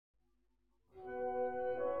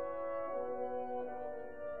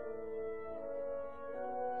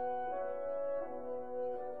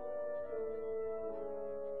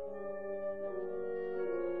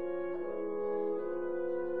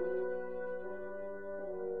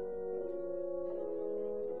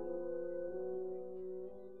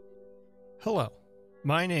Hello,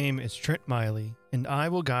 my name is Trent Mylie, and I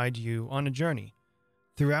will guide you on a journey.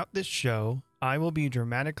 Throughout this show, I will be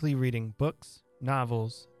dramatically reading books,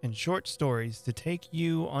 novels, and short stories to take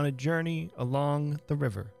you on a journey along the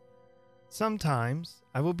river. Sometimes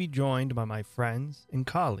I will be joined by my friends and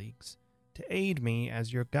colleagues to aid me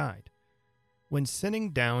as your guide. When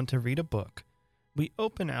sitting down to read a book, we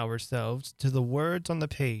open ourselves to the words on the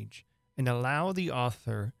page and allow the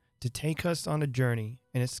author to take us on a journey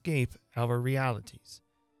and escape our realities.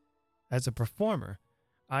 As a performer,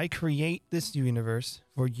 I create this universe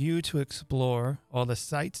for you to explore all the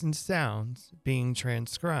sights and sounds being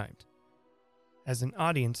transcribed. As an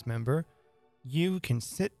audience member, you can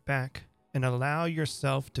sit back and allow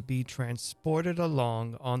yourself to be transported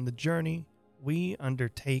along on the journey we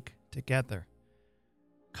undertake together.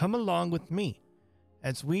 Come along with me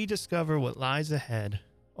as we discover what lies ahead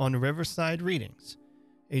on Riverside Readings,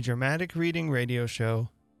 a dramatic reading radio show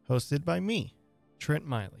hosted by me, Trent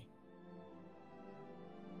Mylie.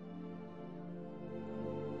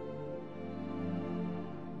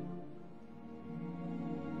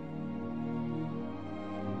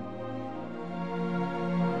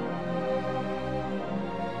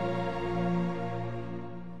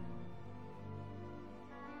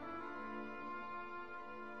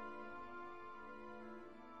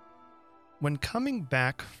 When coming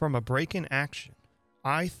back from a break in action,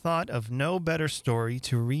 I thought of no better story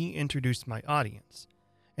to reintroduce my audience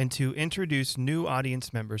and to introduce new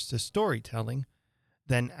audience members to storytelling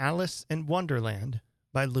than Alice in Wonderland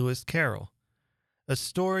by Lewis Carroll, a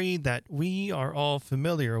story that we are all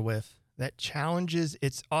familiar with that challenges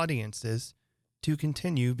its audiences to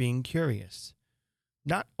continue being curious.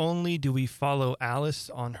 Not only do we follow Alice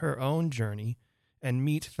on her own journey and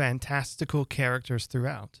meet fantastical characters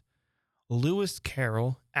throughout, Lewis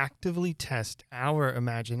Carroll actively tests our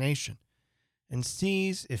imagination and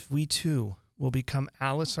sees if we too will become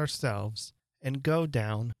Alice ourselves and go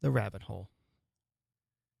down the rabbit hole.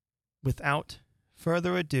 Without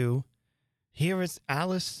further ado, here is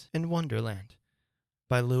Alice in Wonderland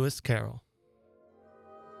by Lewis Carroll.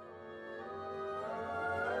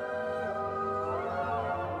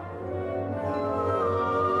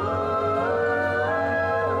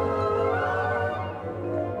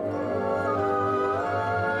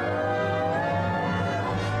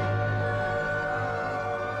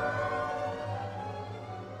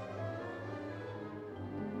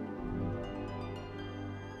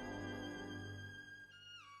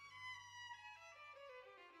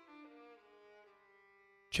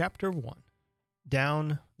 Chapter 1.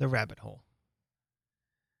 Down the Rabbit Hole.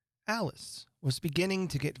 Alice was beginning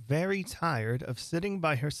to get very tired of sitting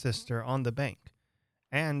by her sister on the bank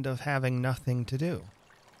and of having nothing to do.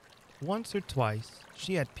 Once or twice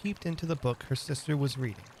she had peeped into the book her sister was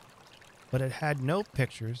reading, but it had no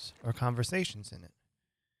pictures or conversations in it.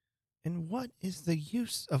 And what is the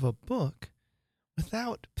use of a book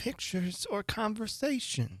without pictures or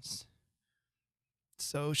conversations?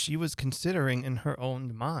 So she was considering in her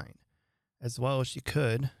own mind, as well as she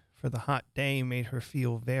could, for the hot day made her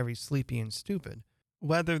feel very sleepy and stupid,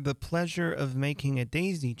 whether the pleasure of making a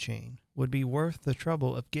daisy chain would be worth the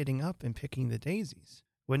trouble of getting up and picking the daisies,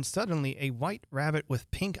 when suddenly a white rabbit with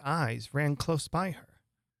pink eyes ran close by her.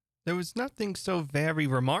 There was nothing so very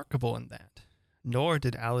remarkable in that, nor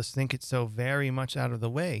did Alice think it so very much out of the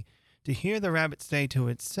way to hear the rabbit say to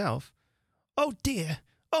itself, "Oh dear,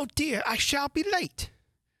 I shall be late."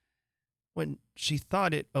 When she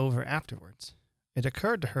thought it over afterwards, it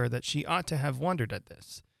occurred to her that she ought to have wondered at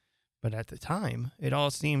this, but at the time it all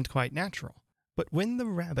seemed quite natural. But when the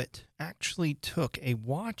rabbit actually took a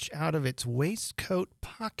watch out of its waistcoat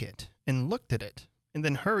pocket and looked at it, and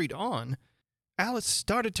then hurried on, Alice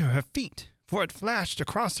started to her feet, for it flashed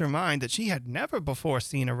across her mind that she had never before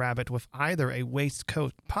seen a rabbit with either a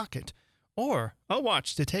waistcoat pocket or a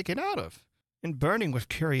watch to take it out of. And burning with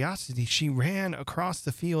curiosity, she ran across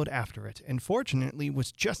the field after it, and fortunately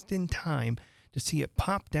was just in time to see it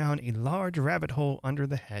pop down a large rabbit hole under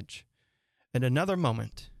the hedge. In another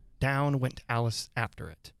moment, down went Alice after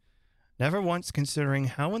it, never once considering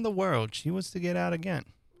how in the world she was to get out again.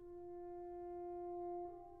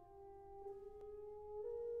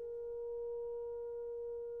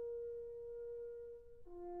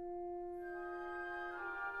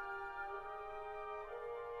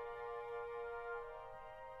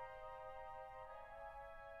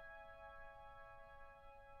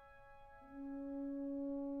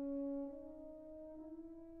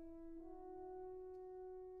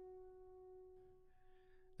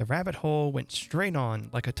 The rabbit hole went straight on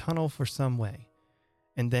like a tunnel for some way,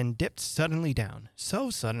 and then dipped suddenly down, so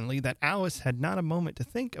suddenly that Alice had not a moment to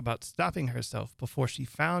think about stopping herself before she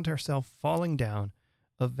found herself falling down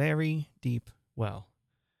a very deep well.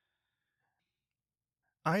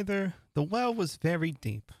 Either the well was very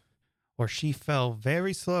deep, or she fell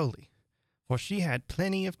very slowly, for she had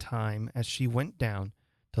plenty of time as she went down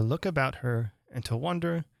to look about her and to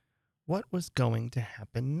wonder what was going to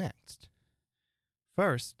happen next.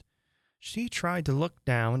 First, she tried to look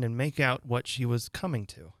down and make out what she was coming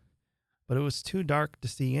to, but it was too dark to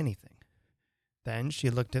see anything. Then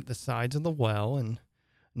she looked at the sides of the well and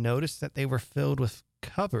noticed that they were filled with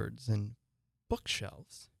cupboards and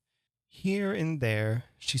bookshelves. Here and there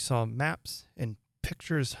she saw maps and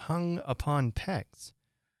pictures hung upon pegs.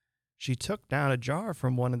 She took down a jar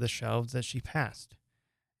from one of the shelves as she passed.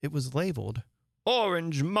 It was labeled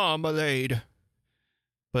Orange Marmalade,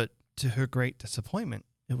 but to her great disappointment,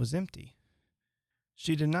 it was empty.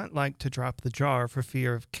 She did not like to drop the jar for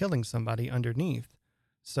fear of killing somebody underneath,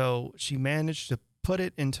 so she managed to put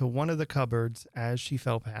it into one of the cupboards as she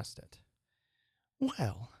fell past it.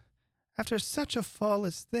 Well, after such a fall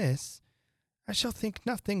as this, I shall think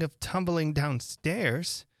nothing of tumbling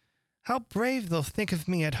downstairs. How brave they'll think of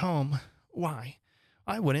me at home. Why,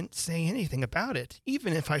 I wouldn't say anything about it,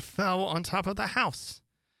 even if I fell on top of the house.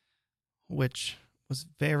 Which was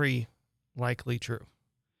very likely true.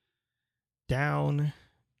 Down,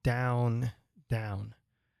 down, down.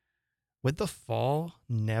 Would the fall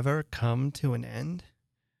never come to an end?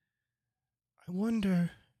 I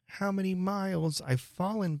wonder how many miles I've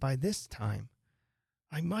fallen by this time.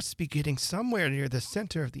 I must be getting somewhere near the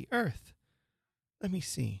center of the earth. Let me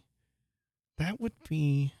see. That would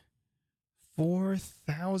be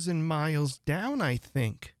 4,000 miles down, I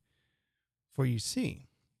think. For you see,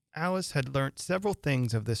 Alice had learnt several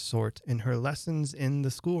things of this sort in her lessons in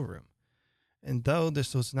the schoolroom. And though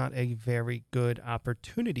this was not a very good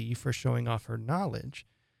opportunity for showing off her knowledge,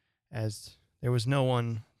 as there was no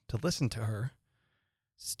one to listen to her,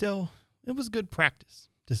 still, it was good practice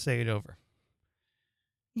to say it over.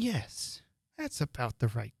 Yes, that's about the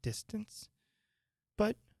right distance.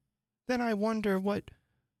 But then I wonder what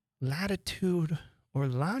latitude or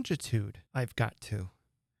longitude I've got to.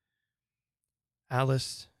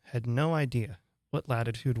 Alice had no idea what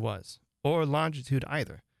latitude was, or longitude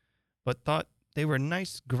either, but thought they were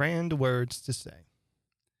nice, grand words to say.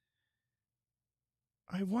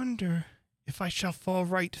 I wonder if I shall fall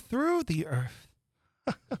right through the earth.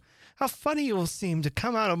 How funny it will seem to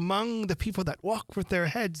come out among the people that walk with their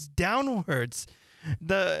heads downwards.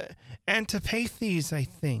 The antipathies, I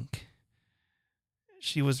think.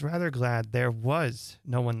 She was rather glad there was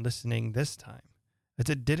no one listening this time, as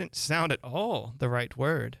it didn't sound at all the right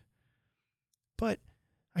word. But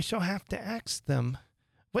I shall have to ask them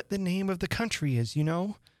what the name of the country is, you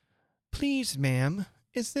know. Please, ma'am,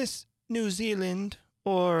 is this New Zealand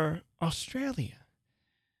or Australia?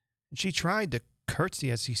 And she tried to curtsy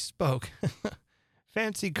as he spoke.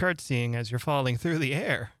 Fancy curtsying as you're falling through the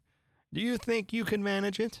air. Do you think you can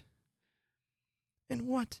manage it? And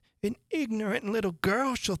what an ignorant little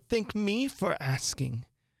girl she'll think me for asking.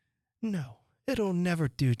 No, it'll never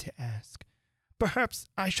do to ask. Perhaps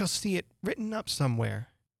I shall see it written up somewhere.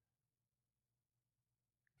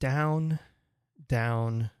 Down,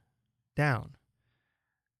 down, down.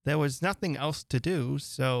 There was nothing else to do,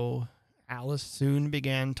 so Alice soon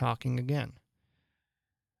began talking again.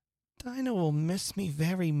 Dinah will miss me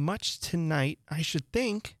very much tonight, I should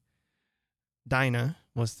think. Dinah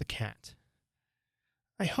was the cat.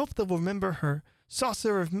 I hope they'll remember her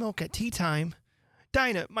saucer of milk at tea time.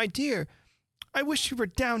 Dinah, my dear, I wish you were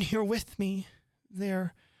down here with me.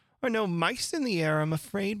 There are no mice in the air, I'm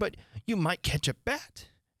afraid, but you might catch a bat.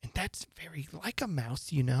 And that's very like a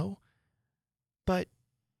mouse, you know. But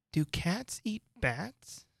do cats eat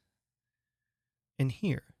bats? And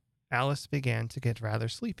here Alice began to get rather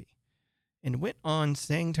sleepy, and went on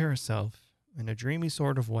saying to herself, in a dreamy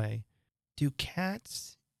sort of way, do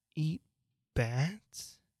cats eat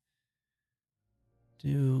bats?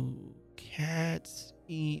 Do cats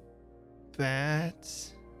eat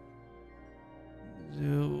bats?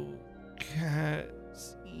 Do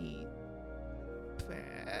cats eat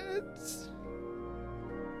bats?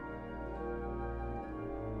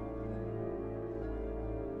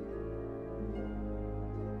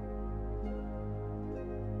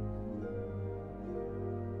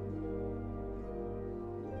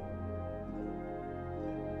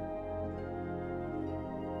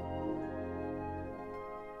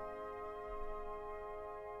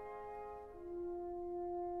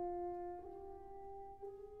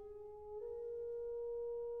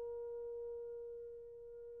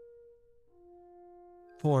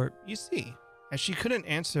 For, you see, As she couldn't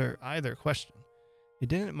answer either question, it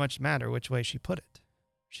didn't much matter which way she put it.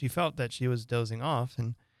 She felt that she was dozing off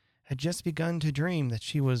and had just begun to dream that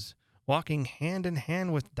she was walking hand in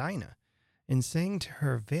hand with Dinah and saying to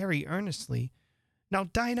her very earnestly, "Now,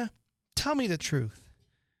 Dinah, tell me the truth.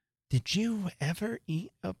 Did you ever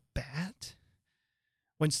eat a bat?"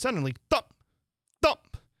 When suddenly, thump,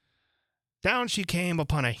 thump, down she came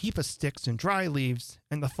upon a heap of sticks and dry leaves,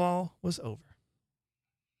 and the fall was over.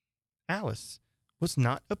 Alice was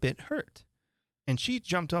not a bit hurt, and she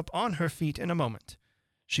jumped up on her feet in a moment.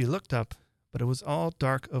 She looked up, but it was all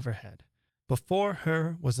dark overhead. Before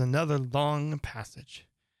her was another long passage,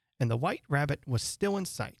 and the white rabbit was still in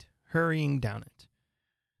sight, hurrying down it.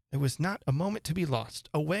 There was not a moment to be lost.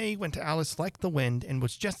 Away went Alice like the wind, and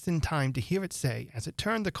was just in time to hear it say, as it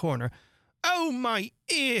turned the corner, "Oh, my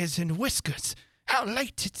ears and whiskers! How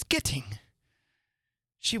late it's getting!"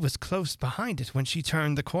 She was close behind it when she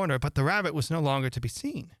turned the corner, but the rabbit was no longer to be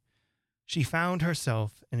seen. She found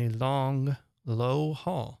herself in a long, low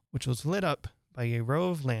hall, which was lit up by a row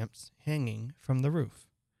of lamps hanging from the roof.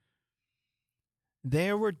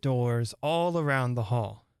 There were doors all around the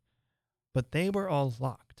hall, but they were all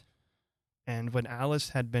locked. And when Alice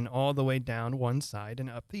had been all the way down one side and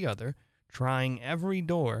up the other, trying every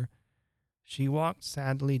door, she walked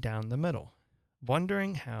sadly down the middle,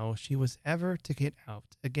 wondering how she was ever to get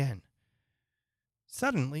out again.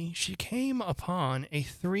 Suddenly, she came upon a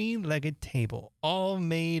three-legged table, all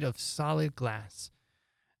made of solid glass.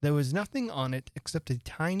 There was nothing on it except a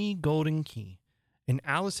tiny golden key, and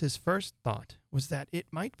Alice's first thought was that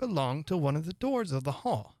it might belong to one of the doors of the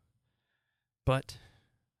hall. But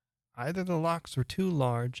either the locks were too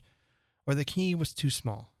large, or the key was too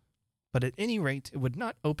small. But at any rate, it would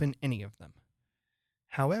not open any of them.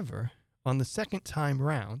 However, on the second time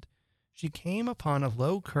round, she came upon a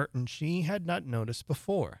low curtain she had not noticed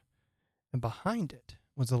before, and behind it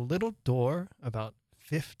was a little door about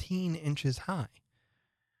 15 inches high.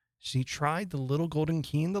 She tried the little golden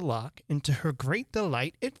key in the lock, and to her great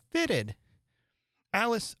delight, it fitted.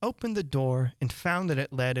 Alice opened the door and found that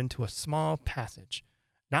it led into a small passage,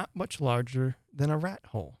 not much larger than a rat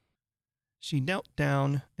hole. She knelt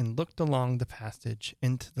down and looked along the passage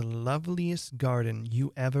into the loveliest garden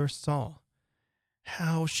you ever saw.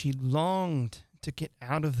 How she longed to get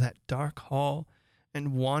out of that dark hall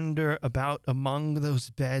and wander about among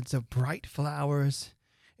those beds of bright flowers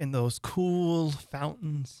and those cool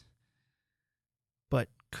fountains, but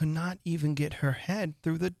could not even get her head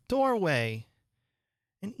through the doorway.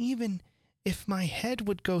 And even if my head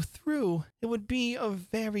would go through, it would be of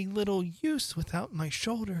very little use without my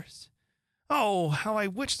shoulders. Oh, how I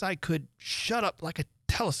wish I could shut up like a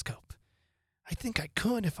telescope. I think I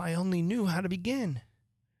could if I only knew how to begin.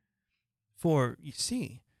 For, you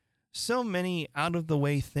see, so many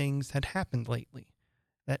out-of-the-way things had happened lately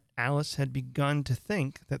that Alice had begun to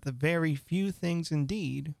think that the very few things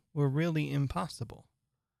indeed were really impossible.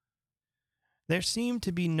 There seemed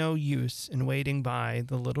to be no use in waiting by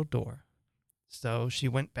the little door, so she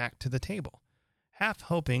went back to the table, half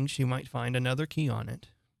hoping she might find another key on it,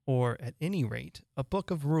 or, at any rate, a book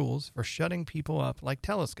of rules for shutting people up like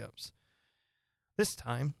telescopes. This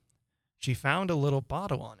time, she found a little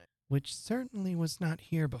bottle on it, which certainly was not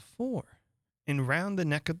here before, and round the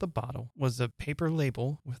neck of the bottle was a paper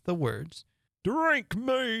label with the words, "Drink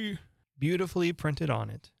me," beautifully printed on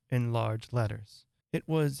it in large letters. It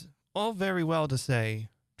was all very well to say,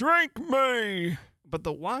 "Drink me," but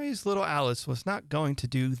the wise little Alice was not going to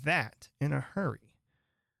do that in a hurry.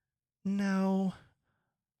 "No,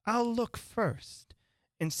 I'll look first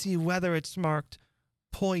and see whether it's marked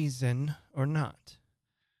poison or not."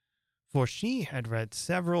 For she had read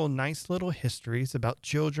several nice little histories about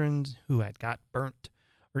children who had got burnt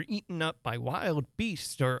or eaten up by wild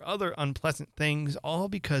beasts or other unpleasant things, all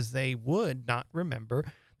because they would not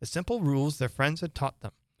remember the simple rules their friends had taught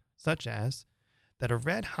them, such as that a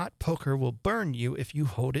red-hot poker will burn you if you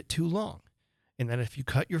hold it too long, and that if you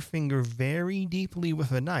cut your finger very deeply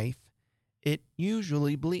with a knife, it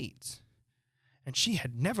usually bleeds. And she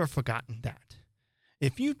had never forgotten that.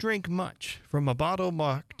 If you drink much from a bottle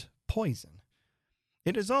marked poison,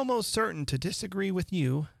 it is almost certain to disagree with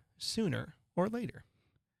you sooner or later.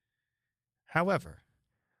 However,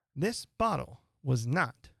 this bottle was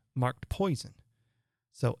not marked poison,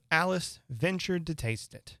 so Alice ventured to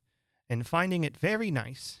taste it, and finding it very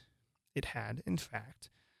nice, it had, in fact,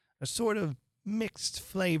 a sort of mixed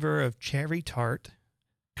flavor of cherry tart,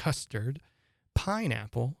 custard,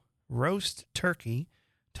 pineapple, roast turkey,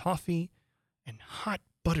 toffee, and hot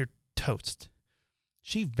buttered toast.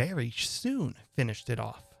 She very soon finished it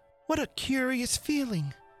off. "What a curious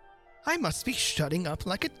feeling! I must be shutting up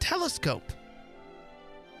like a telescope,"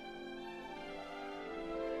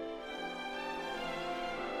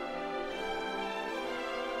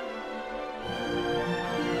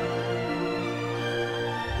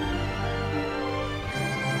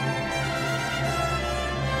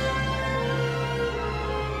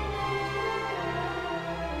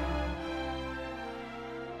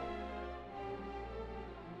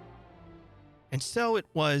 And so it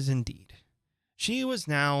was indeed. She was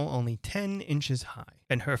now only 10 inches high,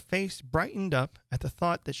 and her face brightened up at the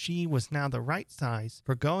thought that she was now the right size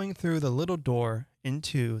for going through the little door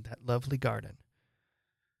into that lovely garden.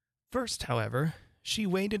 First, however, she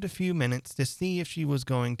waited a few minutes to see if she was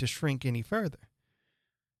going to shrink any further.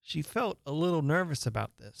 She felt a little nervous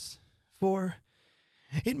about this, for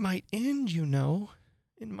it might end, in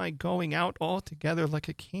my going out altogether like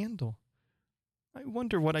a candle. I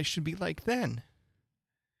wonder what I should be like then.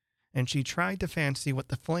 And she tried to fancy what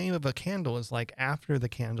the flame of a candle is like after the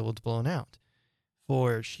candle is blown out,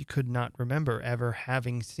 for she could not remember ever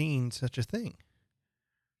having seen such a thing.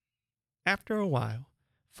 After a while,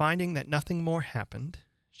 finding that nothing more happened,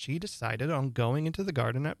 she decided on going into the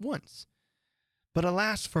garden at once. But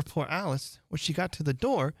alas for poor Alice, when she got to the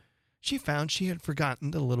door, she found she had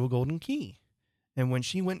forgotten the little golden key, and when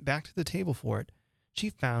she went back to the table for it, she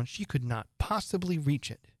found she could not possibly reach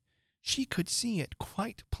it. She could see it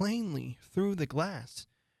quite plainly through the glass.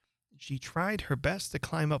 She tried her best to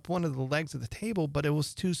climb up one of the legs of the table, but it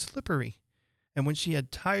was too slippery, and when she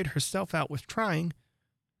had tired herself out with trying,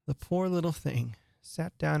 the poor little thing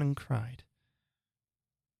sat down and cried.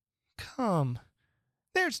 "Come,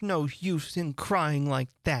 there's no use in crying like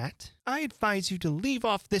that. I advise you to leave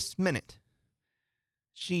off this minute."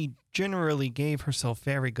 She generally gave herself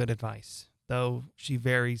very good advice, though she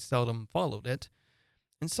very seldom followed it,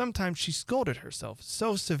 and sometimes she scolded herself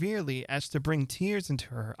so severely as to bring tears into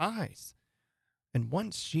her eyes. And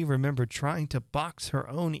once she remembered trying to box her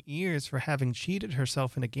own ears for having cheated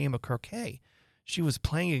herself in a game of croquet she was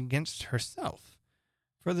playing against herself,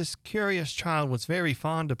 for this curious child was very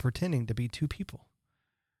fond of pretending to be two people.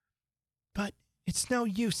 "But it's no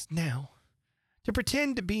use now. To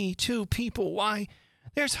pretend to be two people, why,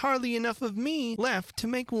 there's hardly enough of me left to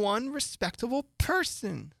make one respectable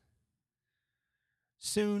person."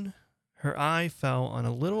 Soon her eye fell on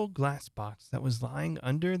a little glass box that was lying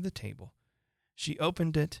under the table. She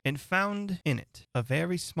opened it and found in it a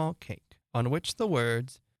very small cake, on which the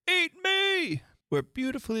words, "Eat me," were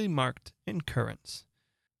beautifully marked in currants.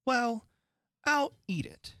 "Well, I'll eat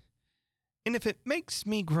it. And if it makes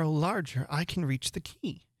me grow larger, I can reach the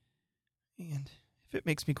key. And if it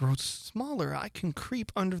makes me grow smaller, I can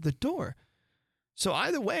creep under the door. So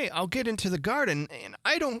either way, I'll get into the garden, and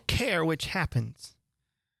I don't care which happens."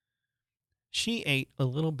 She ate a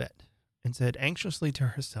little bit and said anxiously to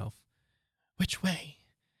herself, "Which way?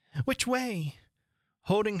 Which way?"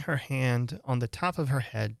 holding her hand on the top of her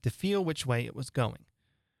head to feel which way it was going.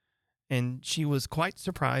 And she was quite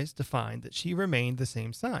surprised to find that she remained the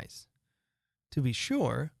same size. To be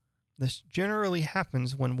sure, this generally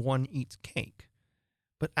happens when one eats cake,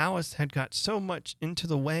 but Alice had got so much into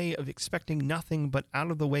the way of expecting nothing but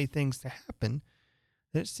out-of-the-way things to happen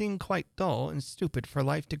that it seemed quite dull and stupid for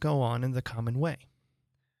life to go on in the common way.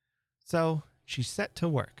 So she set to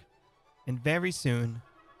work, and very soon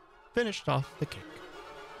finished off the cake.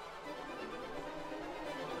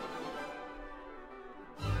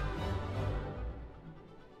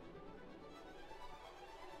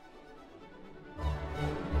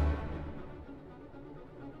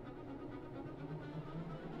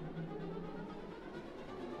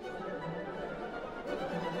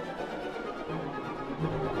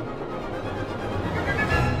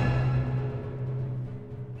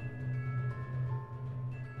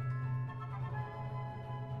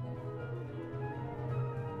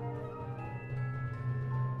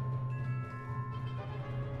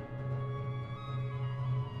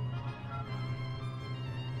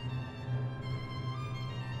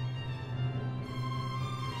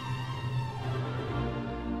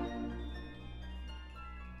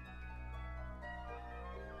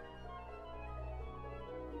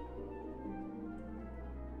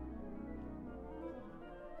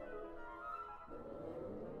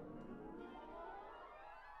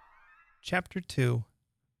 Chapter 2.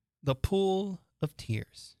 The Pool of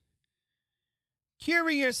Tears.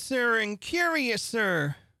 "Curiouser and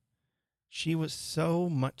curiouser!" She was so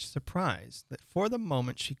much surprised that for the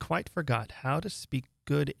moment she quite forgot how to speak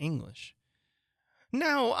good English.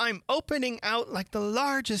 "Now I'm opening out like the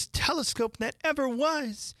largest telescope that ever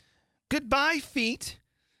was. Goodbye, feet."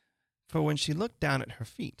 For when she looked down at her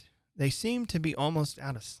feet, they seemed to be almost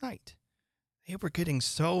out of sight. They were getting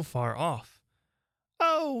so far off.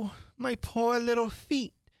 "Oh, my poor little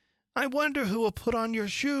feet. I wonder who will put on your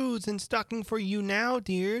shoes and stocking for you now,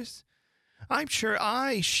 dears. I'm sure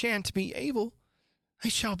I shan't be able. I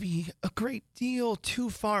shall be a great deal too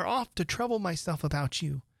far off to trouble myself about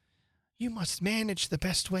you. You must manage the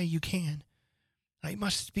best way you can. I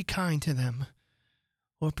must be kind to them.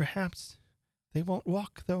 Or perhaps they won't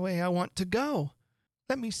walk the way I want to go.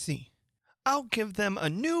 Let me see. I'll give them a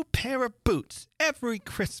new pair of boots every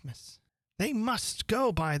Christmas. They must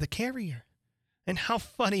go by the carrier. And how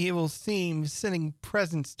funny it will seem sending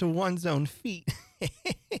presents to one's own feet.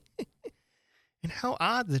 And how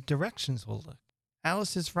odd the directions will look.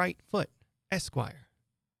 Alice's right foot, Esquire.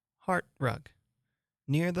 Heart rug.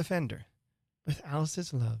 Near the fender. With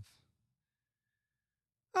Alice's love.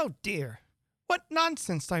 Oh dear, what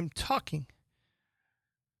nonsense I'm talking.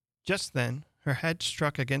 Just then, her head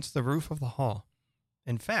struck against the roof of the hall.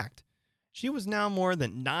 In fact, she was now more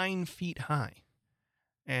than 9 feet high.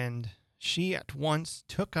 And she at once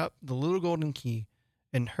took up the little golden key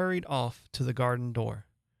and hurried off to the garden door.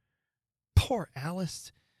 Poor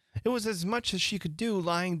Alice! It was as much as she could do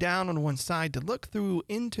lying down on one side to look through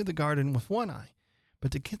into the garden with one eye,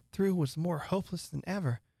 but to get through was more hopeless than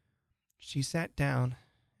ever. She sat down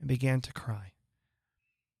and began to cry.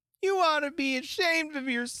 You ought to be ashamed of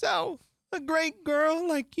yourself, a great girl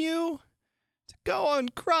like you, to go on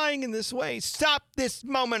crying in this way. Stop this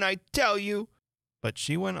moment, I tell you! But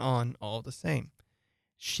she went on all the same,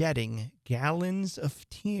 shedding gallons of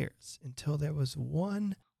tears until there was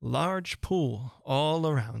one large pool all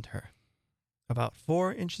around her, about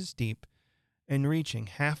 4 inches deep and reaching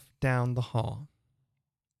half down the hall.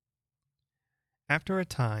 After a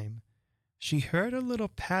time, she heard a little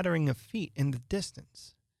pattering of feet in the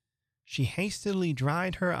distance. She hastily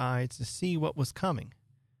dried her eyes to see what was coming.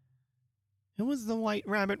 It was the White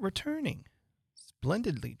Rabbit returning,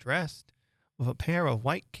 splendidly dressed, with a pair of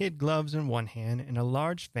white kid gloves in one hand and a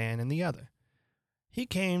large fan in the other. He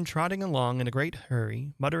came trotting along in a great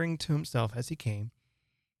hurry, muttering to himself as he came,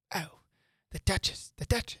 Oh, the Duchess, the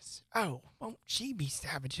Duchess! Oh, won't she be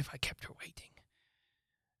savage if I kept her waiting?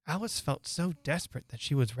 Alice felt so desperate that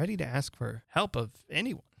she was ready to ask for help of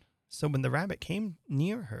anyone. So when the rabbit came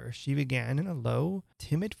near her, she began in a low,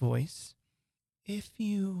 timid voice, If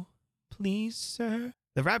you please, sir.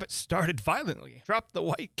 The rabbit started violently, dropped the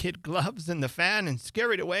white kid gloves and the fan, and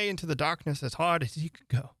scurried away into the darkness as hard as he could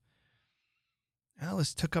go.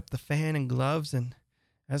 Alice took up the fan and gloves, and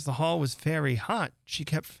as the hall was very hot, she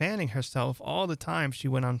kept fanning herself all the time she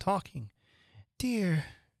went on talking. Dear,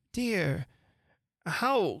 dear,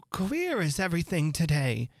 how queer is everything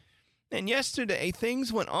today? And yesterday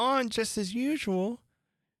things went on just as usual.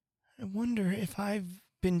 I wonder if I've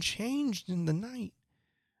been changed in the night.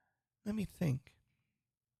 Let me think.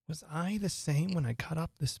 Was I the same when I got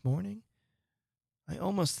up this morning? I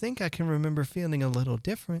almost think I can remember feeling a little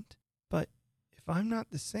different, but if I'm not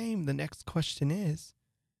the same, the next question is,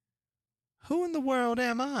 who in the world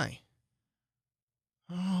am I?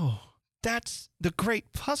 Oh, that's the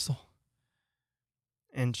great puzzle.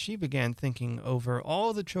 And she began thinking over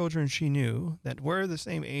all the children she knew that were the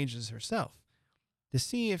same age as herself, to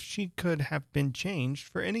see if she could have been changed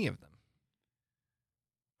for any of them.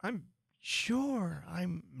 I'm sure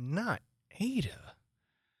I'm not Ada,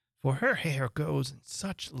 for her hair goes in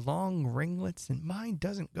such long ringlets and mine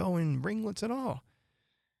doesn't go in ringlets at all.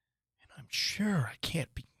 And I'm sure I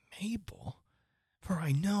can't be Mabel, for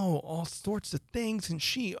I know all sorts of things and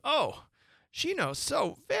she knows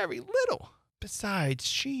so very little. Besides,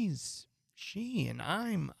 she's she and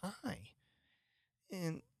I'm I.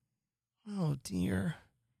 And, oh dear,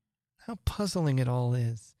 how puzzling it all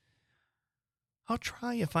is. I'll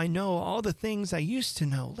try if I know all the things I used to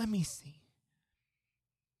know. Let me see.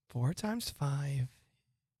 4 times 5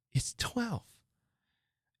 is 12.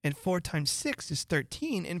 And 4 times 6 is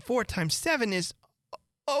 13. And 4 times 7 is...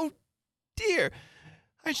 Oh, dear.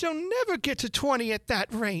 I shall never get to 20 at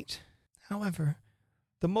that rate. However,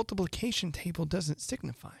 the multiplication table doesn't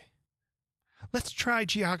signify. Let's try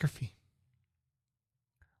geography.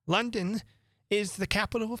 London is the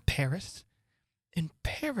capital of Paris. And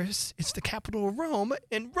Paris is the capital of Rome,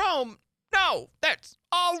 and Rome... No, that's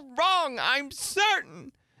all wrong, I'm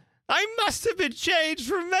certain. I must have been changed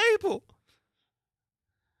for Mabel.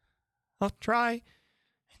 I'll try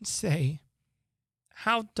and say,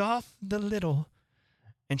 How doth the little...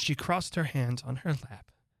 And she crossed her hands on her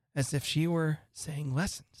lap, as if she were saying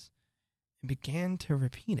lessons, and began to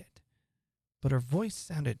repeat it. But her voice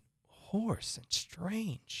sounded hoarse and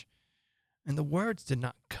strange, and the words did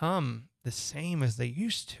not come the same as they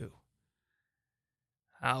used to.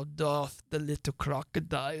 How doth the little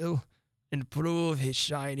crocodile improve his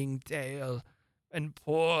shining tail, and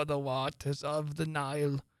pour the waters of the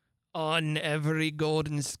Nile on every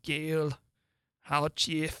golden scale? How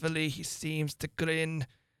cheerfully he seems to grin,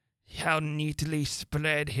 how neatly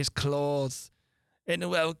spread his claws, and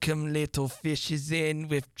welcome little fishes in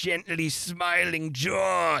with gently smiling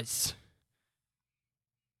jaws.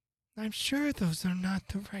 I'm sure those are not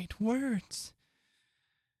the right words.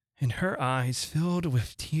 And her eyes filled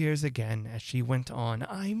with tears again as she went on.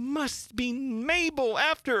 I must be Mabel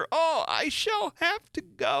after all. I shall have to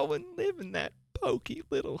go and live in that poky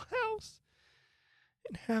little house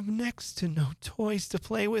and have next to no toys to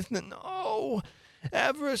play with and oh,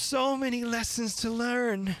 ever so many lessons to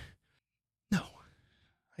learn. No,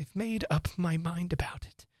 I've made up my mind about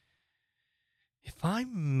it. If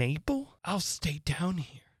I'm Mabel, I'll stay down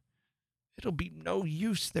here. It'll be no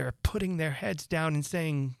use their putting their heads down and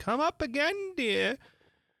saying, come up again, dear.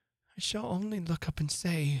 I shall only look up and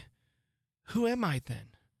say, who am I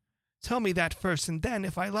then? Tell me that first, and then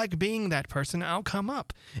if I like being that person, I'll come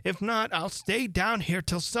up. If not, I'll stay down here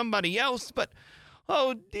till somebody else, but,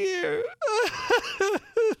 oh dear,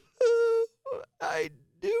 I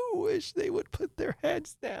do wish they would put their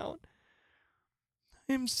heads down.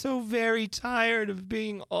 I'm so very tired of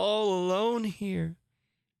being all alone here.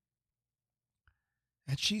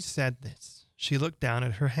 As she said this, she looked down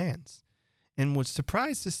at her hands and was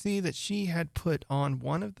surprised to see that she had put on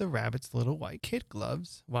one of the rabbit's little white kid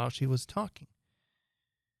gloves while she was talking.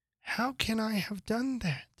 How can I have done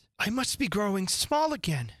that? I must be growing small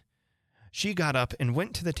again. She got up and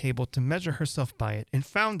went to the table to measure herself by it and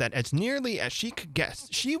found that as nearly as she could guess,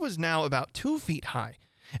 she was now about 2 feet high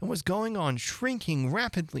and was going on shrinking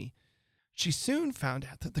rapidly. She soon found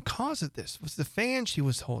out that the cause of this was the fan she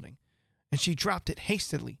was holding, and she dropped it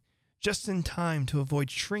hastily, just in time to avoid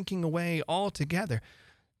shrinking away altogether.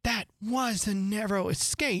 That was a narrow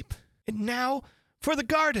escape, and now for the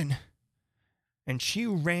garden. And she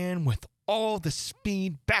ran with all the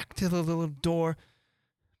speed back to the little door,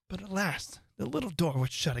 but alas, the little door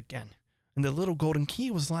was shut again, and the little golden key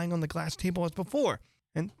was lying on the glass table as before,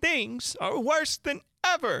 and things are worse than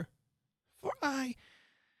ever, for I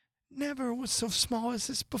never was so small as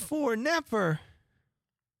this before, never.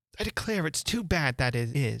 I declare it's too bad that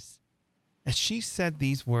it is. As she said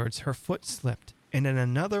these words, her foot slipped, and in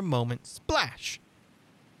another moment, splash!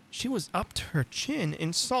 She was up to her chin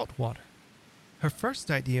in salt water. Her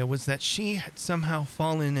first idea was that she had somehow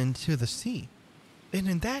fallen into the sea, and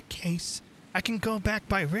in that case, I can go back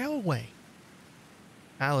by railway.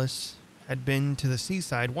 Alice had been to the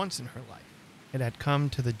seaside once in her life. It had come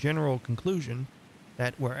to the general conclusion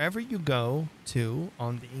that wherever you go to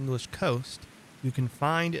on the English coast, you can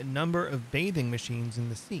find a number of bathing machines in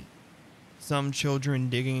the sea. Some children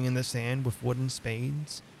digging in the sand with wooden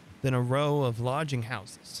spades, then a row of lodging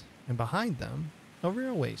houses, and behind them, a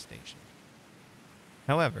railway station.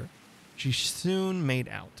 However, she soon made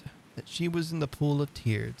out that she was in the pool of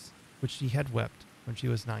tears which she had wept when she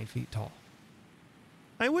was 9 feet tall.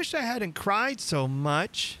 I wish I hadn't cried so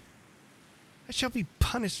much. I shall be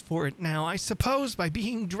punished for it now, I suppose, by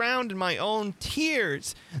being drowned in my own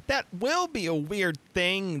tears. That will be a weird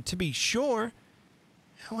thing, to be sure.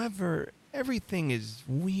 However, everything is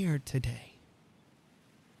weird today.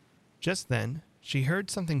 Just then, she heard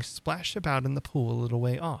something splash about in the pool a little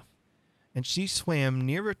way off, and she swam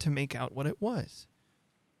nearer to make out what it was.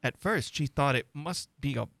 At first, she thought it must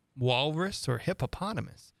be a walrus or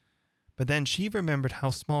hippopotamus, but then she remembered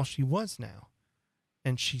how small she was now,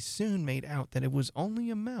 and she soon made out that it was only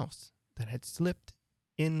a mouse that had slipped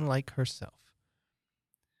in like herself.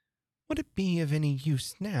 Would it be of any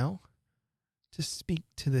use now to speak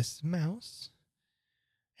to this mouse?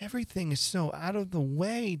 Everything is so out of the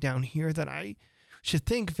way down here that I should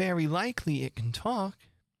think very likely it can talk.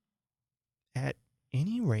 At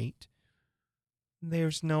any rate,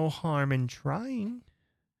 there's no harm in trying.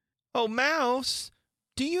 Oh, mouse,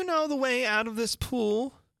 do you know the way out of this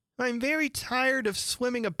pool? I'm very tired of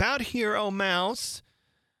swimming about here, oh mouse.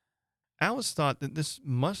 Alice thought that this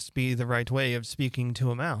must be the right way of speaking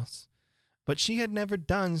to a mouse, but she had never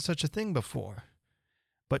done such a thing before.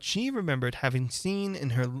 But she remembered having seen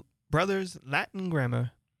in her brother's Latin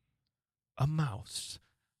grammar, a mouse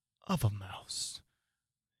of a mouse,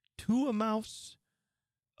 to a mouse,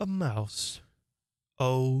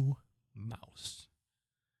 oh mouse.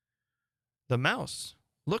 The mouse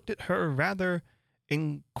looked at her rather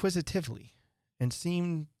inquisitively and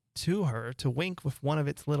seemed to her to wink with one of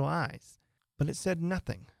its little eyes, but it said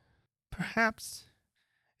nothing. Perhaps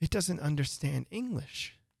it doesn't understand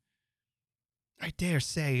English. I dare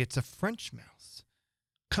say it's a French mouse,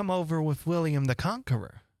 come over with William the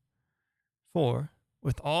Conqueror. For,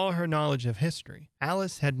 with all her knowledge of history,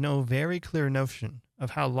 Alice had no very clear notion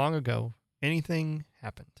of how long ago anything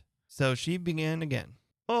happened. So she began again.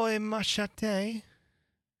 Oi, ma chatte,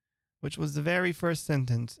 which was the very first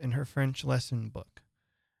sentence in her French lesson book.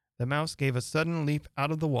 The mouse gave a sudden leap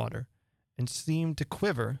out of the water and seemed to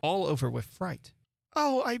quiver all over with fright.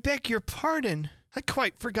 Oh, I beg your pardon. I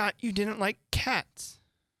quite forgot you didn't like cats.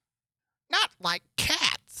 Not like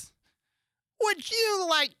cats, Would you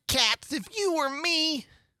like cats if you were me?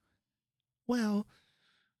 Well,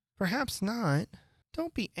 perhaps not.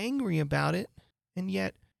 Don't be angry about it. And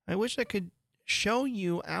yet, I wish I could show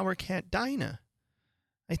you our cat Dinah.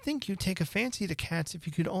 I think you'd take a fancy to cats if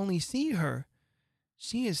you could only see her.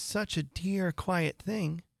 She is such a dear, quiet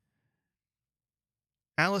thing.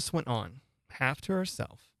 Alice went on, half to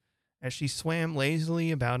herself, as she swam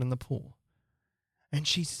lazily about in the pool. And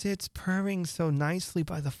she sits purring so nicely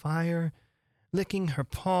by the fire, licking her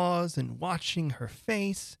paws and watching her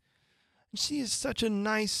face. And she is such a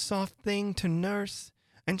nice, soft thing to nurse,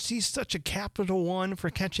 and she's such a capital one for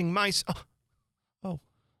catching mice. Oh,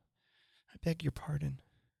 I beg your pardon.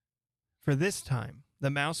 For this time,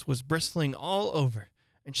 the mouse was bristling all over,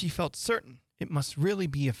 and she felt certain it must really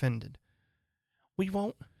be offended. We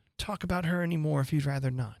won't talk about her any more if you'd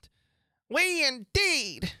rather not. We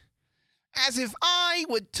indeed! As if I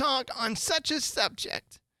would talk on such a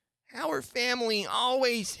subject. Our family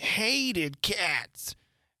always hated cats.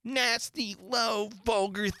 Nasty, low,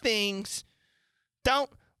 vulgar things.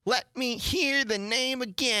 Don't let me hear the name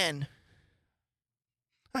again.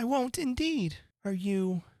 I won't indeed. Are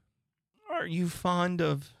you fond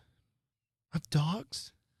of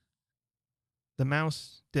dogs? The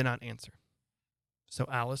mouse did not answer. So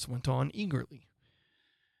Alice went on eagerly.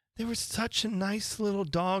 There was such a nice little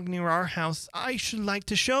dog near our house I should like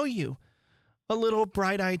to show you. A little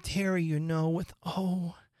bright-eyed terrier, with,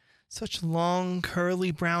 such long,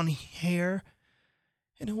 curly brown hair.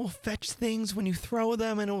 And it will fetch things when you throw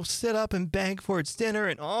them, and it will sit up and beg for its dinner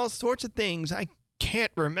and all sorts of things. I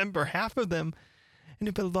can't remember half of them. And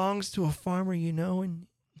it belongs to a farmer, and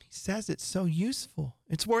he says it's so useful.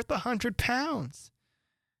 It's worth £100.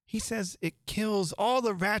 He says it kills all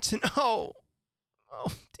the rats and, oh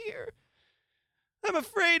dear. I'm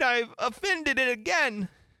afraid I've offended it again.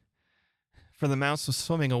 For the mouse was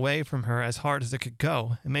swimming away from her as hard as it could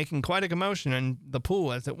go, and making quite a commotion in the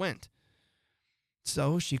pool as it went.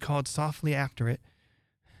 So she called softly after it,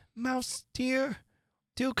 Mouse dear,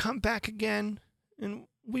 do come back again, and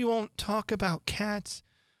we won't talk about cats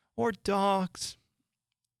or dogs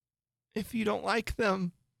if you don't like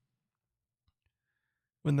them.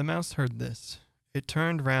 When the mouse heard this, it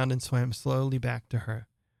turned round and swam slowly back to her.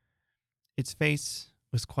 Its face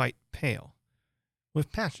was quite pale,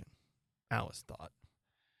 with passion, Alice thought.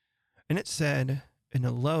 And it said in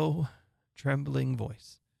a low, trembling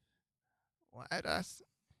voice, Let us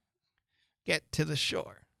get to the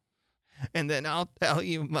shore, and then I'll tell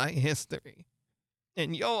you my history,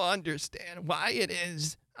 and you'll understand why it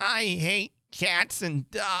is I hate cats and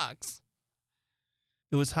dogs.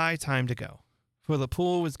 It was high time to go, for the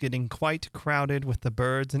pool was getting quite crowded with the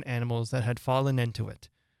birds and animals that had fallen into it.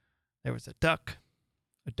 There was a duck,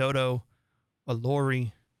 a dodo, a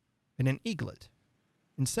lory, and an eaglet,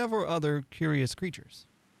 and several other curious creatures.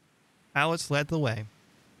 Alice led the way,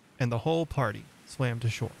 and the whole party swam to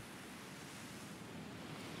shore.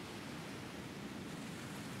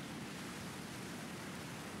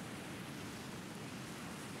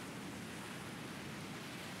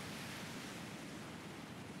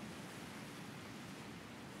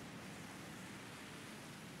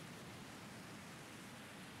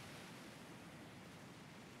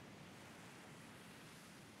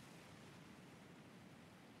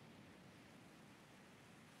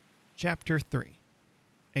 Chapter 3.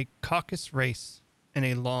 A Caucus Race and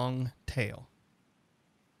a Long Tail.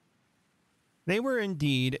 They were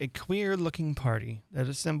indeed a queer-looking party that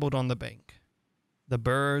assembled on the bank. The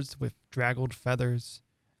birds with draggled feathers,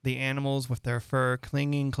 the animals with their fur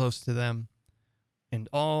clinging close to them, and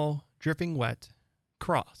all dripping wet,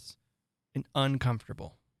 cross, and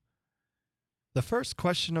uncomfortable. The first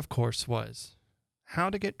question, of course, was how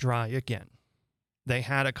to get dry again. They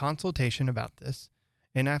had a consultation about this,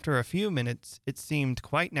 and after a few minutes it seemed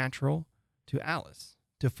quite natural to Alice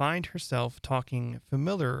to find herself talking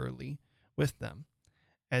familiarly with them,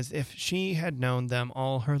 as if she had known them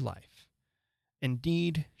all her life.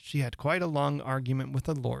 Indeed, she had quite a long argument with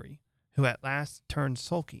the lory, who at last turned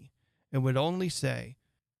sulky, and would only say,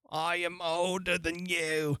 I am older than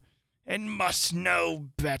you, and must know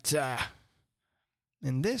better.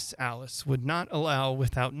 And this Alice would not allow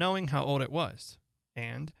without knowing how old it was,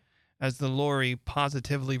 and as the lory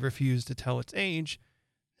positively refused to tell its age,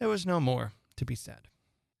 there was no more to be said.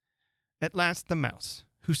 At last the mouse,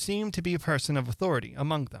 who seemed to be a person of authority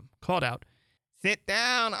among them, called out, Sit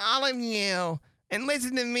down, all of you, and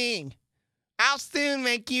listen to me. I'll soon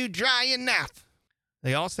make you dry enough.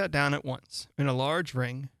 They all sat down at once, in a large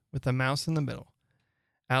ring, with the mouse in the middle.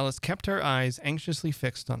 Alice kept her eyes anxiously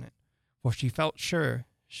fixed on it, for she felt sure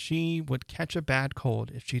she would catch a bad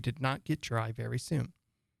cold if she did not get dry very soon.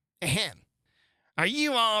 Ahem. Are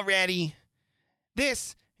you all ready?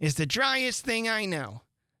 This is the driest thing I know.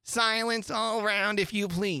 Silence all round, if you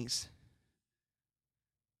please.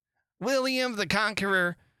 William the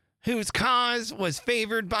Conqueror, whose cause was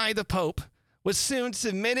favored by the Pope, was soon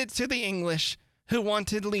submitted to the English, who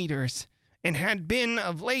wanted leaders, and had been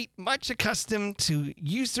of late much accustomed to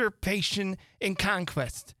usurpation and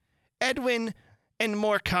conquest. Edwin and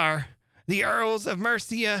Morcar, the Earls of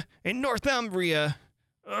Mercia and Northumbria.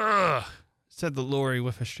 Ugh, said the Lory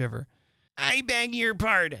with a shiver. I beg your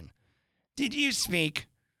pardon. Did you speak?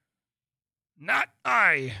 Not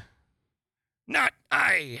I. Not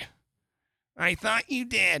I. I thought you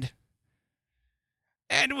did.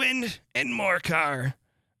 Edwin and Morcar,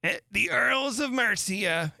 the Earls of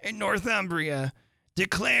Mercia and Northumbria,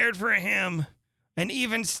 declared for him, and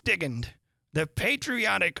even Stigand, the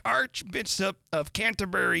patriotic Archbishop of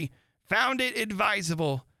Canterbury, found it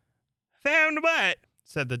advisable. Found what?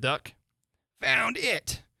 Said the duck. Found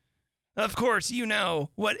it. Of course you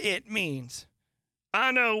know what it means.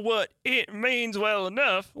 I know what it means well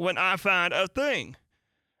enough when I find a thing.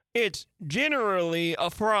 It's generally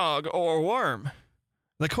a frog or worm.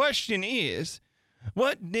 The question is,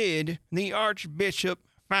 what did the Archbishop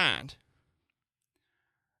find?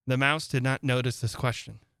 The mouse did not notice this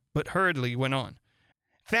question, but hurriedly went on.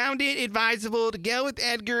 Found it advisable to go with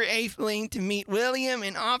Edgar Atheling to meet William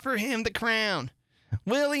and offer him the crown.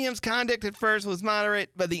 William's conduct at first was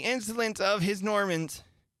moderate, but the insolence of his Normans.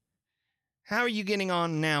 How are you getting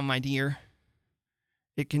on now, my dear?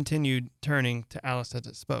 It continued, turning to Alice as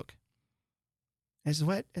it spoke. As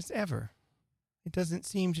wet as ever. It doesn't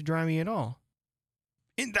seem to dry me at all.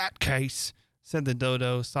 In that case, said the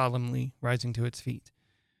dodo solemnly, rising to its feet,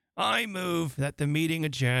 I move that the meeting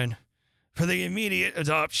adjourn for the immediate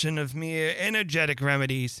adoption of mere energetic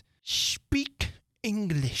remedies. Speak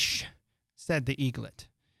English, said the eaglet.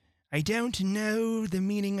 I don't know the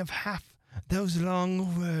meaning of half those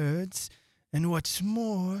long words, and what's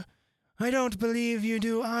more, I don't believe you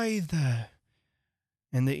do either.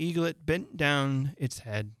 And the eaglet bent down its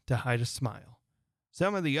head to hide a smile.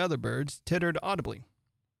 Some of the other birds tittered audibly.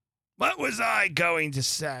 What was I going to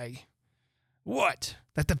say? What?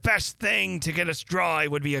 That the best thing to get us dry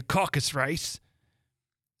would be a caucus race?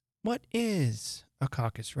 What is a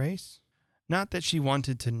caucus race? Not that she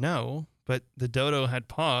wanted to know, but the dodo had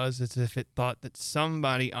paused as if it thought that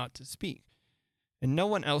somebody ought to speak, and no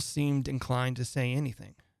one else seemed inclined to say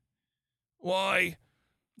anything. Why,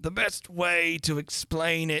 the best way to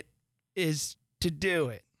explain it is to do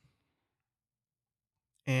it.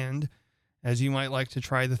 And, as you might like to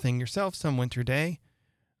try the thing yourself some winter day,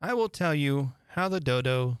 I will tell you how the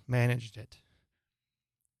dodo managed it.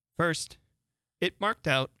 First, it marked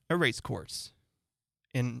out a race course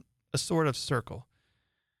in a sort of circle.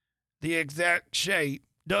 The exact shape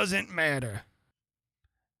doesn't matter.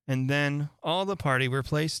 And then all the party were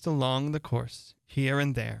placed along the course, here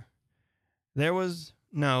and there. There was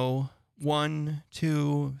no 1,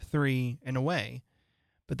 2, 3, and away,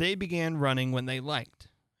 but they began running when they liked,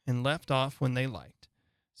 and left off when they liked,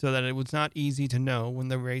 so that it was not easy to know when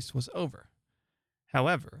the race was over.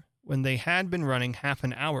 However, when they had been running half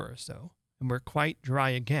an hour or so, and were quite dry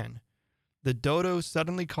again, the dodo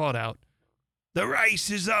suddenly called out, The race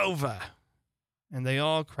is over! And they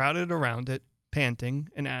all crowded around it, panting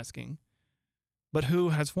and asking, But who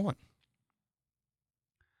has won?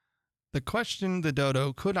 The question the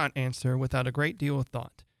dodo could not answer without a great deal of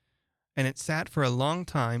thought, and it sat for a long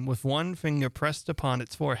time with one finger pressed upon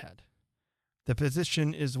its forehead. The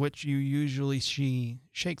position is which you usually see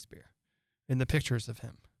Shakespeare in the pictures of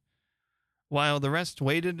him. While the rest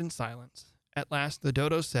waited in silence, at last the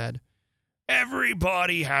dodo said,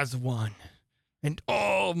 Everybody has won, and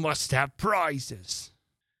all must have prizes.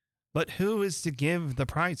 But who is to give the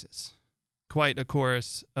prizes? Quite a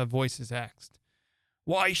chorus of voices asked.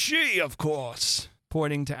 Why, she, of course,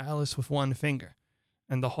 pointing to Alice with one finger,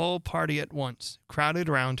 and the whole party at once crowded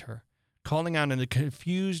round her, calling out in a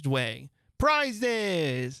confused way,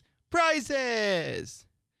 Prizes! Prizes!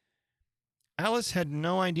 Alice had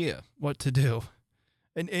no idea what to do,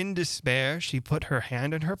 and in despair she put her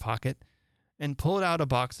hand in her pocket and pulled out a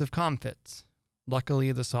box of comfits.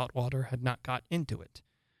 Luckily the salt water had not got into it,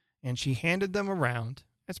 and she handed them around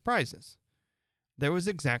as prizes. There was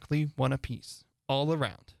exactly one apiece, all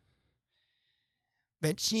around.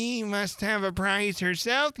 But she must have a prize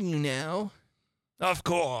herself, you know. Of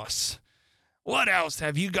course. What else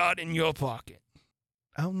have you got in your pocket?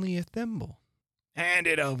 Only a thimble. Hand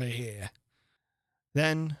it over here.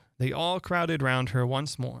 Then they all crowded round her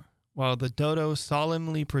once more, while the dodo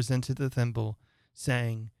solemnly presented the thimble,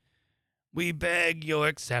 saying, We beg your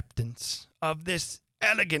acceptance of this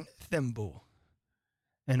elegant thimble,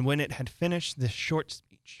 And when it had finished this short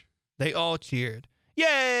speech, they all cheered,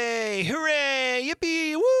 "Yay! Hooray!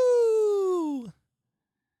 Yippee! Woo!"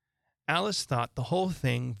 Alice thought the whole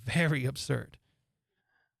thing very absurd,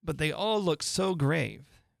 but they all looked so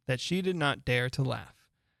grave that she did not dare to laugh,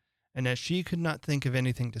 and as she could not think of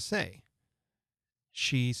anything to say,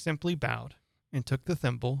 she simply bowed and took the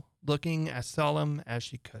thimble, looking as solemn as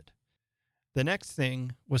she could. The next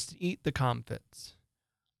thing was to eat the comfits.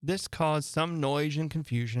 This caused some noise and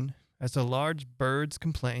confusion, as the large birds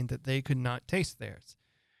complained that they could not taste theirs,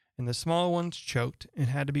 and the small ones choked and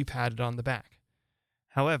had to be patted on the back.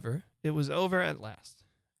 However, it was over at last,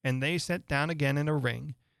 and they sat down again in a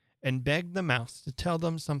ring and begged the mouse to tell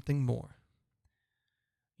them something more.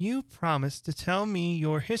 "You promised to tell me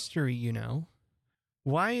your history, you know.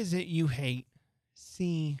 Why is it you hate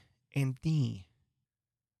C and D?"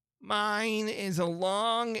 "Mine is a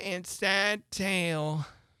long and sad tale."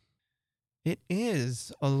 "It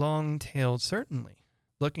is a long tale, certainly,"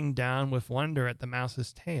 looking down with wonder at the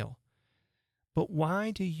mouse's tail. "But why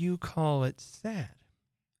do you call it sad?"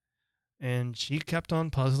 And she kept on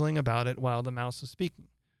puzzling about it while the mouse was speaking,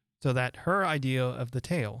 so that her idea of the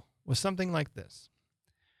tale was something like this.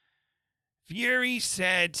 "Fury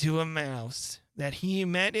said to a mouse that he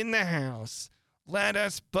met in the house, 'Let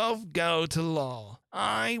us both go to law.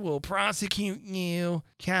 I will prosecute you.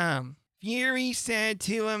 Come.' Fury said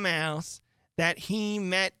to a mouse that he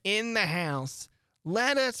met in the house,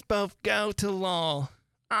 'Let us both go to law.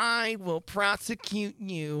 I will prosecute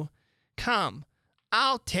you. Come.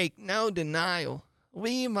 I'll take no denial.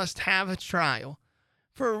 We must have a trial.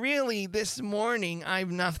 For really this morning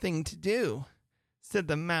I've nothing to do,' said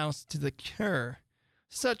the mouse to the cur.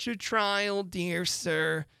 'Such a trial, dear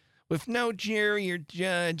sir, with no jury or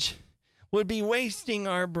judge, would be wasting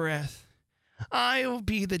our breath. I'll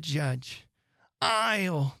be the judge.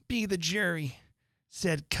 I'll be the jury,'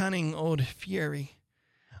 said cunning old Fury.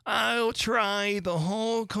 'I'll try the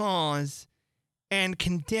whole cause and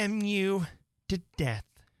condemn you to death.'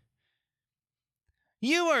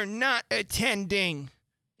 You are not attending.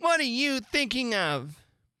 What are you thinking of?"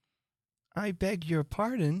 "I beg your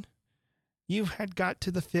pardon. You had got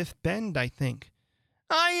to the fifth bend, I think."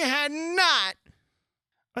 "I had not."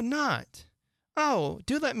 "A knot? Oh,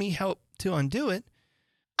 do let me help to undo it."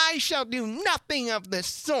 "I shall do nothing of the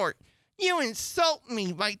sort. You insult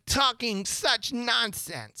me by talking such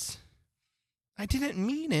nonsense." "I didn't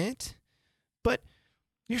mean it. But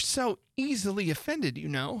you're so easily offended, you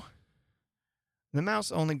know." The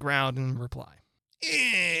mouse only growled in reply.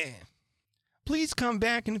 Eh. "Please come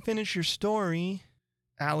back and finish your story,"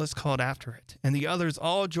 Alice called after it, and the others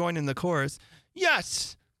all joined in the chorus,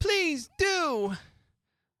 "Yes, please do."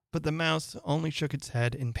 But the mouse only shook its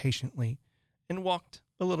head impatiently and walked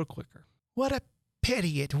a little quicker. "What a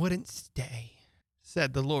pity it wouldn't stay,"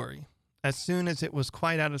 said the lorry, as soon as it was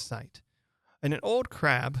quite out of sight, and an old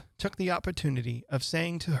crab took the opportunity of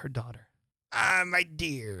saying to her daughter, "Ah, my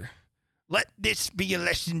dear, let this be a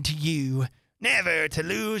lesson to you, never to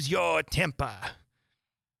lose your temper."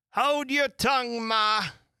 "Hold your tongue, Ma,"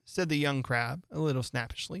 said the young crab, a little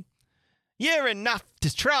snappishly. "You're enough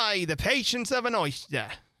to try the patience of an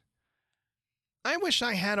oyster." "I wish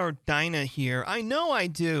I had our Dinah here. I know I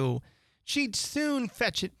do. She'd soon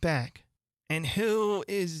fetch it back." "And who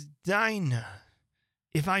is Dinah,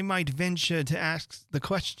 if I might venture to ask the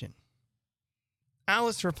question?"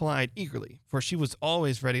 Alice replied eagerly, for she was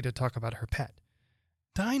always ready to talk about her pet.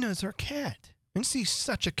 "Dinah's our cat, and she's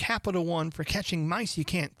such a capital one for catching mice you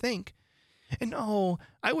can't think. And oh,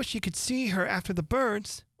 I wish you could see her after the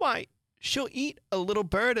birds. Why, she'll eat a little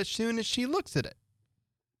bird as soon as she looks at it."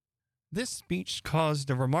 This speech caused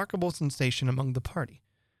a remarkable sensation among the party.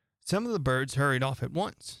 Some of the birds hurried off at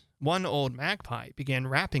once. One old magpie began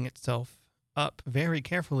wrapping itself up very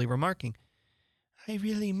carefully, remarking, "I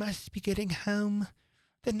really must be getting home.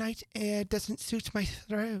 The night air doesn't suit my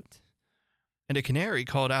throat." And a canary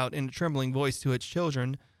called out in a trembling voice to its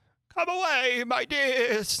children, "Come away, my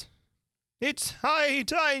dears. It's high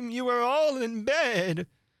time you were all in bed."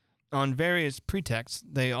 On various pretexts,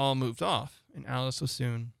 they all moved off, and Alice was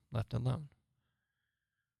soon left alone.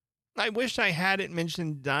 "I wish I hadn't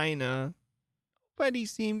mentioned Dinah. Nobody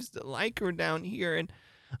seems to like her down here, and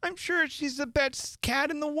I'm sure she's the best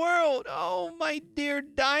cat in the world. Oh, my dear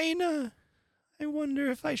Dinah, I wonder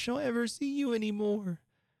if I shall ever see you any more."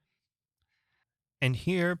 And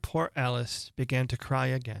here poor Alice began to cry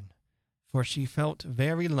again, for she felt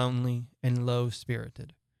very lonely and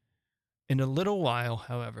low-spirited. In a little while,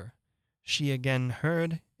 however, she again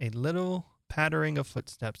heard a little pattering of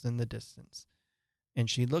footsteps in the distance, and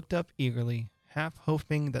she looked up eagerly, half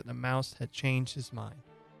hoping that the mouse had changed his mind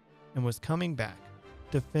and was coming back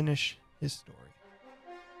to finish his story.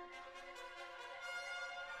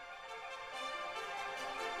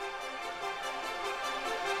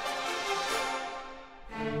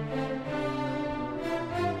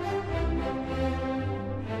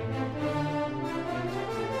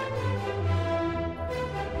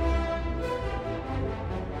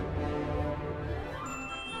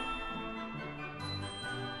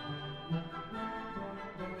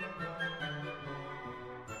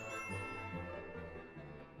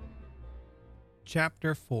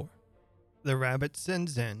 Chapter 4. The Rabbit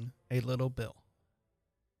Sends in a Little Bill.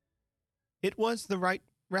 It was the right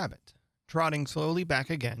rabbit, trotting slowly back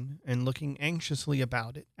again and looking anxiously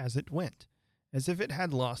about it as it went, as if it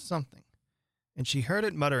had lost something, and she heard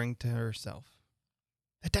it muttering to herself,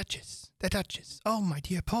 the Duchess, oh my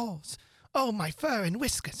dear paws, oh my fur and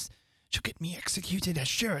whiskers, she'll get me executed as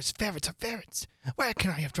sure as ferrets are ferrets. Where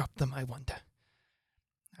can I have dropped them, I wonder?"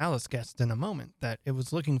 Alice guessed in a moment that it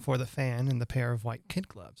was looking for the fan and the pair of white kid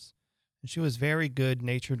gloves, and she was very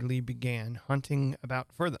good-naturedly began hunting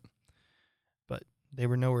about for them. But they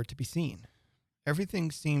were nowhere to be seen. Everything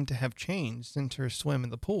seemed to have changed since her swim in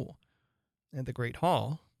the pool, and the great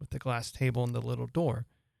hall, with the glass table and the little door,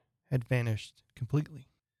 had vanished completely.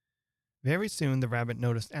 Very soon the rabbit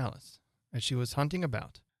noticed Alice, as she was hunting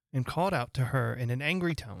about, and called out to her in an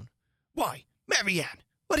angry tone, "Why, Marianne,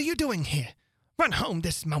 what are you doing here? Run home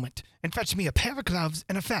this moment, and fetch me a pair of gloves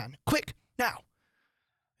and a fan. Quick, now!"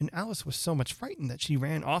 And Alice was so much frightened that she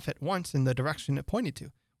ran off at once in the direction it pointed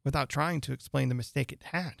to, without trying to explain the mistake it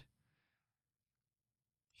had.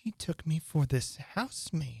 "He took me for this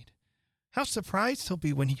housemaid. How surprised he'll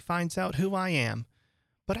be when he finds out who I am.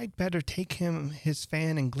 But I'd better take him his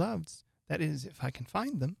fan and gloves, that is, if I can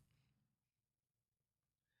find them."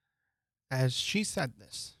 As she said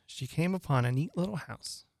this, she came upon a neat little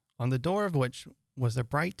house, on the door of which was a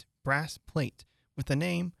bright brass plate with the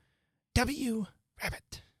name W.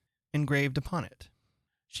 Rabbit engraved upon it.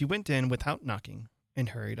 She went in without knocking and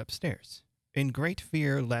hurried upstairs, in great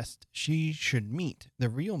fear lest she should meet the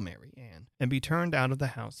real Mary Ann and be turned out of the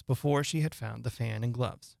house before she had found the fan and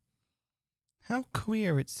gloves. How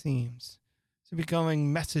queer it seems to be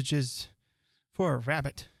going messages for a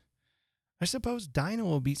rabbit. I suppose Dinah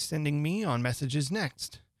will be sending me on messages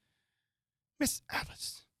next. Miss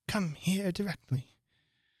Alice, come here directly,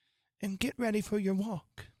 and get ready for your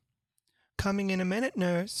walk. Coming in a minute,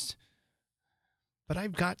 nurse. But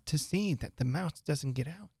I've got to see that the mouse doesn't get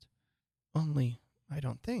out. Only, I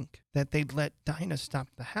don't think that they'd let Dinah stop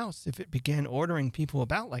the house if it began ordering people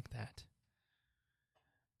about like that.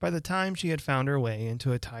 By the time she had found her way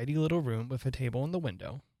into a tidy little room with a table in the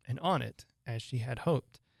window, and on it, as she had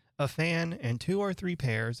hoped, a fan and 2 or 3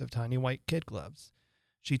 pairs of tiny white kid gloves,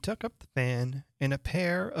 she took up the fan and a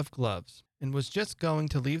pair of gloves and was just going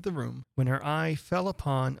to leave the room when her eye fell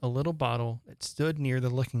upon a little bottle that stood near the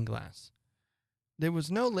looking-glass. There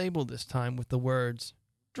was no label this time with the words,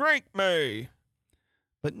 "Drink me!"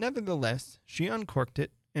 But nevertheless, she uncorked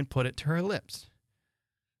it and put it to her lips.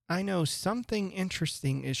 I know something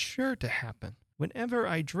interesting is sure to happen whenever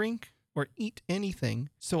I drink or eat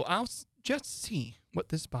anything, so I'll just see what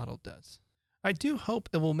this bottle does. I do hope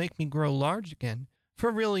it will make me grow large again,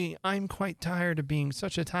 for really I'm quite tired of being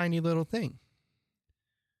such a tiny little thing.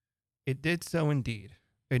 It did so indeed,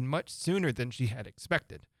 and much sooner than she had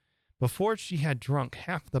expected. Before she had drunk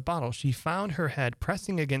half the bottle, she found her head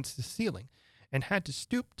pressing against the ceiling and had to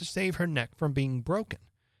stoop to save her neck from being broken.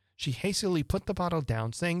 She hastily put the bottle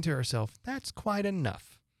down, saying to herself, "That's quite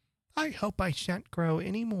enough. I hope I shan't grow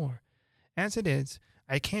any more. As it is,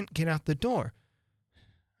 I can't get out the door.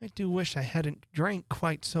 I do wish I hadn't drank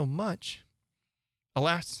quite so much."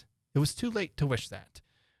 Alas, it was too late to wish that.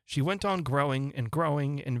 She went on growing,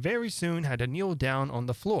 and very soon had to kneel down on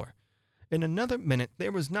the floor. In another minute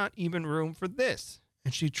there was not even room for this,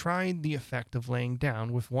 and she tried the effect of laying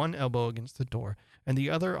down with one elbow against the door and the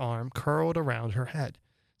other arm curled around her head.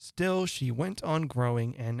 Still she went on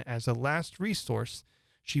growing, and as a last resource,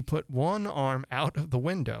 she put one arm out of the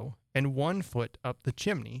window and one foot up the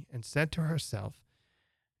chimney and said to herself,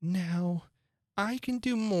 "Now I can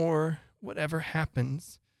do more, whatever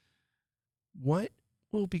happens. What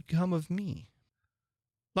will become of me?"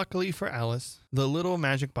 Luckily for Alice, the little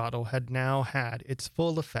magic bottle had now had its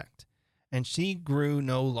full effect, and she grew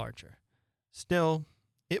no larger. Still,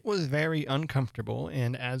 it was very uncomfortable,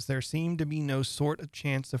 and as there seemed to be no sort of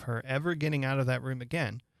chance of her ever getting out of that room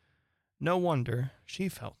again, no wonder she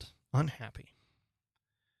felt unhappy.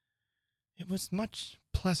 It was much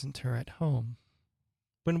pleasanter at home,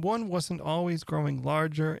 when one wasn't always growing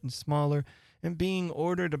larger and smaller and being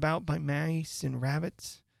ordered about by mice and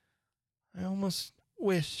rabbits. I almost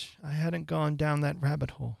wish I hadn't gone down that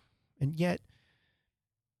rabbit hole. And yet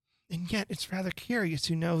it's rather curious,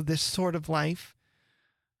 this sort of life.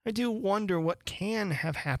 I do wonder what can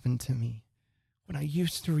have happened to me. When I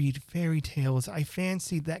used to read fairy tales, I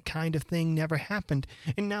fancied that kind of thing never happened,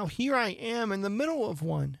 and now here I am in the middle of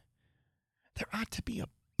one. There ought to be a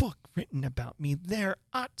book written about me. There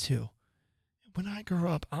ought to. When I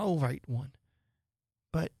grow up, I'll write one.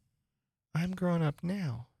 But I'm grown up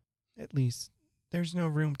now. At least, there's no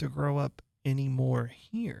room to grow up anymore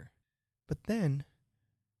here. But then,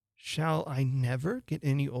 shall I never get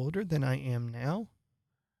any older than I am now?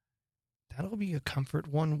 That'll be a comfort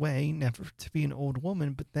one way, never to be an old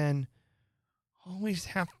woman, but then always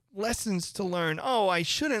have lessons to learn. Oh, I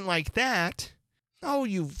shouldn't like that. Oh,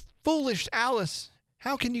 you foolish Alice.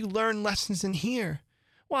 How can you learn lessons in here?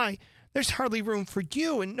 Why, there's hardly room for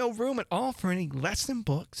you and no room at all for any lesson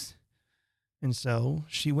books. And so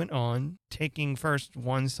she went on, taking first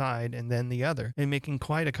one side and then the other, and making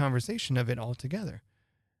quite a conversation of it altogether.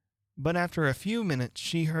 But after a few minutes,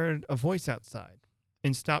 she heard a voice outside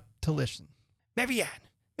and stopped to listen. Marianne,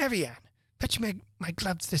 fetch me my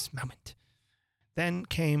gloves this moment. Then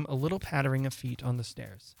came a little pattering of feet on the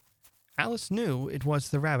stairs. Alice knew it was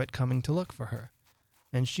the rabbit coming to look for her,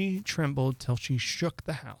 and she trembled till she shook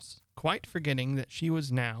the house, quite forgetting that she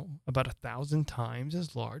was now about 1,000 times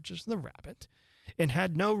as large as the rabbit, and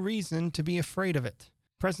had no reason to be afraid of it.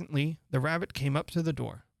 Presently, the rabbit came up to the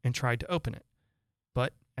door and tried to open it.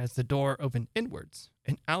 But as the door opened inwards,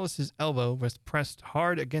 and Alice's elbow was pressed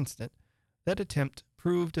hard against it, that attempt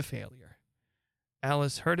proved a failure.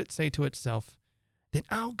 Alice heard it say to itself, "Then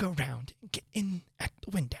I'll go round and get in at the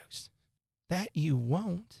windows." "That you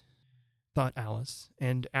won't," thought Alice,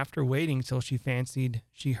 and after waiting till she fancied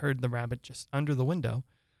she heard the rabbit just under the window,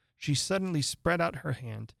 she suddenly spread out her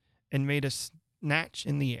hand and made a snatch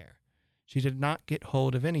in the air. She did not get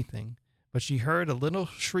hold of anything, but she heard a little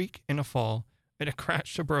shriek and a fall, and a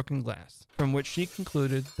crash of broken glass, from which she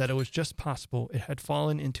concluded that it was just possible it had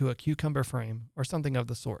fallen into a cucumber frame or something of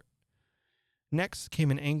the sort. Next came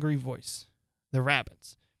an angry voice, the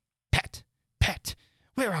rabbit's. "Pet, Pet,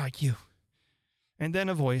 where are you?" And then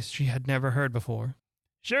a voice she had never heard before.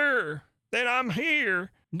 "Sure, then I'm here,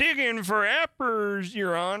 digging for apples,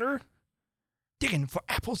 your honor." "Digging for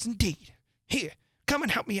apples indeed. Here, come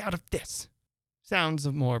and help me out of this." Sounds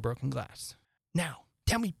of more broken glass. "Now,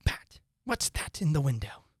 tell me, Pat, what's that in the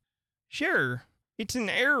window?" "Sure, it's an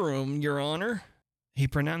arum, your honor." He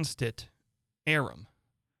pronounced it arum.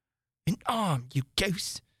 "An arm, you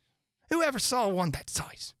goose. Who ever saw one that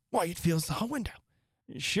size? Why, it fills the whole window."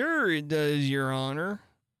 "Sure it does, your honor,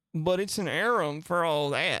 but it's an arum for all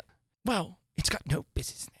that." "Well, it's got no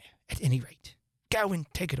business there, at any rate. Go and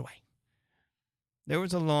take it away." There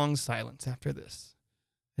was a long silence after this,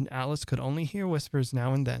 and Alice could only hear whispers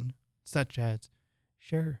now and then, such as,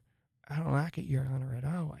 "Sure, I don't like it, your honor, at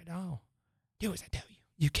all. Do as I tell you,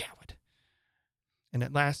 you coward." And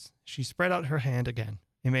at last she spread out her hand again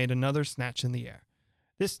and made another snatch in the air.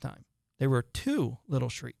 This time there were 2 little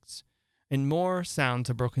shrieks, and more sounds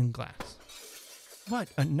of broken glass. What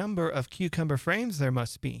a number of cucumber frames there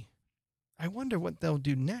must be. I wonder what they'll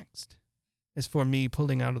do next. As for me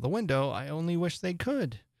pulling out of the window, I only wish they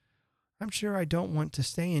could. I'm sure I don't want to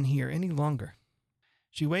stay in here any longer.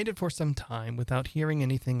 She waited for some time without hearing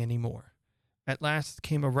anything any more. At last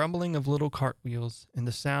came a rumbling of little cartwheels and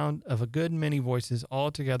the sound of a good many voices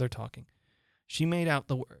all together talking. She made out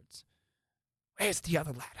the words. "Where's the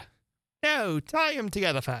other ladder?" "No, tie 'em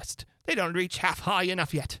together first. They don't reach half high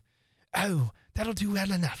enough yet." "Oh, that'll do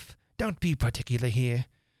well enough. Don't be particular here."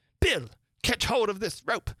 "Bill, catch hold of this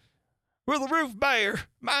rope. Will the roof bear?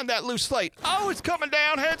 Mind that loose slate. Oh, it's coming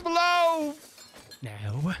down, heads below."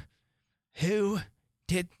 "Now, who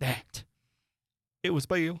did that?" "It was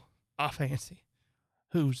Bill, I fancy."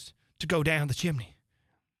 "Who's to go down the chimney?"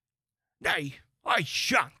 "Nay, I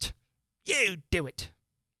shan't. You do it."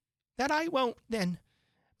 "That I won't, then.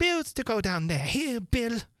 Bill's to go down there. Here,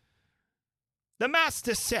 Bill." "The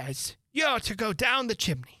master says you're to go down the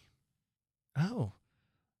chimney." "Oh,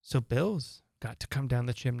 so Bill's got to come down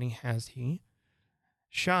the chimney, has he?"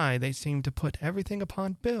 Shy, they seem to put everything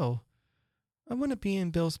upon Bill. I wouldn't be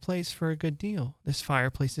in Bill's place for a good deal. This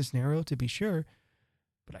fireplace is narrow, to be sure,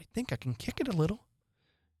 but I think I can kick it a little.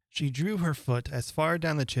 She drew her foot as far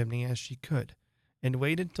down the chimney as she could, and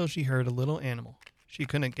waited till she heard a little animal, she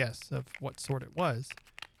couldn't guess of what sort it was,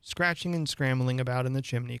 scratching and scrambling about in the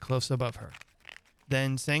chimney close above her.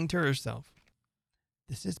 Then, saying to herself,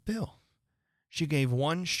 "This is Bill," she gave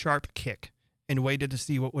one sharp kick and waited to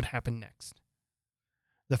see what would happen next.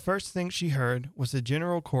 The first thing she heard was a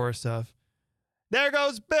general chorus of, "There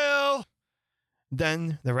goes Bill!"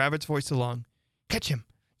 Then the rabbit's voice along. Catch him!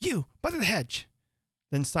 You, by the hedge!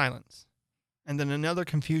 Then silence. And then another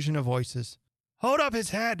confusion of voices. Hold up his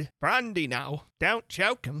head! Brandy now! Don't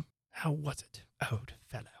choke him! How was it, old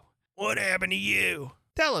fellow? What happened to you?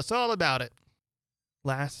 Tell us all about it.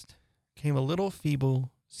 Last came a little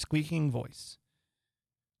feeble, squeaking voice.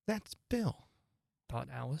 That's Bill, thought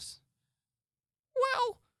Alice.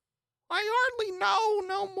 Well, I hardly know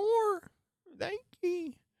no more. Thank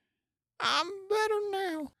ye. I'm better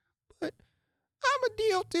now, but I'm a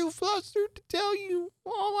deal too flustered to tell you.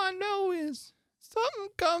 All I know is something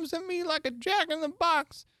comes at me like a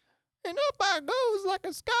jack-in-the-box, and up I goes like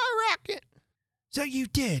a skyrocket. So you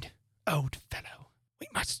did, old fellow. We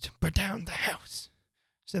must burn down the house,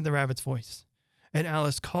 said the rabbit's voice, and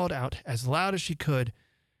Alice called out as loud as she could,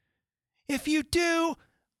 If you do,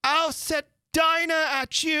 I'll set Dinah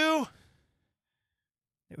at you.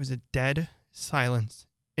 There was a dead silence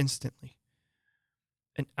instantly,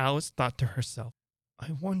 and Alice thought to herself,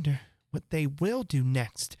 I wonder what they will do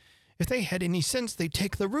next. If they had any sense, they'd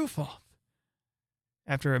take the roof off.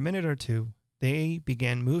 After a minute or two, they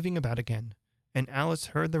began moving about again, and Alice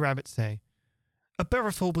heard the rabbit say, A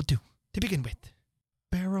barrelful will do, to begin with.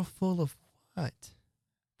 Barrelful of what?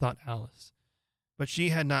 Thought Alice. But she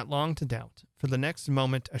had not long to doubt, for the next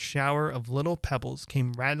moment a shower of little pebbles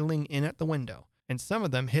came rattling in at the window, and some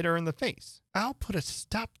of them hit her in the face. I'll put a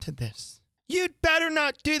stop to this. You'd better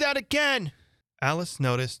not do that again! Alice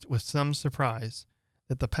noticed with some surprise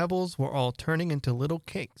that the pebbles were all turning into little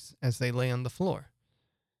cakes as they lay on the floor,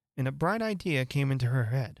 and a bright idea came into her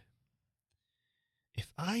head.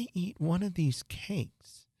 If I eat one of these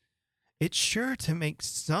cakes, it's sure to make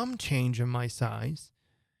some change in my size,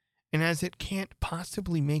 and as it can't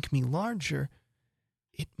possibly make me larger,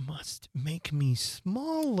 it must make me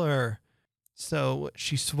smaller. So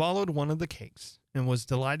she swallowed one of the cakes and was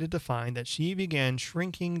delighted to find that she began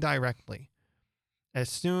shrinking directly. As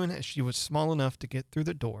soon as she was small enough to get through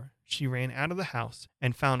the door, she ran out of the house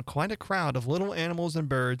and found quite a crowd of little animals and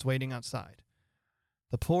birds waiting outside.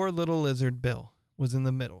 The poor little lizard Bill was in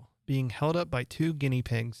the middle, being held up by 2 guinea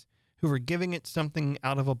pigs who were giving it something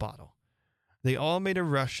out of a bottle. They all made a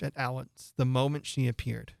rush at Alice the moment she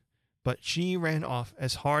appeared, but she ran off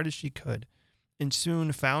as hard as she could and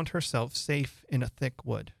soon found herself safe in a thick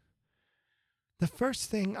wood. The first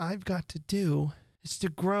thing I've got to do is to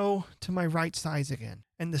grow to my right size again,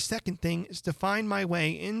 and the second thing is to find my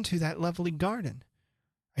way into that lovely garden.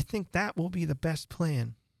 I think that will be the best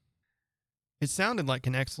plan. It sounded like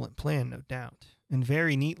an excellent plan, no doubt, and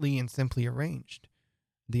very neatly and simply arranged.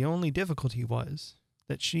 The only difficulty was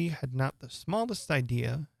that she had not the smallest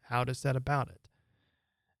idea how to set about it.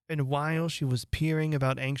 And while she was peering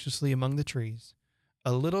about anxiously among the trees,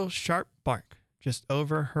 a little sharp bark just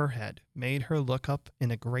over her head made her look up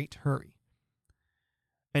in a great hurry.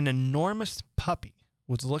 An enormous puppy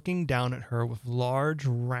was looking down at her with large,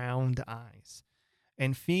 round eyes,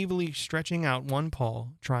 and feebly stretching out one paw,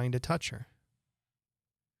 trying to touch her.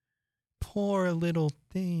 Poor little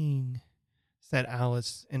thing, said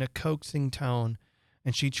Alice in a coaxing tone,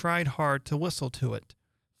 and she tried hard to whistle to it.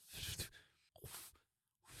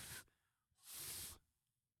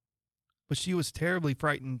 But she was terribly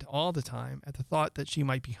frightened all the time at the thought that she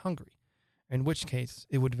might be hungry, in which case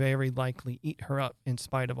it would very likely eat her up in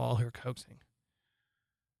spite of all her coaxing.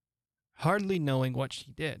 Hardly knowing what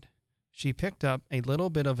she did, she picked up a little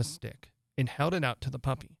bit of a stick and held it out to the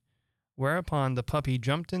puppy, whereupon the puppy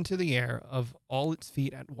jumped into the air of all its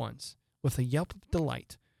feet at once, with a yelp of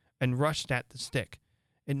delight, and rushed at the stick,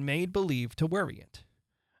 and made believe to worry it.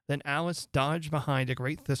 Then Alice dodged behind a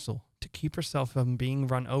great thistle to keep herself from being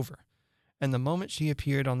run over, and the moment she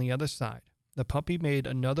appeared on the other side, the puppy made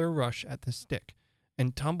another rush at the stick,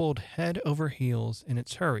 and tumbled head over heels in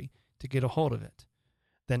its hurry to get a hold of it.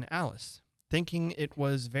 Then Alice, thinking it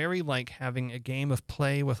was very like having a game of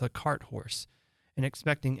play with a cart horse, and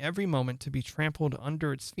expecting every moment to be trampled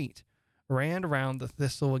under its feet, ran round the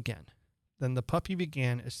thistle again. Then the puppy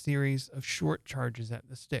began a series of short charges at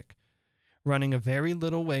the stick, running a very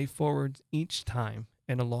little way forward each time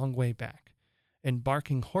and a long way back, and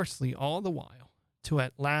barking hoarsely all the while, till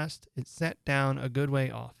at last it sat down a good way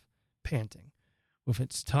off, panting, with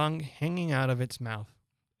its tongue hanging out of its mouth,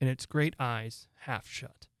 and its great eyes half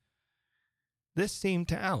shut. This seemed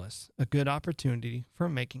to Alice a good opportunity for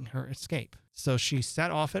making her escape, so she set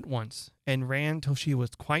off at once, and ran till she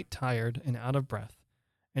was quite tired and out of breath,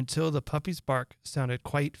 until the puppy's bark sounded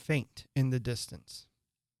quite faint in the distance.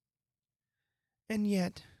 And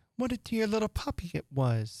yet, what a dear little puppy it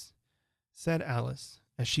was, said Alice,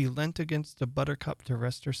 as she leant against a buttercup to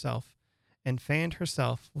rest herself, and fanned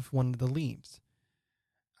herself with one of the leaves.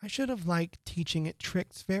 I should have liked teaching it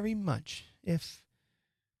tricks very much. If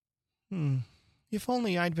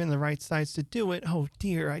only I'd been the right size to do it. Oh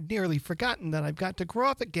dear, I'd nearly forgotten that I've got to grow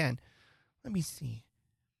up again. Let me see.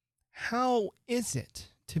 How is it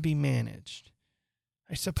to be managed?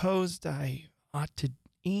 I supposed I ought to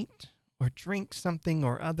eat or drink something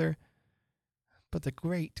or other. But the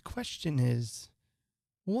great question is,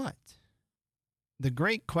 what? The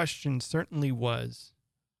great question certainly was,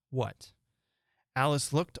 what?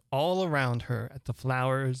 Alice looked all around her at the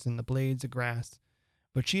flowers and the blades of grass,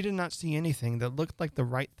 but she did not see anything that looked like the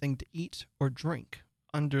right thing to eat or drink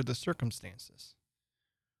under the circumstances.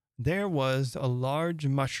 There was a large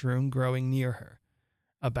mushroom growing near her,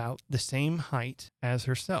 about the same height as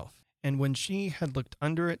herself, and when she had looked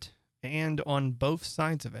under it and on both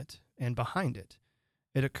sides of it and behind it,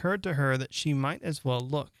 it occurred to her that she might as well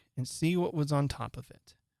look and see what was on top of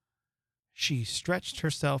it. She stretched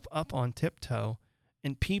herself up on tiptoe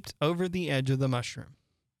and peeped over the edge of the mushroom,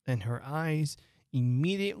 and her eyes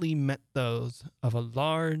immediately met those of a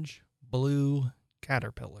large blue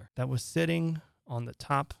caterpillar that was sitting on the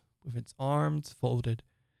top with its arms folded,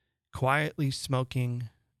 quietly smoking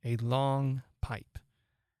a long pipe,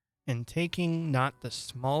 and taking not the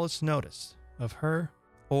smallest notice of her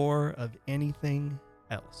or of anything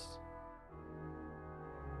else.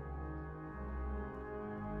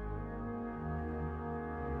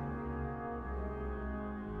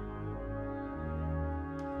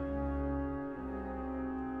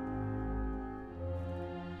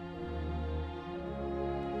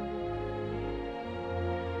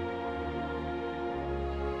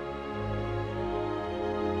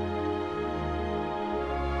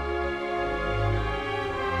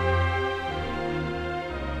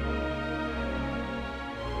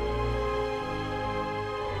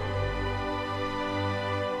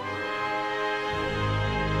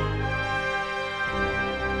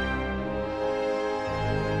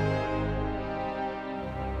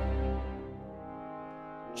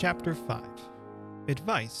 Chapter 5.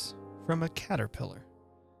 Advice from a Caterpillar.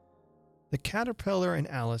 The caterpillar and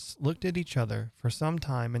Alice looked at each other for some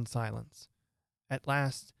time in silence. At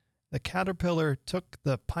last, the caterpillar took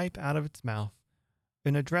the pipe out of its mouth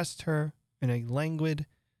and addressed her in a languid,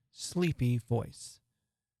 sleepy voice.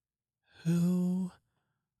 "Who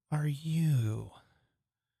are you?"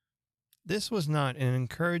 This was not an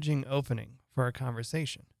encouraging opening for a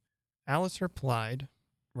conversation. Alice replied,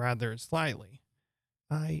 rather slyly,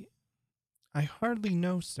 I hardly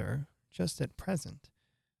know, sir, just at present.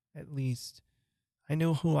 At least, I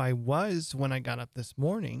know who I was when I got up this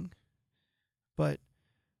morning, but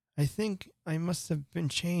I think I must have been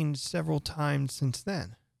changed several times since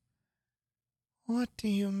then. What do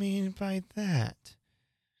you mean by that?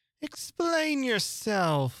 Explain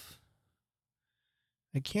yourself.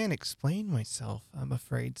 I can't explain myself, I'm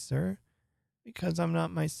afraid, sir, because I'm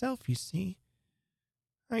not myself, you see.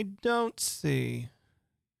 I don't see.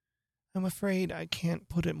 I'm afraid I can't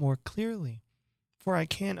put it more clearly, for I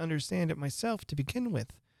can't understand it myself to begin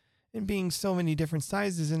with, and being so many different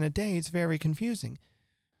sizes in a day, it's very confusing.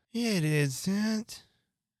 It isn't.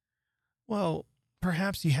 Well,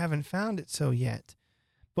 perhaps you haven't found it so yet,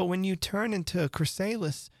 but when you turn into a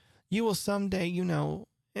chrysalis, you will someday,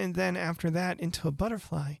 and then after that into a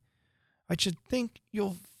butterfly. I should think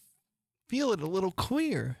you'll feel it a little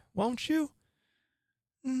queer, won't you?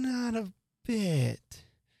 Not a bit.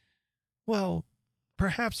 Well,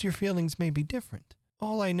 perhaps your feelings may be different.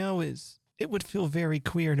 All I know is it would feel very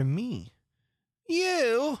queer to me.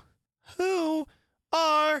 You? Who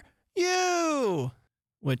are you?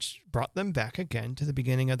 Which brought them back again to the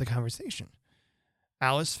beginning of the conversation.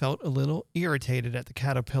 Alice felt a little irritated at the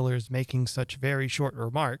caterpillar's making such very short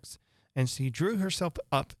remarks, and she drew herself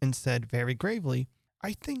up and said very gravely,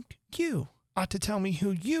 I think you ought to tell me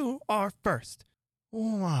who you are first.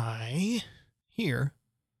 Why? Here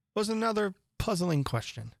was another puzzling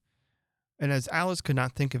question, and as Alice could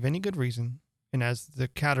not think of any good reason, and as the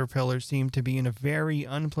caterpillar seemed to be in a very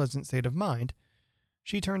unpleasant state of mind,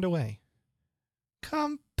 she turned away.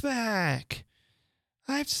 Come back.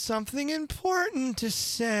 I've something important to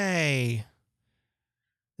say.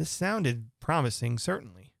 This sounded promising,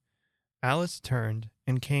 certainly. Alice turned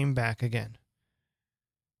and came back again.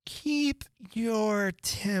 Keep your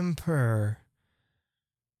temper.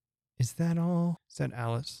 Is that all? Said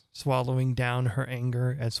Alice, swallowing down her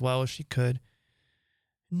anger as well as she could.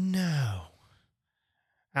 No.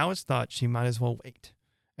 Alice thought she might as well wait,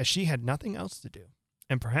 as she had nothing else to do,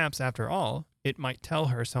 and perhaps, after all, it might tell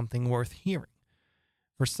her something worth hearing.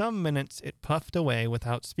 For some minutes it puffed away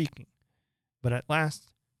without speaking, but at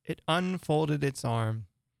last it unfolded its arm,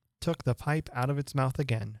 took the pipe out of its mouth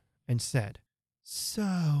again, and said,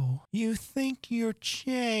 So, you think you're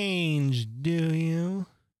changed, do you?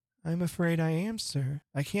 I'm afraid I am, sir.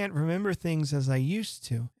 I can't remember things as I used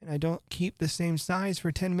to, and I don't keep the same size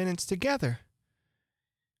for 10 minutes together.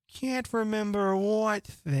 Can't remember what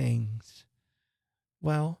things?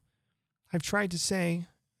 Well, I've tried to say,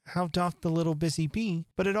 how doth the little busy bee,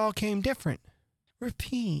 but it all came different.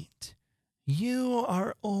 Repeat. You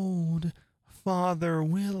are old, Father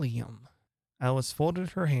William. Alice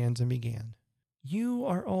folded her hands and began. You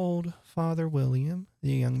are old, Father William,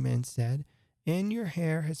 the young man said, and your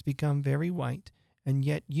hair has become very white, and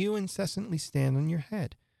yet you incessantly stand on your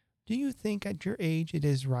head. Do you think at your age it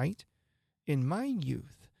is right? In my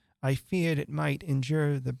youth, I feared it might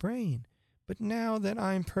injure the brain, but now that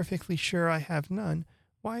I am perfectly sure I have none,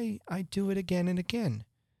 why, I do it again and again.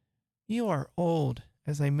 You are old,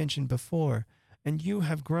 as I mentioned before, and you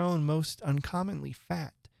have grown most uncommonly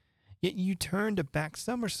fat. Yet you turned a back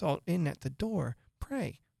somersault in at the door.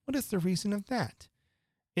 Pray, what is the reason of that?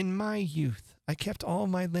 In my youth, I kept all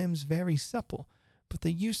my limbs very supple, but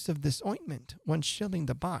the use of this ointment, 1 shilling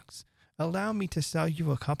the box, allow me to sell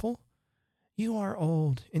you a couple? You are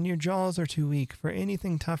old, and your jaws are too weak for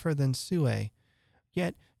anything tougher than suet.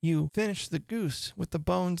 Yet you finished the goose with the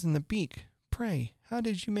bones in the beak. Pray, how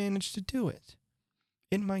did you manage to do it?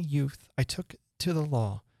 In my youth, I took to the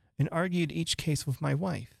law, and argued each case with my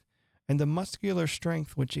wife, and the muscular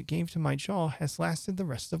strength which it gave to my jaw has lasted the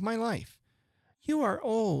rest of my life. You are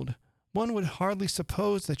old. One would hardly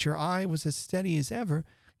suppose that your eye was as steady as ever,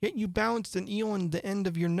 yet you balanced an eel on the end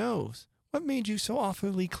of your nose. What made you so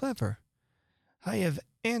awfully clever? I have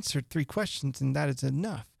answered 3 questions, and that is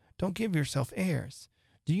enough. Don't give yourself airs.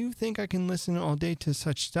 Do you think I can listen all day to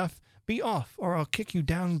such stuff? Be off, or I'll kick you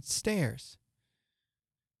down the stairs.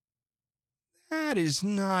 That is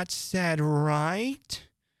not said right.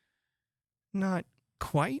 Not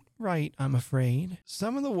quite right, I'm afraid.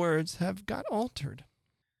 Some of the words have got altered.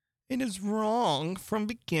 It is wrong from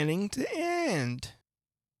beginning to end.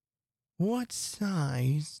 What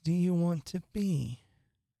size do you want to be?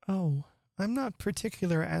 Oh, I'm not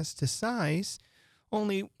particular as to size.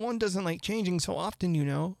 Only one doesn't like changing so often, you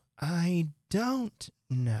know. I don't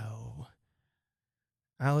know.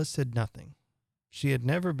 Alice said nothing. She had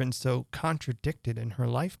never been so contradicted in her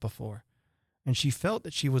life before, and she felt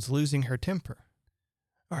that she was losing her temper.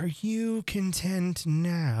 Are you content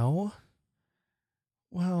now?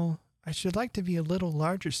 Well, I should like to be a little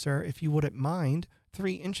larger, sir, if you wouldn't mind.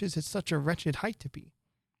 3 inches is such a wretched height to be.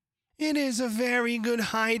 It is a very good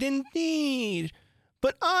height indeed,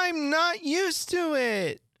 but I'm not used to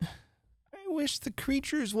it. I wish the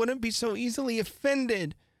creatures wouldn't be so easily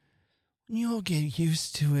offended. You'll get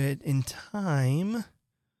used to it in time,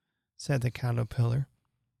 said the caterpillar,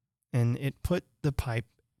 and it put the pipe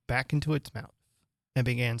back into its mouth and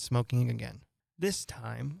began smoking again. This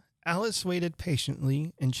time, Alice waited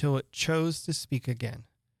patiently until it chose to speak again.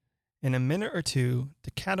 In a minute or two,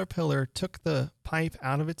 the caterpillar took the pipe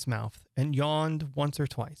out of its mouth and yawned once or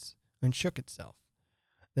twice and shook itself.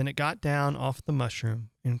 Then it got down off the mushroom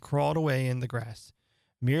and crawled away in the grass,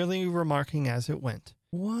 merely remarking as it went,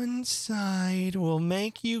 one side will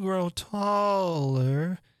make you grow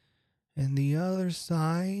taller, and the other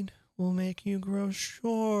side will make you grow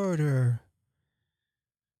shorter.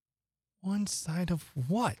 One side of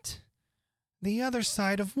what? The other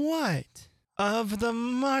side of what? Of the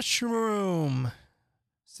mushroom,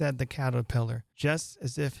 said the caterpillar, just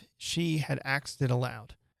as if she had asked it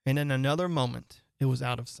aloud, and in another moment it was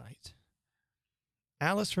out of sight.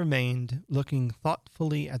 Alice remained looking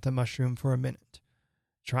thoughtfully at the mushroom for a minute,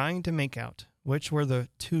 trying to make out which were the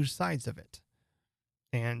 2 sides of it,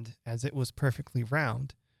 and as it was perfectly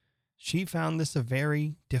round, she found this a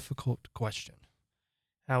very difficult question.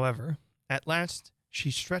 However, at last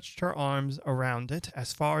she stretched her arms around it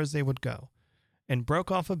as far as they would go, and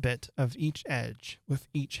broke off a bit of each edge with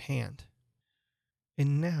each hand.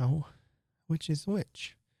 And now, which is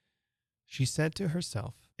which? She said to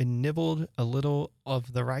herself, and nibbled a little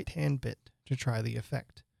of the right-hand bit to try the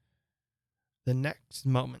effect. The next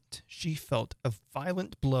moment, she felt a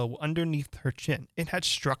violent blow underneath her chin. It had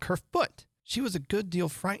struck her foot. She was a good deal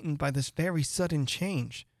frightened by this very sudden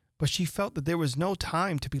change, but she felt that there was no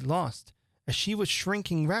time to be lost, as she was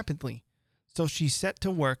shrinking rapidly. So she set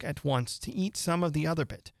to work at once to eat some of the other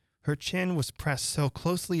bit. Her chin was pressed so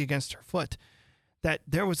closely against her foot that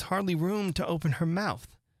there was hardly room to open her mouth,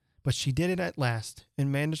 but she did it at last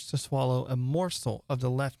and managed to swallow a morsel of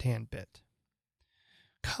the left-hand bit.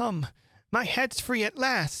 Come, my head's free at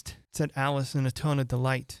last, said Alice in a tone of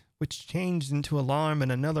delight, which changed into alarm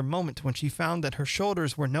in another moment when she found that her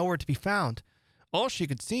shoulders were nowhere to be found. All she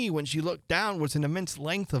could see when she looked down was an immense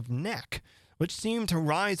length of neck, which seemed to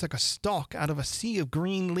rise like a stalk out of a sea of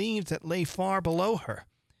green leaves that lay far below her.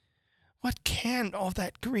 What can all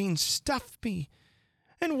that green stuff be?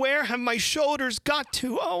 And where have my shoulders got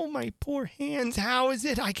to? Oh, my poor hands, how is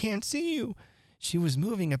it I can't see you? She was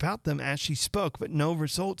moving about them as she spoke, but no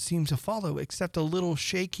result seemed to follow except a little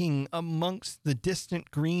shaking amongst the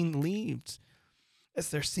distant green leaves. As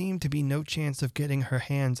there seemed to be no chance of getting her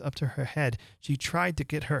hands up to her head, she tried to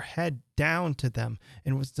get her head down to them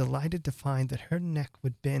and was delighted to find that her neck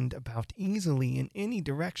would bend about easily in any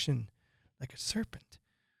direction, like a serpent.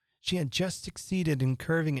 She had just succeeded in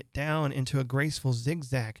curving it down into a graceful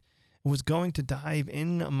zigzag and was going to dive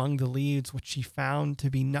in among the leaves, which she found to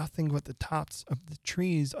be nothing but the tops of the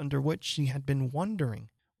trees under which she had been wandering,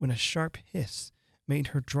 when a sharp hiss made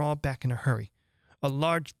her draw back in a hurry. A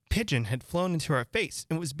large pigeon had flown into her face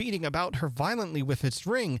and was beating about her violently with its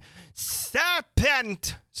ring.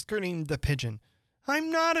 "Serpent!" screamed the pigeon.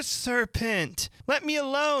 "I'm not a serpent. Let me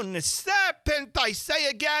alone. Serpent, I say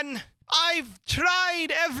again. I've tried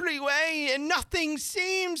every way and nothing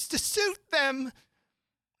seems to suit them."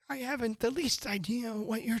 "I haven't the least idea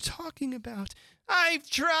what you're talking about." "I've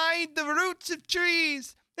tried the roots of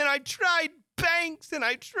trees, and I tried banks, and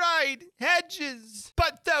I tried hedges.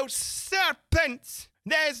 But those serpents,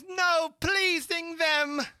 there's no pleasing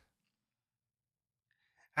them."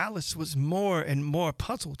 Alice was more and more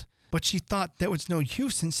puzzled, but she thought there was no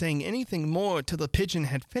use in saying anything more till the pigeon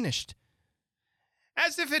had finished.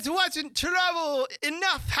 "As if it wasn't trouble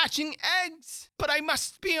enough hatching eggs, but I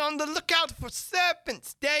must be on the lookout for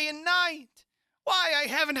serpents day and night. Why, I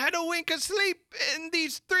haven't had a wink of sleep in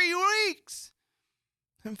these 3 weeks.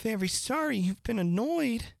 "I'm very sorry you've been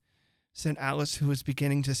annoyed," said Alice, who was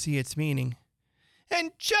beginning to see its meaning.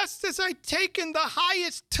 "And just as I'd taken the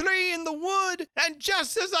highest tree in the wood, and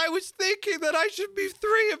just as I was thinking that I should be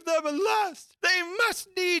 3 of them at last, they must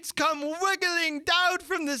needs come wiggling down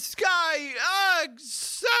from the sky. Ugh,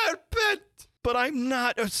 serpent!" "But I'm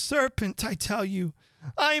not a serpent, I tell you.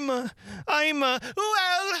 I'm a...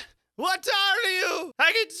 Well, what are you?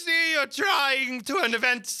 I can see you're trying to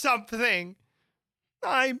invent something."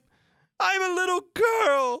 I'm a little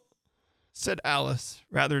girl," said Alice,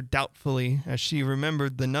 rather doubtfully, as she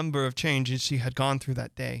remembered the number of changes she had gone through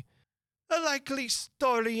that day. "A likely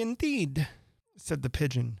story indeed," said the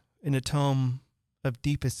pigeon, in a tone of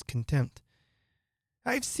deepest contempt.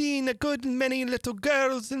 "I've seen a good many little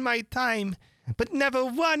girls in my time, but never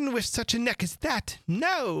one with such a neck as that.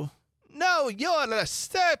 No, you're a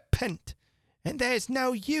serpent, and there's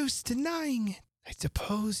no use denying it. I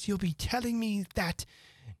suppose you'll be telling me that,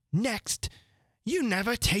 next, you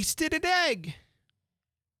never tasted an egg."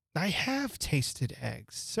 "I have tasted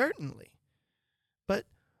eggs, certainly. But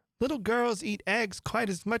little girls eat eggs quite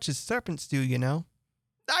as much as serpents do, you know."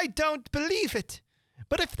 "I don't believe it.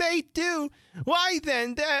 But if they do, why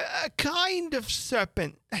then they're a kind of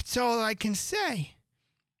serpent. That's all I can say."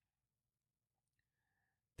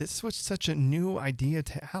 This was such a new idea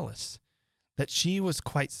to Alice that she was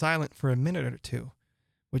quite silent for a minute or two,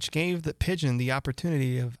 which gave the pigeon the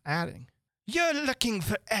opportunity of adding, "You're looking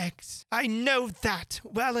for eggs. I know that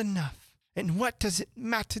well enough. And what does it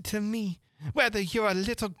matter to me whether you're a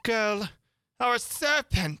little girl or a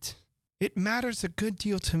serpent?" "It matters a good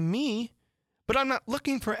deal to me, but I'm not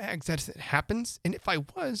looking for eggs as it happens, and if I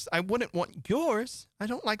was, I wouldn't want yours. I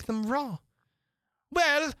don't like them raw."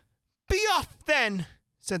 "Well, be off then,"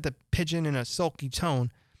 said the pigeon in a sulky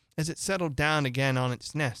tone, as it settled down again on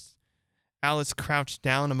its nest. Alice crouched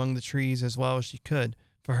down among the trees as well as she could,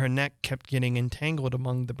 for her neck kept getting entangled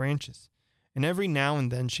among the branches, and every now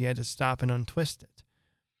and then she had to stop and untwist it.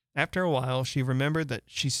 After a while, she remembered that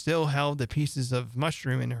she still held the pieces of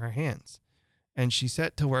mushroom in her hands, and she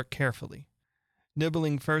set to work carefully,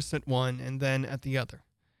 nibbling first at one and then at the other,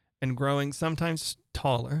 and growing sometimes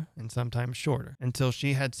taller and sometimes shorter, until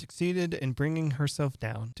she had succeeded in bringing herself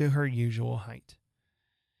down to her usual height.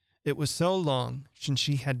 It was so long since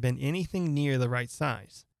she had been anything near the right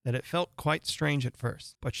size that it felt quite strange at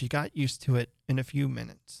first, but she got used to it in a few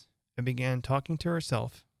minutes and began talking to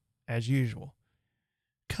herself as usual.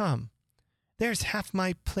 "Come, there's half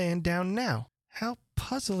my plan down now. How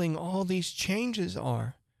puzzling all these changes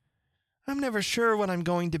are. I'm never sure what I'm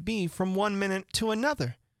going to be from one minute to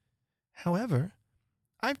another. However,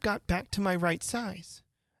 I've got back to my right size.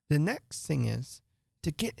 The next thing is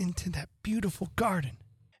to get into that beautiful garden.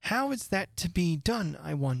 How is that to be done,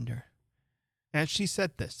 I wonder?" As she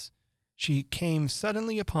said this, she came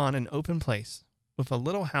suddenly upon an open place with a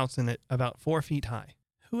little house in it about 4 feet high.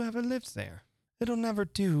 "Whoever lives there? It'll never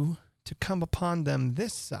do to come upon them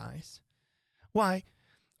this size. Why,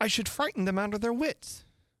 I should frighten them out of their wits."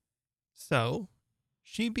 So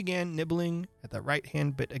she began nibbling at the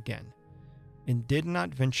right-hand bit again, and did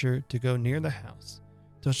not venture to go near the house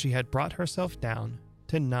till she had brought herself down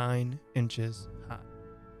to 9 inches high.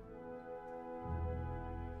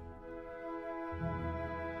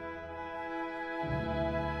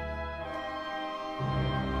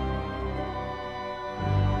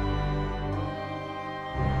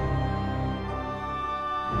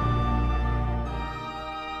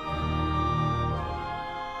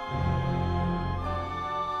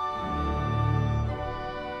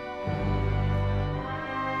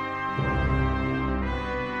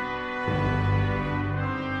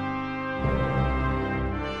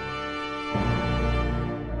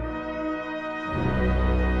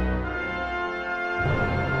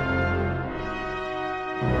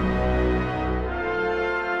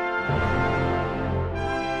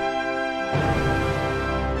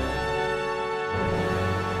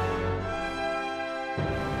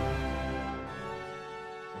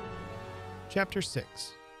 Chapter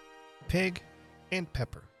 6. Pig and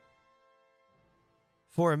Pepper.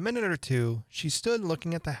 For a minute or two, she stood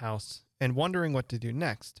looking at the house and wondering what to do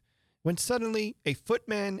next, when suddenly a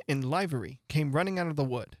footman in livery came running out of the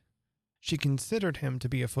wood. She considered him to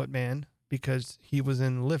be a footman because he was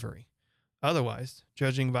in livery. Otherwise,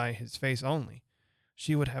 judging by his face only,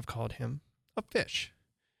 she would have called him a fish,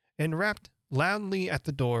 and rapped loudly at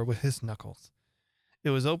the door with his knuckles. It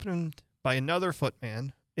was opened by another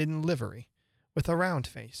footman in livery, with a round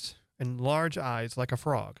face and large eyes like a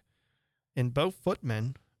frog. And both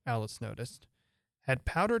footmen, Alice noticed, had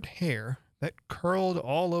powdered hair that curled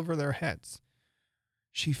all over their heads.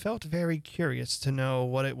 She felt very curious to know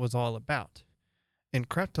what it was all about, and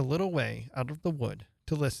crept a little way out of the wood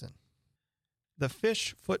to listen. The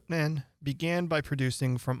fish footman began by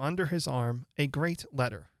producing from under his arm a great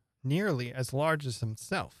letter, nearly as large as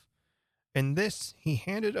himself, and this he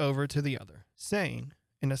handed over to the other, saying,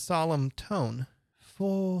 in a solemn tone,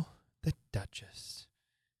 "For the Duchess,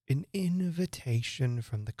 an invitation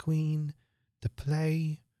from the Queen to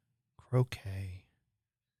play croquet."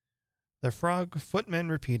 The frog footman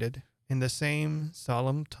repeated, in the same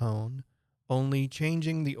solemn tone, only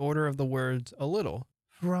changing the order of the words a little,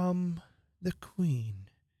 "From the Queen,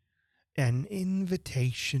 an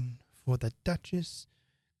invitation for the Duchess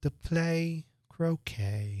to play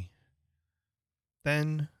croquet."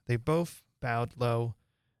 Then they both bowed low,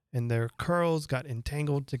 and their curls got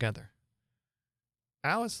entangled together.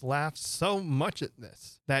 Alice laughed so much at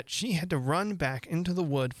this that she had to run back into the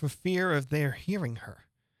wood for fear of their hearing her,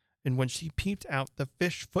 and when she peeped out, the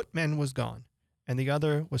fish footman was gone, and the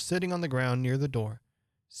other was sitting on the ground near the door,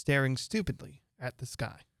 staring stupidly at the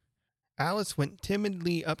sky. Alice went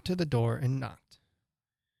timidly up to the door and knocked.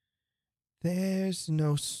 "There's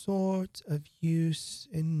no sort of use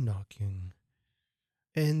in knocking,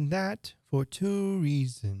 and that for 2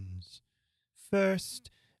 reasons.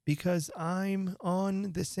 First, because I'm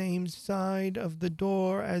on the same side of the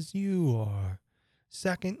door as you are.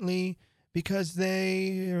 Secondly, because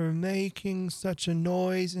they are making such a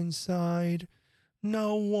noise inside,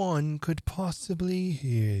 no one could possibly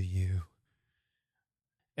hear you."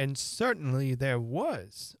 And certainly there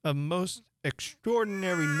was a most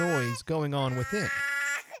extraordinary noise going on within,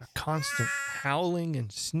 a constant howling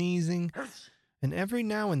and sneezing, and every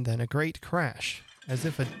now and then a great crash, as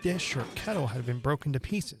if a dish or kettle had been broken to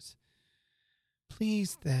pieces.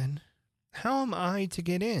 "Please, then, how am I to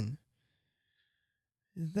get in?"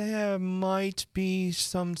 "There might be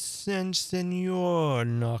some sense in your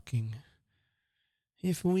knocking,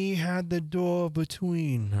 if we had the door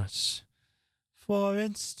between us. For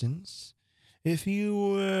instance, if you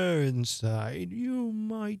were inside, you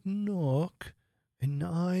might knock, and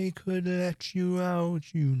I could let you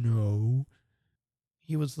out, you know."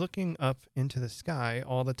 He was looking up into the sky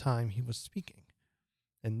all the time he was speaking,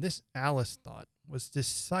 and this Alice thought was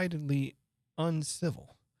decidedly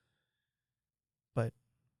uncivil. But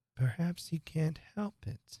perhaps he can't help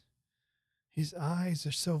it. His eyes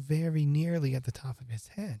are so very nearly at the top of his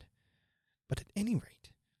head. But at any rate,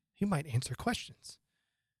 he might answer questions.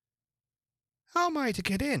 "How am I to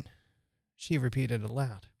get in?" she repeated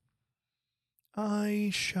aloud. "I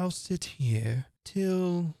shall sit here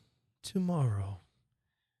till tomorrow."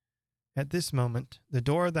 At this moment, the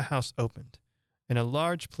door of the house opened, and a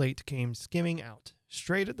large plate came skimming out,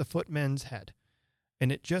 straight at the footman's head,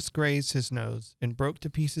 and it just grazed his nose and broke to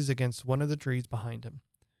pieces against one of the trees behind him.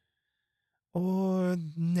 "Or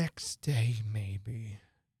next day, maybe."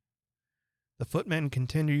 The footman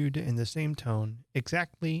continued in the same tone,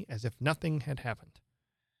 exactly as if nothing had happened.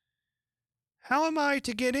 "How am I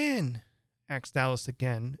to get in?" asked Alice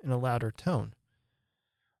again in a louder tone.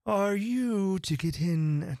 "Are you to get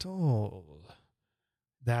in at all?"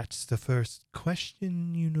 That's the first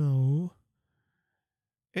question, you know.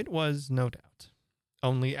 It was, no doubt.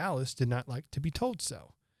 Only Alice did not like to be told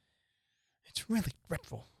so. It's really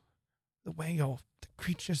dreadful. The way all the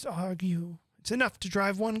creatures argue. It's enough to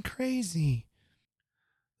drive one crazy.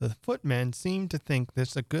 The footman seemed to think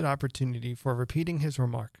this a good opportunity for repeating his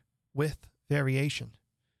remark, with variation.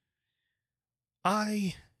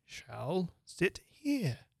 I shall sit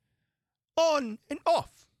here, on and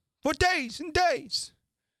off, for days and days.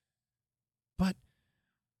 But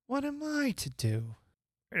what am I to do?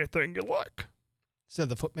 Anything you like, said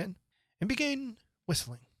the footman, and began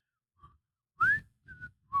whistling.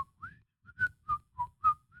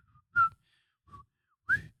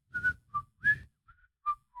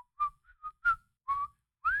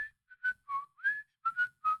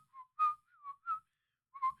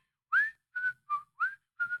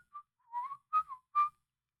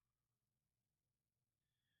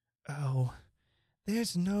 Oh,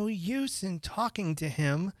 there's no use in talking to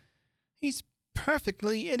him. He's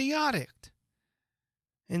perfectly idiotic.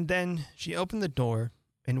 And then she opened the door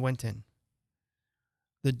and went in.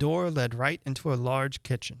 The door led right into a large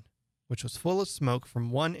kitchen, which was full of smoke from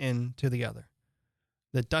one end to the other.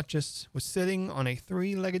 The Duchess was sitting on a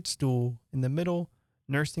three-legged stool in the middle,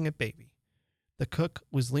 nursing a baby. The cook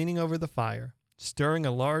was leaning over the fire, stirring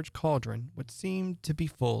a large cauldron which seemed to be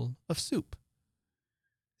full of soup.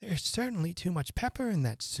 There's certainly too much pepper in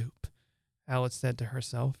that soup, Alice said to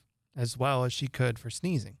herself, as well as she could for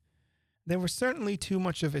sneezing. There was certainly too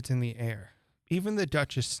much of it in the air. Even the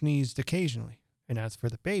Duchess sneezed occasionally, and as for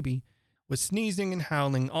the baby, was sneezing and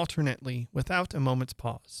howling alternately without a moment's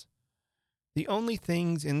pause. The only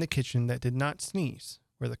things in the kitchen that did not sneeze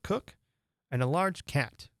were the cook and a large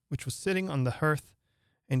cat, which was sitting on the hearth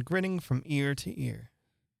and grinning from ear to ear.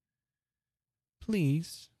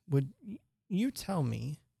 Please, would you tell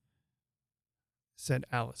me, said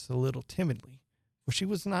Alice a little timidly, for she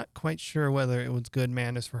was not quite sure whether it was good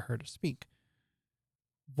manners for her to speak,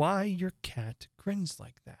 why your cat grins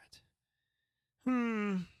like that?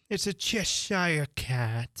 It's a Cheshire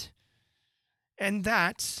cat. And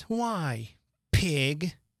that's why,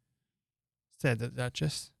 pig, said the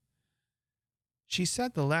Duchess. She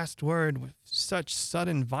said the last word with such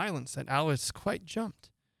sudden violence that Alice quite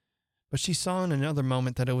jumped, but she saw in another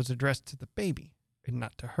moment that it was addressed to the baby and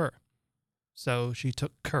not to her. So she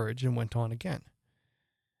took courage and went on again.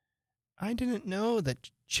 I didn't know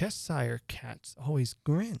that Cheshire cats always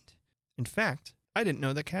grinned. In fact, I didn't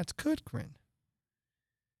know that cats could grin.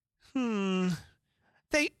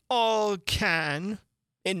 They all can,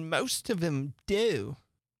 and most of them do.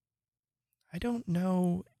 I don't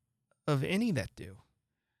know of any that do,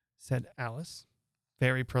 said Alice,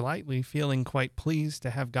 very politely, feeling quite pleased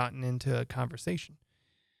to have gotten into a conversation.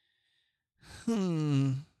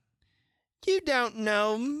 You don't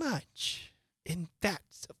know much, and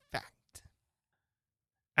that's a fact.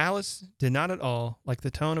 Alice did not at all like the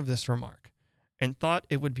tone of this remark, and thought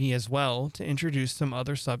it would be as well to introduce some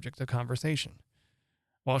other subject of conversation.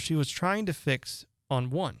 While she was trying to fix on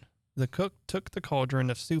one, the cook took the cauldron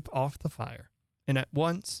of soup off the fire, and at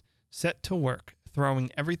once set to work throwing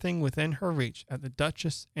everything within her reach at the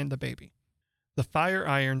Duchess and the baby. The fire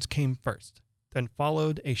irons came first, then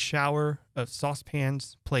followed a shower of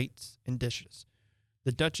saucepans, plates, and dishes.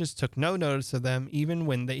 The Duchess took no notice of them even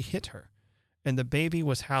when they hit her, and the baby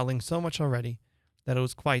was howling so much already that it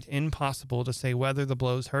was quite impossible to say whether the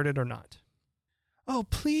blows hurt it or not. Oh,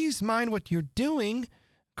 please mind what you're doing,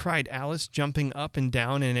 cried Alice, jumping up and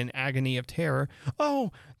down in an agony of terror.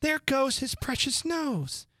 Oh, there goes his precious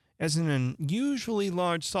nose, as an unusually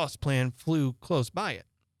large saucepan flew close by it,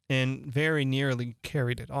 and very nearly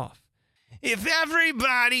carried it off. If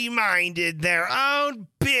everybody minded their own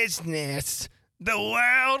business, the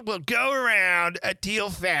world will go around a deal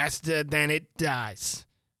faster than it does,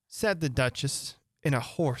 said the Duchess in a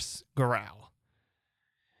hoarse growl.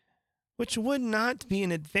 Which would not be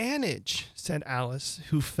an advantage, said Alice,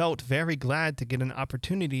 who felt very glad to get an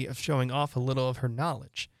opportunity of showing off a little of her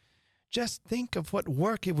knowledge. Just think of what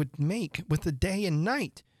work it would make with the day and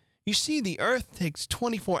night. You see, the Earth takes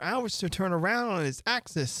 24 hours to turn around on its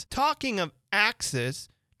axis. Talking of axis,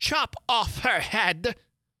 chop off her head.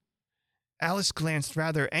 Alice glanced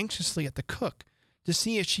rather anxiously at the cook to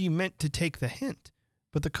see if she meant to take the hint,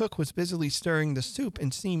 but the cook was busily stirring the soup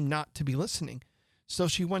and seemed not to be listening, so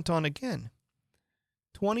she went on again.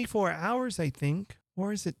 24 hours, I think,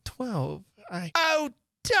 or is it 12? Oh,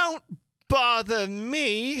 don't bother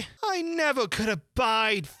me. I never could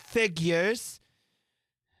abide figures.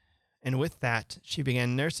 And with that, she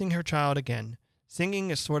began nursing her child again,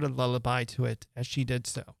 singing a sort of lullaby to it as she did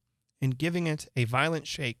so, and giving it a violent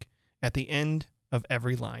shake at the end of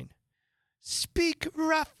every line. Speak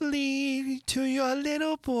roughly to your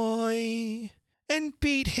little boy and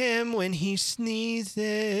beat him when he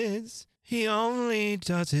sneezes. He only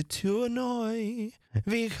does it to annoy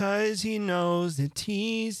because he knows it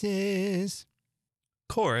teases.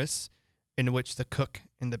 Chorus, in which the cook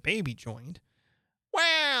and the baby joined.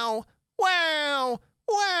 Wow, wow,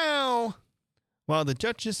 wow. While the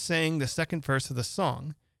Duchess sang the second verse of the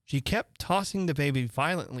song, she kept tossing the baby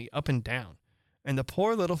violently up and down, and the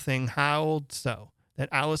poor little thing howled so that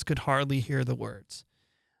Alice could hardly hear the words.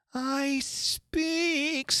 I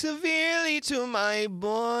speak severely to my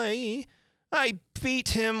boy. I beat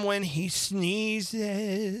him when he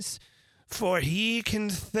sneezes, for he can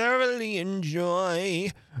thoroughly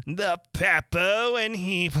enjoy the pepper when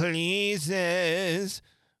he pleases.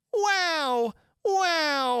 Wow,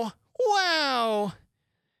 wow, wow.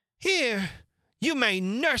 Here, you may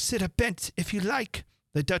nurse it a bit if you like,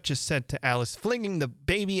 the Duchess said to Alice, flinging the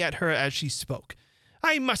baby at her as she spoke.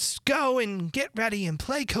 I must go and get ready and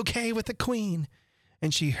play croquet with the Queen.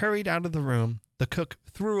 And she hurried out of the room. The cook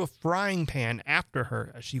threw a frying pan after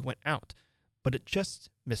her as she went out, but it just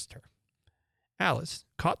missed her. Alice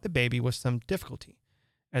caught the baby with some difficulty,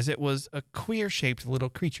 as it was a queer-shaped little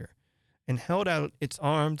creature, and held out its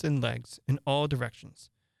arms and legs in all directions.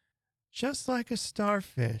 Just like a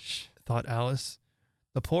starfish, thought Alice.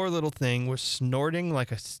 The poor little thing was snorting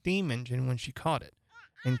like a steam engine when she caught it,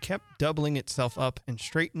 and kept doubling itself up and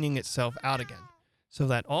straightening itself out again, so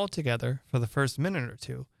that altogether, for the first minute or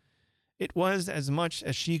two, it was as much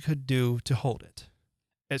as she could do to hold it.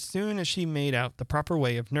 As soon as she made out the proper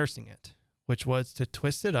way of nursing it, which was to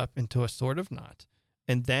twist it up into a sort of knot,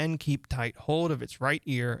 and then keep tight hold of its right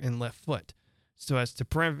ear and left foot, so as to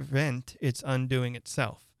prevent its undoing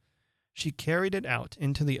itself, she carried it out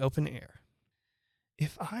into the open air.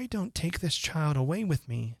 If I don't take this child away with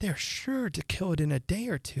me, they're sure to kill it in a day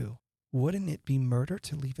or two. Wouldn't it be murder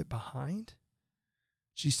to leave it behind?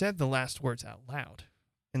 She said the last words out loud,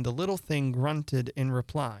 and the little thing grunted in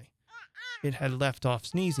reply. It had left off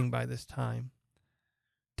sneezing by this time.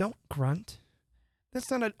 Don't grunt. That's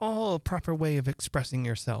not at all a proper way of expressing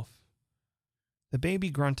yourself. The baby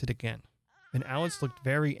grunted again, and Alice looked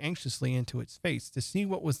very anxiously into its face to see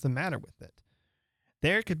what was the matter with it.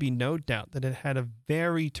 There could be no doubt that it had a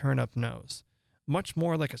very turn-up nose, much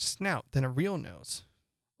more like a snout than a real nose.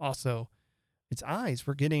 Also, its eyes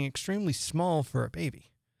were getting extremely small for a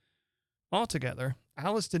baby. Altogether,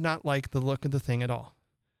 Alice did not like the look of the thing at all.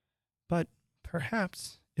 But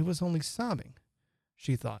perhaps it was only sobbing,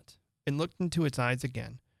 she thought, and looked into its eyes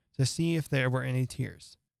again to see if there were any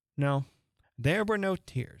tears. No, there were no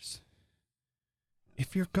tears.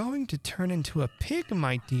 If you're going to turn into a pig,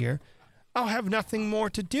 my dear, I'll have nothing more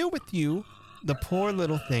to do with you. The poor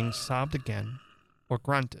little thing sobbed again, or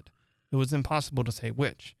grunted. It was impossible to say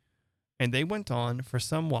which, and they went on for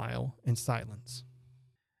some while in silence.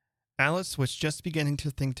 Alice was just beginning to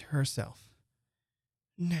think to herself,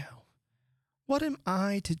 now, what am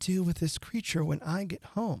I to do with this creature when I get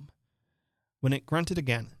home? When it grunted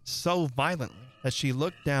again, so violently that she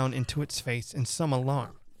looked down into its face in some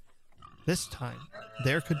alarm. This time,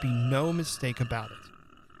 there could be no mistake about it.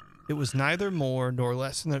 It was neither more nor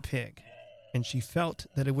less than a pig, and she felt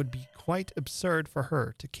that it would be quite absurd for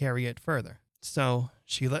her to carry it further. So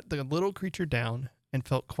she let the little creature down and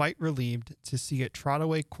felt quite relieved to see it trot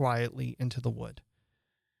away quietly into the wood.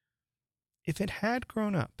 If it had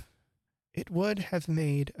grown up, it would have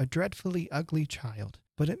made a dreadfully ugly child,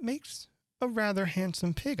 but it makes a rather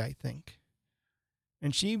handsome pig, I think.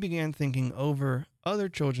 And she began thinking over other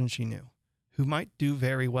children she knew, who might do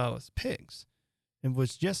very well as pigs, and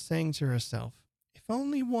was just saying to herself, if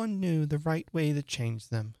only one knew the right way to change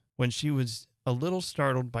them, when she was a little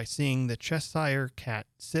startled by seeing the Cheshire cat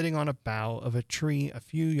sitting on a bough of a tree a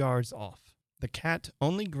few yards off. The cat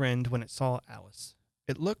only grinned when it saw Alice.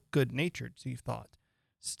 It looked good-natured, she thought.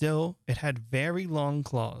 Still, it had very long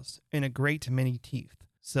claws and a great many teeth,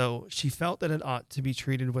 so she felt that it ought to be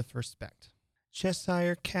treated with respect.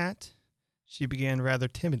 Cheshire cat, she began rather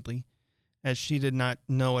timidly, as she did not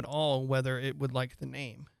know at all whether it would like the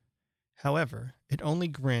name. However, it only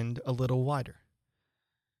grinned a little wider.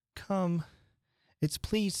 Come, it's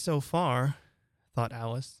pleased so far, thought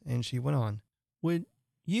Alice, and she went on. Would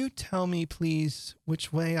you tell me, please,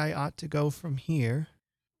 which way I ought to go from here?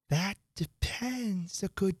 That depends a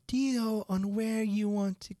good deal on where you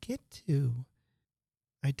want to get to.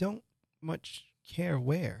 I don't much care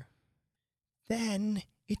where. Then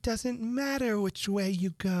it doesn't matter which way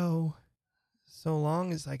you go. So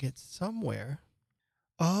long as I get somewhere.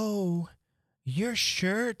 Oh, you're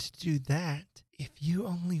sure to do that if you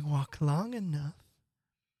only walk long enough.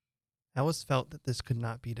 Alice felt that this could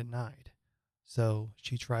not be denied, so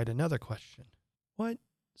she tried another question. What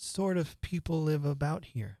sort of people live about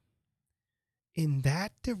here? In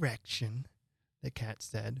that direction, the cat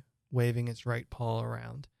said, waving its right paw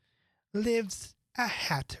around, lives a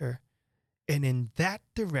hatter, and in that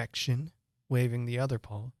direction, waving the other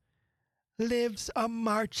paw, lives a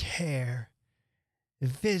March hare.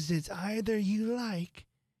 Visit either you like.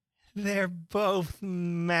 They're both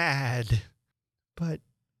mad. But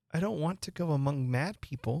I don't want to go among mad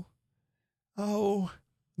people. Oh,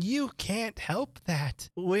 you can't help that.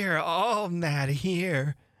 We're all mad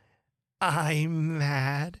here. I'm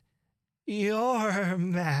mad. You're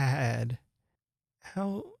mad.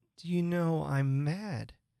 How do you know I'm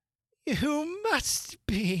mad? You must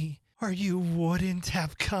be, or you wouldn't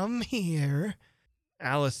have come here.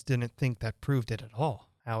 Alice didn't think that proved it at all.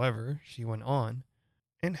 However, she went on.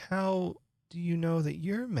 And how do you know that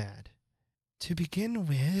you're mad? To begin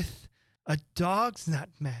with, a dog's not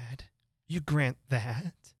mad. You grant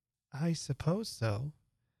that? I suppose so.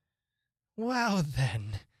 Well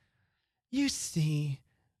then, you see,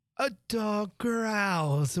 a dog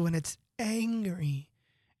growls when it's angry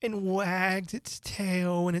and wags its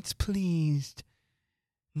tail when it's pleased.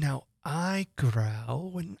 Now I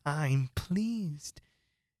growl when I'm pleased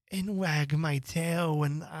and wag my tail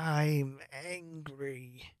when I'm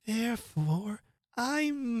angry. Therefore,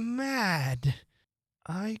 I'm mad.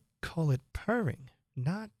 I call it purring,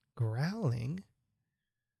 not growling.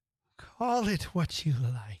 Call it what you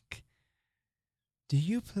like. Do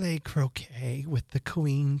you play croquet with the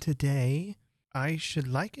queen today? I should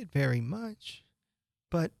like it very much,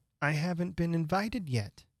 but I haven't been invited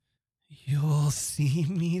yet. You'll see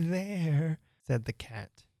me there, said the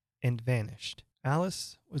cat, and vanished.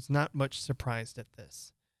 Alice was not much surprised at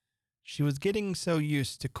this. She was getting so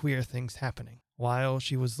used to queer things happening. While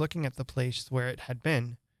she was looking at the place where it had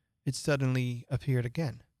been, it suddenly appeared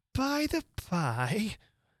again. By the by,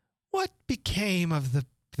 what became of the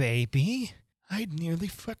baby? I'd nearly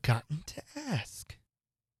forgotten to ask.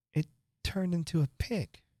 It turned into a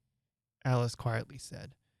pig, Alice quietly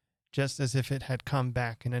said, just as if it had come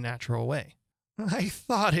back in a natural way. I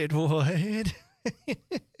thought it would,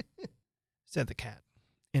 said the cat,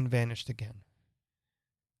 and vanished again.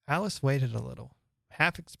 Alice waited a little,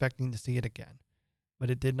 half expecting to see it again, but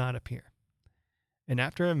it did not appear. And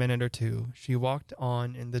after a minute or two, she walked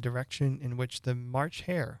on in the direction in which the March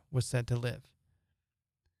hare was said to live.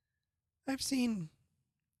 I've seen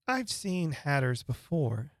hatters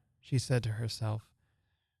before, she said to herself.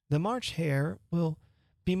 The March hare will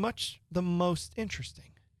be much the most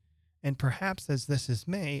interesting, and perhaps as this is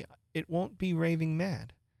May, it won't be raving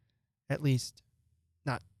mad. At least,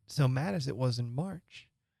 not so mad as it was in March.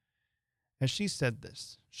 As she said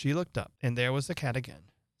this, she looked up, and there was the cat again,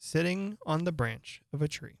 sitting on the branch of a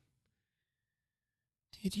tree.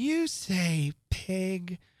 Did you say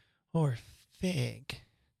pig or fig?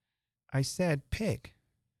 I said pig.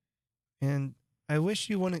 And I wish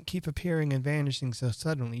you wouldn't keep appearing and vanishing so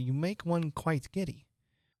suddenly. You make one quite giddy.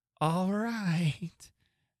 All right,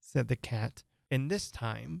 said the cat, and this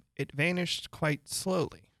time it vanished quite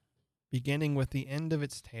slowly, beginning with the end of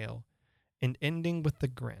its tail and ending with the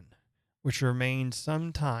grin, which remained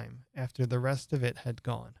some time after the rest of it had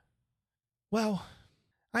gone. Well,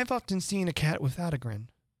 I've often seen a cat without a grin,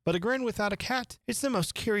 but a grin without a cat is the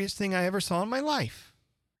most curious thing I ever saw in my life.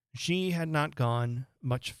 She had not gone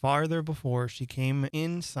much farther before she came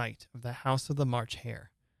in sight of the house of the March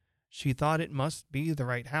hare. She thought it must be the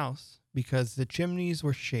right house, because the chimneys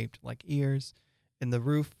were shaped like ears, and the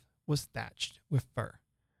roof was thatched with fur.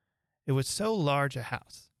 It was so large a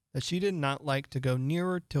house that she did not like to go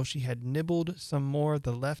nearer till she had nibbled some more of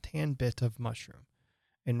the left-hand bit of mushroom,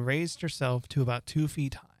 and raised herself to about 2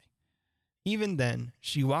 feet high. Even then,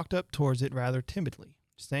 she walked up towards it rather timidly,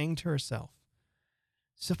 saying to herself,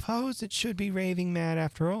 Suppose it should be raving mad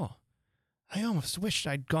after all. I almost wished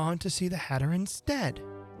I'd gone to see the hatter instead.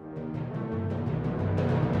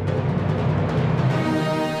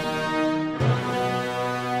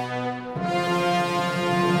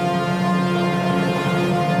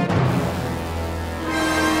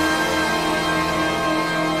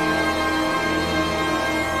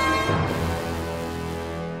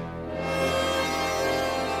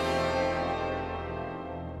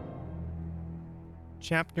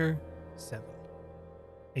 Chapter 7.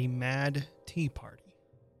 A Mad Tea Party.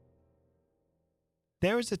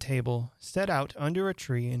 There was a table set out under a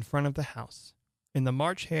tree in front of the house, and the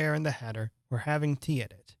March hare and the hatter were having tea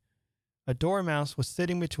at it. A dormouse was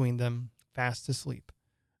sitting between them, fast asleep,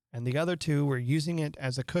 and the other two were using it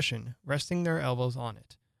as a cushion, resting their elbows on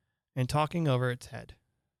it, and talking over its head.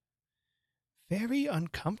 Very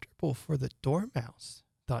uncomfortable for the dormouse,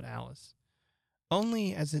 thought Alice.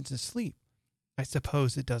 Only as it's asleep, I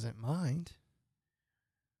suppose it doesn't mind.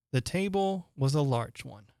 The table was a large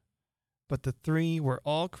one, but the three were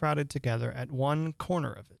all crowded together at one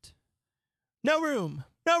corner of it. No room!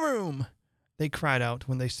 No room! They cried out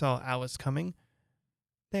when they saw Alice coming.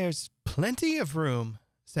 There's plenty of room,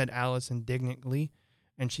 said Alice indignantly,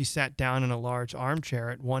 and she sat down in a large armchair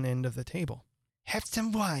at one end of the table. Have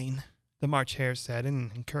some wine, the March Hare said in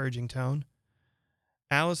an encouraging tone.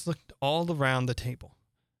 Alice looked all around the table,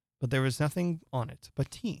 but there was nothing on it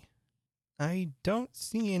but tea. I don't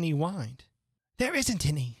see any wine. There isn't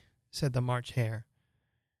any, said the March Hare.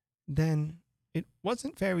 Then it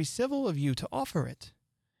wasn't very civil of you to offer it.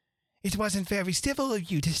 It wasn't very civil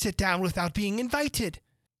of you to sit down without being invited.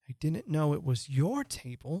 I didn't know it was your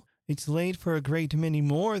table. It's laid for a great many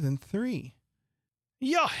more than 3.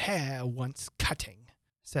 Your hair wants cutting,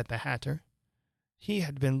 said the Hatter. He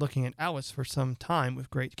had been looking at Alice for some time with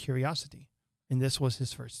great curiosity, and this was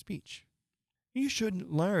his first speech. You should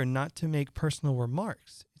learn not to make personal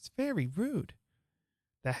remarks. It's very rude.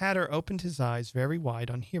 The Hatter opened his eyes very wide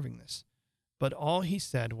on hearing this, but all he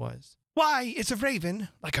said was, Why is a raven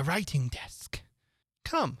like a writing desk?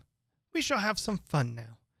 Come, we shall have some fun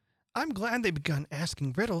now. I'm glad they've begun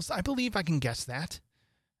asking riddles. I believe I can guess that.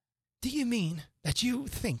 Do you mean that you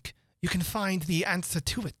think you can find the answer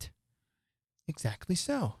to it? Exactly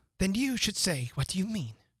so. Then you should say what you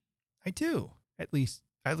mean. I do. At least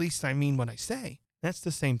I mean what I say. That's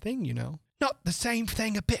the same thing, you know. Not the same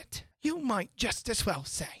thing a bit. You might just as well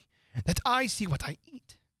say that I see what I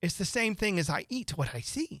eat. It's the same thing as I eat what I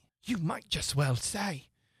see. You might just well say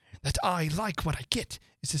that I like what I get.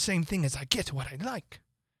 It's the same thing as I get what I like.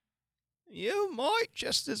 You might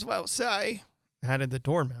just as well say, added the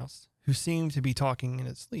Dormouse, who seemed to be talking in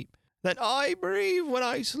his sleep, that I breathe when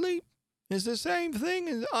I sleep is the same thing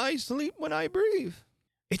as I sleep when I breathe.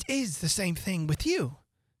 It is the same thing with you,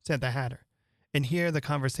 said the Hatter, and here the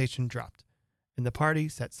conversation dropped, and the party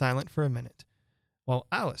sat silent for a minute, while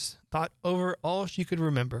Alice thought over all she could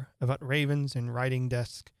remember about ravens and writing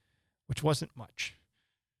desks, which wasn't much.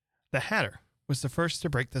 The Hatter was the first to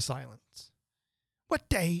break the silence. What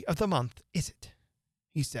day of the month is it?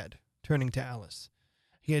 He said, turning to Alice.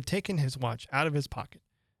 He had taken his watch out of his pocket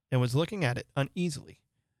and was looking at it uneasily,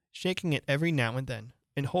 shaking it every now and then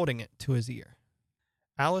and holding it to his ear.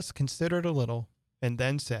 Alice considered a little and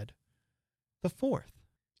then said, The 4th.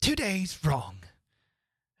 2 days wrong.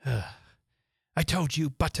 I told you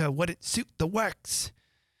butter wouldn't suit the works,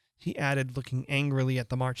 he added, looking angrily at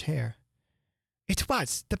the March Hare. It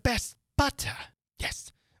was the best butter,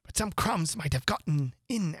 yes, but some crumbs might have gotten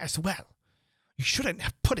in as well. You shouldn't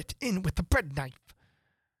have put it in with the bread knife.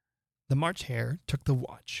 The March Hare took the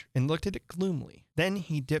watch and looked at it gloomily. Then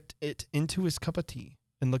he dipped it into his cup of tea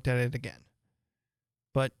and looked at it again.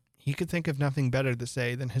 But he could think of nothing better to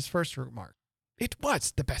say than his first remark. It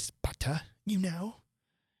was the best butter, you know.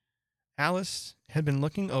 Alice had been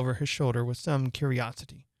looking over his shoulder with some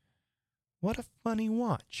curiosity. What a funny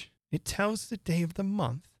watch. It tells the day of the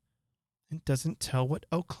month and doesn't tell what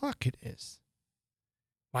o'clock it is.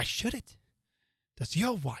 Why should it? Does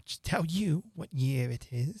your watch tell you what year it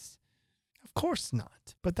is? Of course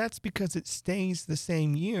not, but that's because it stays the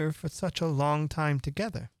same year for such a long time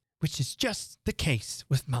together, which is just the case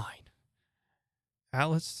with mine.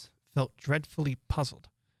 Alice felt dreadfully puzzled.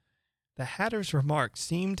 The Hatter's remark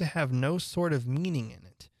seemed to have no sort of meaning in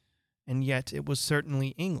it, and yet it was certainly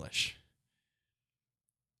English.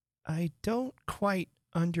 I don't quite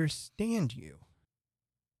understand you.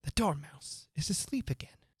 The Dormouse is asleep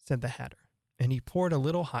again, said the Hatter, and he poured a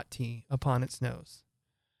little hot tea upon its nose.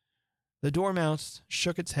 The Dormouse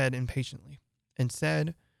shook its head impatiently and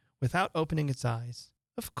said, without opening its eyes,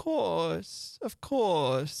 Of course,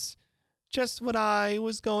 just what I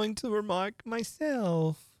was going to remark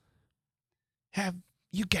myself. Have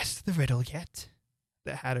you guessed the riddle yet?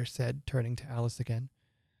 The Hatter said, turning to Alice again.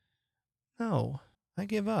 No, I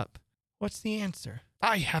give up. What's the answer?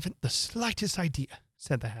 I haven't the slightest idea,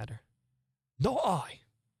 said the Hatter. Nor I,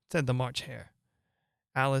 said the March Hare.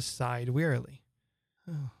 Alice sighed wearily.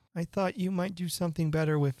 Oh, I thought you might do something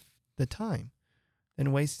better with the time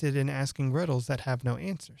than waste it in asking riddles that have no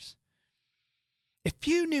answers. If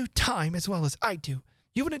you knew time as well as I do,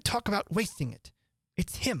 you wouldn't talk about wasting it.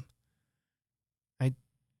 It's him. I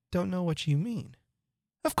don't know what you mean.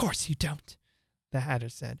 Of course you don't, the Hatter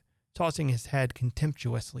said, tossing his head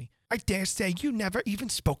contemptuously. I dare say you never even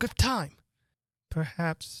spoke of time.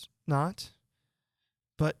 Perhaps not.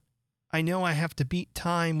 But I know I have to beat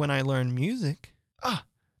time when I learn music. Ah,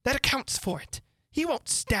 that accounts for it. He won't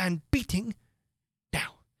stand beating.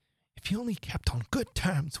 Now, If you only kept on good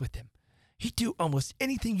terms with him, he'd do almost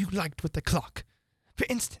anything you liked with the clock. For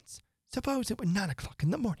instance, suppose it were 9 o'clock in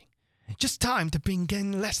the morning, just time to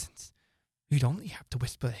begin lessons. You'd only have to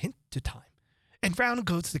whisper a hint to time, and round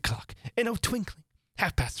goes the clock in a twinkling.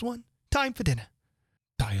 1:30, time for dinner.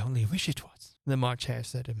 I only wish it was, the March Hare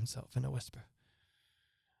said to himself in a whisper.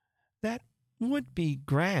 That would be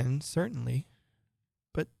grand, certainly.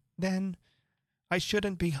 But then I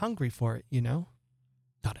shouldn't be hungry for it, you know.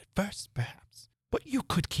 Not at first, perhaps, but you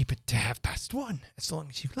could keep it to 1:30 as long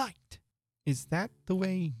as you liked. Is that the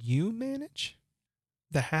way you manage?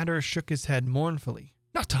 The Hatter shook his head mournfully.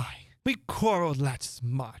 Not I. We quarreled last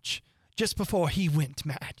March, just before he went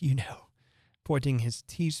mad, you know, pointing his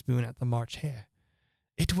teaspoon at the March Hare.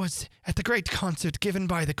 It was at the great concert given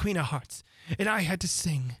by the Queen of Hearts, and I had to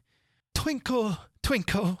sing, "Twinkle,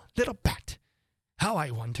 twinkle, little bat, how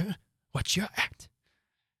I wonder what you're at."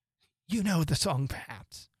 You know the song,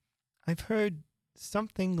 perhaps. I've heard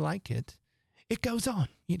something like it. It goes on,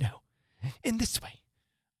 you know, in this way.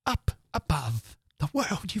 Up above the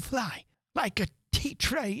world you fly, like a tea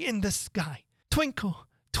tray in the sky. Twinkle,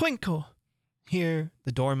 twinkle. Here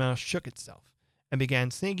the Dormouse shook itself and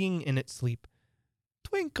began singing in its sleep,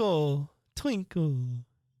 "Twinkle, twinkle,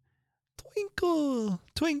 twinkle,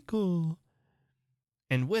 twinkle,"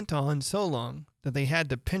 and went on so long that they had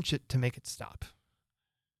to pinch it to make it stop.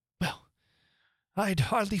 Well,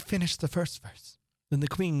 I'd hardly finished the first verse when the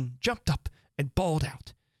Queen jumped up and bawled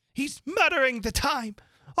out, "He's murdering the time!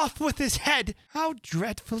 Off with his head!" "How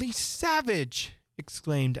dreadfully savage!"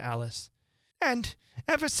 exclaimed Alice. "And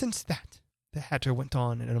ever since that," the Hatter went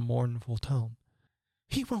on in a mournful tone,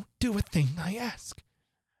 "he won't do a thing I ask.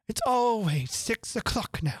 It's always 6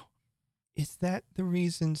 o'clock now." "Is that the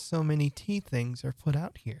reason so many tea things are put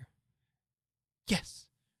out here?" "Yes,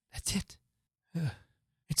 that's it.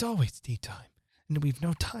 It's always tea time, and we've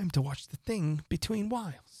no time to watch the thing between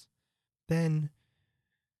whiles." "Then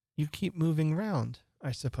you keep moving round,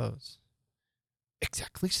 I suppose."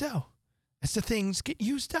 "Exactly so, as the things get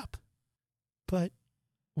used up." "But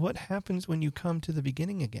what happens when you come to the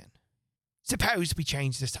beginning again?" "Suppose we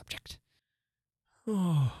change the subject."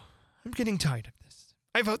 "Oh, I'm getting tired of this.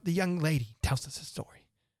 I vote the young lady tells us a story."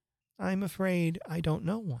 "I'm afraid I don't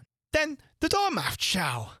know one." "Then the Dormouse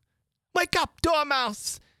shall. Wake up,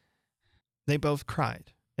 Dormouse!" They both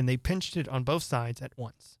cried, and they pinched it on both sides at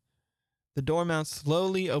once. The Dormouse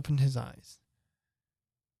slowly opened his eyes.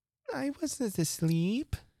 "I wasn't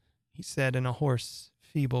asleep," he said in a hoarse,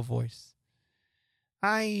 feeble voice.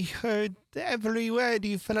 "I heard every word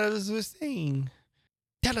you fellows were saying."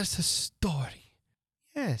 "Tell us a story."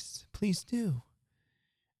 "Yes, please do."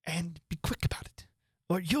 "And be quick about it,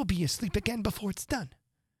 or you'll be asleep again before it's done."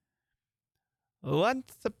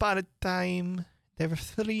 "Once upon a time, there were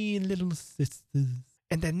 3 little sisters,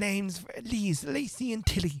 and their names were Elise, Lacey, and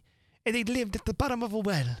Tilly, and they lived at the bottom of a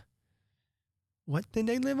well." "What did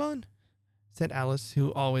they live on?" said Alice,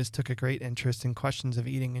 who always took a great interest in questions of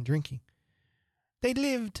eating and drinking. "They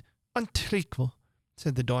lived on treacle,"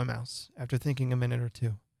 said the Dormouse, after thinking a minute or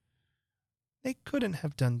two. "They couldn't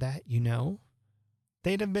have done that, you know.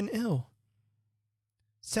 They'd have been ill."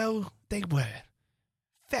 "So they were.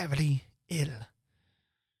 Very ill."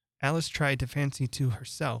 Alice tried to fancy to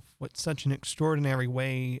herself what such an extraordinary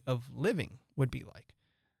way of living would be like,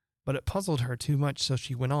 but it puzzled her too much, so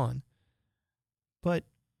she went on. "But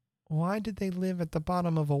why did they live at the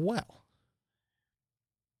bottom of a well?"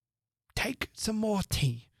 "Take some more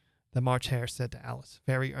tea," the March Hare said to Alice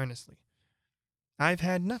very earnestly. "I've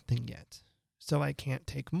had nothing yet, so I can't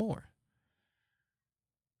take more."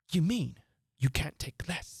 "You mean you can't take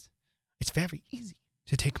less? It's very easy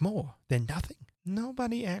to take more than nothing."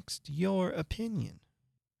 "Nobody asked your opinion."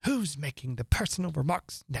 "Who's making the personal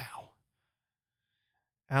remarks now?"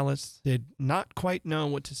 Alice did not quite know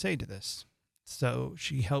what to say to this, so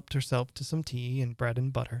she helped herself to some tea and bread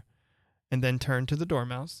and butter, and then turned to the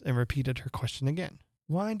Dormouse and repeated her question again.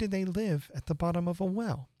 "Why did they live at the bottom of a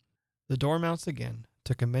well?" The Dormouse again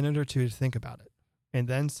took a minute or two to think about it, and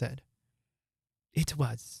then said, "It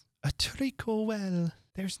was a treacle well.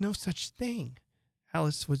 There's no such thing."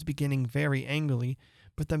 Alice was beginning very angrily,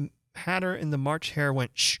 but the Hatter and the March Hare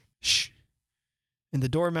went, "Shh, shh," and the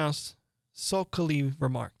Dormouse sulkily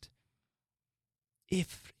remarked,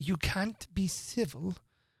 "If you can't be civil,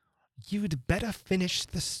 you'd better finish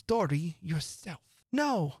the story yourself."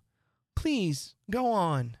 "No, please, go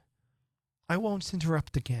on. I won't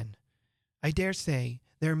interrupt again. I dare say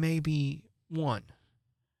there may be one."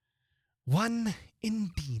 "One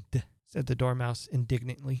indeed," said the Dormouse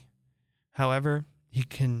indignantly. However, he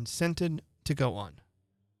consented to go on.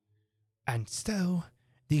 "And so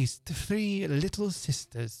these 3 little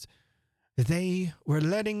sisters They were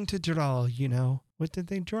letting to draw, you know. What did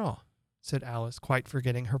they draw? Said Alice, quite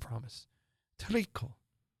forgetting her promise. Treacle,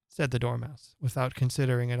 said the Dormouse, without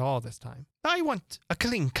considering it all this time. I want a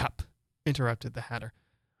clean cup, interrupted the Hatter.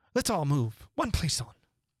 Let's all move. One place on.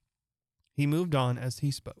 He moved on as he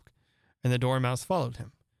spoke, and the Dormouse followed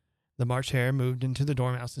him. The March Hare moved into the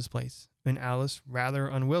Dormouse's place, and Alice, rather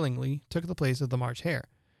unwillingly, took the place of the March Hare.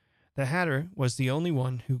 The Hatter was the only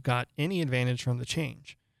one who got any advantage from the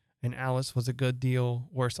change, and Alice was a good deal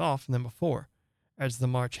worse off than before, as the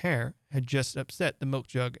March Hare had just upset the milk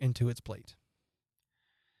jug into its plate.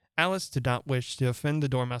 Alice did not wish to offend the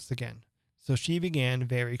Dormouse again, so she began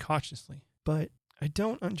very cautiously. But I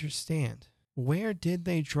don't understand. Where did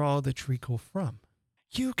they draw the treacle from?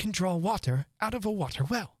 You can draw water out of a water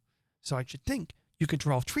well, so I should think you could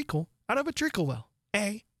draw treacle out of a treacle well.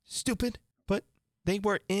 Eh, stupid? But they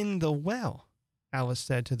were in the well, Alice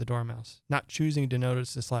said to the Dormouse, not choosing to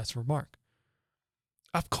notice this last remark.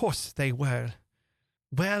 Of course they were.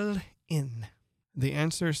 Well in. The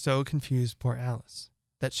answer so confused poor Alice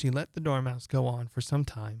that she let the Dormouse go on for some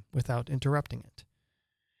time without interrupting it.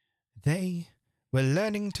 They were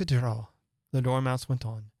learning to draw, the Dormouse went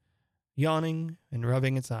on, yawning and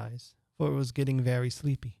rubbing its eyes, for it was getting very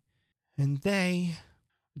sleepy. And they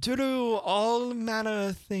drew all manner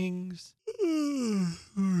of things.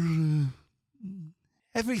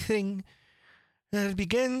 Everything that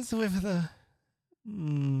begins with the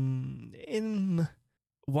M.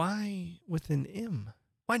 Why with an M?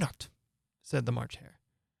 Why not? Said the March Hare.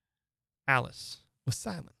 Alice was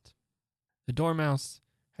silent. The Dormouse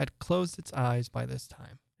had closed its eyes by this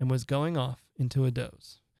time and was going off into a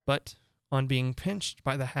doze. But on being pinched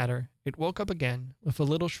by the Hatter, it woke up again with a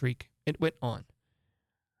little shriek. It went on.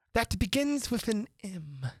 That begins with an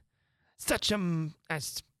M. Such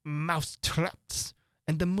as mouse traps,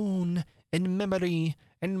 and the moon, and memory,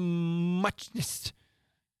 and muchness.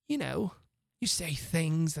 You know, you say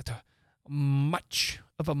things that are much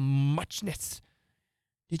of a muchness.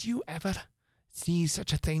 Did you ever see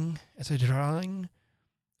such a thing as a drawing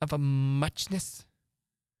of a muchness?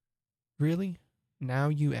 Really? Now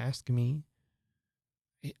you ask me?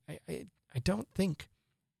 I don't think.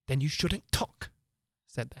 Then you shouldn't talk,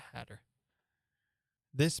 said the Hatter.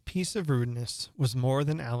 This piece of rudeness was more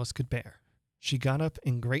than Alice could bear. She got up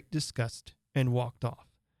in great disgust and walked off.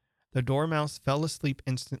 The Dormouse fell asleep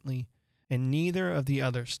instantly, and neither of the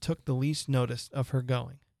others took the least notice of her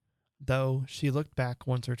going, though she looked back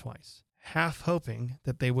once or twice, half hoping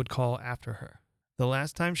that they would call after her. The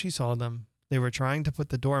last time she saw them, they were trying to put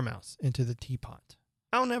the Dormouse into the teapot.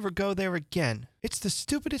 I'll never go there again. It's the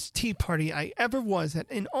stupidest tea party I ever was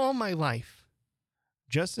at in all my life.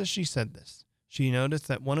 Just as she said this, she noticed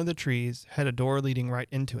that one of the trees had a door leading right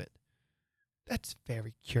into it. That's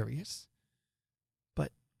very curious.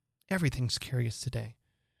 But everything's curious today.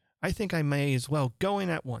 I think I may as well go in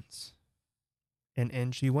at once. And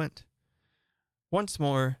in she went. Once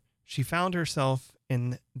more, she found herself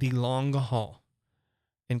in the long hall,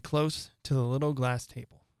 and close to the little glass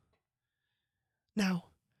table. Now,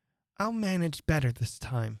 I'll manage better this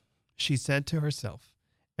time, she said to herself,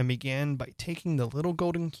 and began by taking the little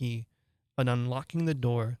golden key and unlocking the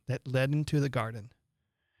door that led into the garden.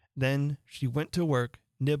 Then she went to work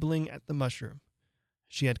nibbling at the mushroom.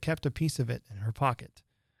 She had kept a piece of it in her pocket,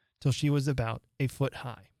 till she was about a foot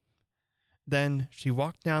high. Then she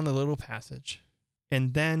walked down the little passage,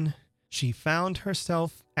 and then she found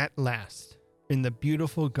herself at last in the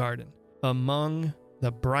beautiful garden, among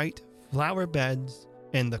the bright flower beds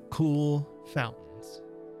and the cool fountains.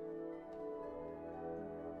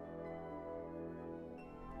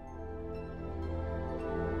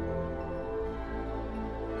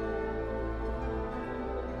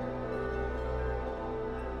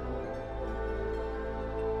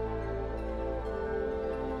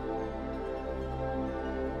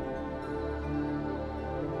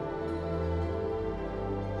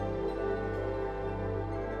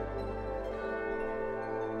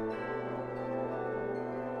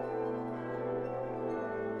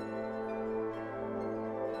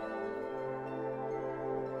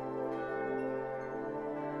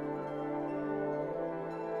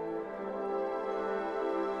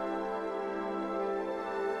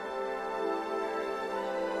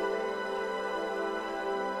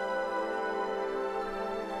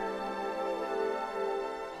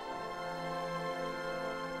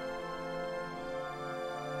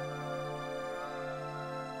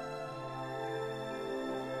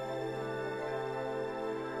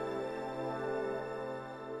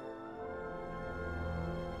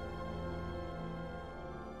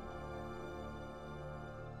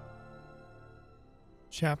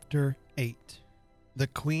 Chapter 8. The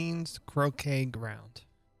Queen's Croquet Ground.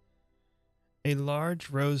 A large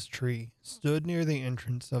rose tree stood near the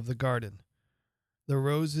entrance of the garden. The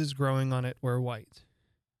roses growing on it were white,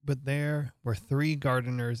 but there were 3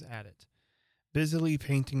 gardeners at it, busily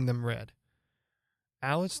painting them red.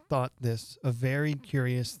 Alice thought this a very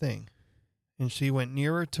curious thing, and she went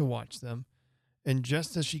nearer to watch them, and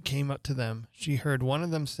just as she came up to them, she heard one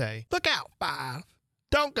of them say, "Look out, Five.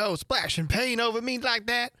 Don't go splashing paint over me like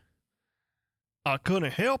that." "I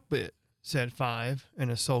couldn't help it," said 5 in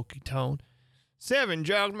a sulky tone. "7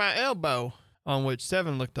 jogged my elbow." On which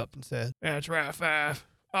 7 looked up and said, "That's right, 5.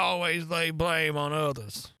 Always lay blame on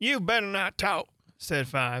others." "You better not talk," said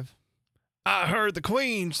 5. "I heard the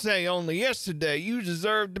Queen say only yesterday you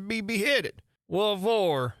deserved to be beheaded." "What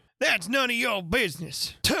for?" "That's none of your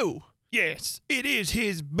business." 2. "Yes, it is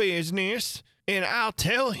his business, and I'll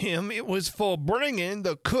tell him it was for bringing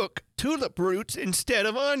the cook tulip roots instead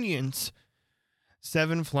of onions."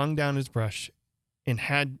 7 flung down his brush and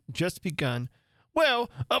had just begun,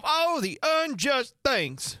 "Well, of all the unjust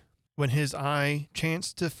things," when his eye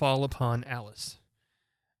chanced to fall upon Alice.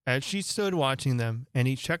 As she stood watching them, and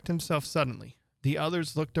he checked himself suddenly, the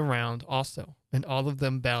others looked around also, and all of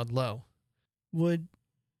them bowed low. "Would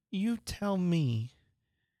you tell me,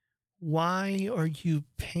 why are you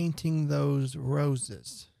painting those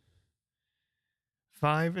roses?"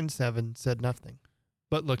 5 and 7 said nothing,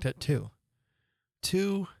 but looked at 2.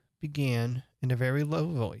 2 began in a very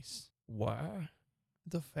low voice. "Why,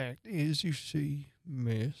 the fact is, you see,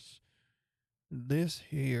 miss, this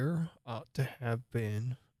here ought to have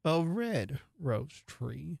been a red rose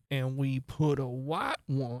tree, and we put a white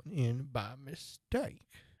one in by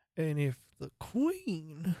mistake. And if the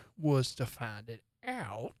Queen was to find it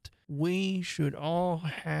out, we should all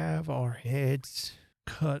have our heads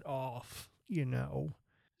cut off, you know.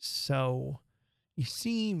 So, you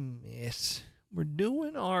see, miss, we're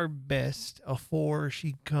doing our best afore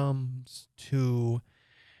she comes to."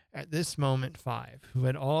 At this moment, 5, who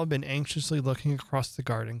had all been anxiously looking across the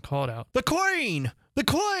garden, called out, "The Queen! The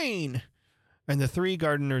Queen!" And the 3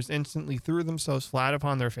 gardeners instantly threw themselves flat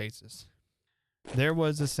upon their faces. There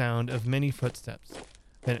was a sound of many footsteps.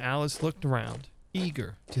 Then Alice looked around,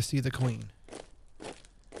 eager to see the Queen.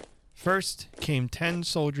 First came 10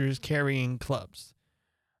 soldiers carrying clubs.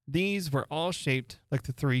 These were all shaped like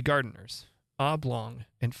the 3 gardeners, oblong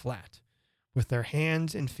and flat, with their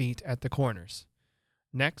hands and feet at the corners.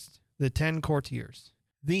 Next, the 10 courtiers.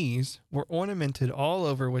 These were ornamented all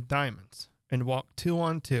over with diamonds, and walked 2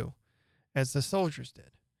 on 2, as the soldiers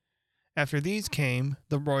did. After these came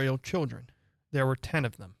the royal children. There were 10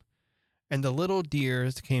 of them, and the little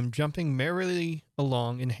dears came jumping merrily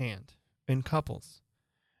along in hand, in couples.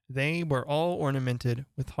 They were all ornamented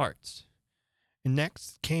with hearts. And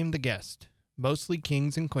next came the guests, mostly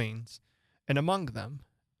kings and queens, and among them,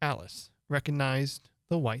 Alice recognized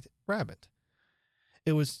the white rabbit.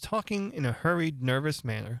 It was talking in a hurried, nervous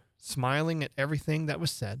manner, smiling at everything that was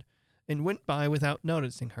said, and went by without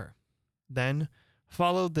noticing her. Then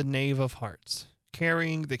followed the knave of hearts,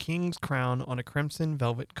 carrying the king's crown on a crimson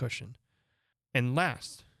velvet cushion. And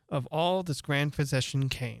last of all this grand procession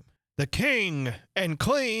came the King and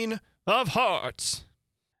Queen of Hearts.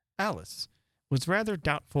 Alice was rather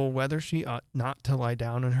doubtful whether she ought not to lie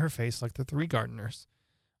down on her face like the 3 gardeners,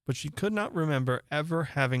 but she could not remember ever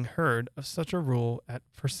having heard of such a rule at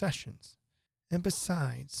processions. And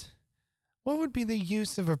besides, what would be the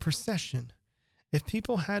use of a procession if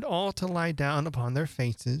people had all to lie down upon their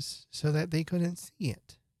faces so that they couldn't see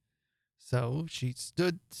it? So she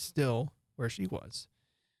stood still where she was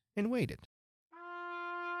and waited.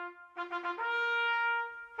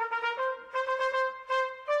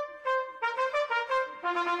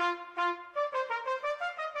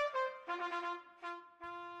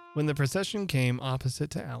 When the procession came opposite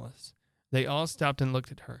to Alice, they all stopped and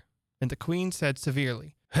looked at her, and the Queen said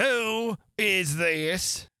severely, "Who is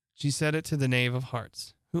this?" She said it to the knave of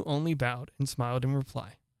hearts, who only bowed and smiled in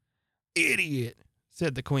reply. "Idiot,"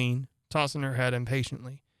 said the Queen, tossing her head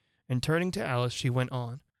impatiently, and turning to Alice she went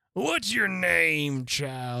on, "What's your name,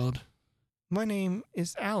 child?" "My name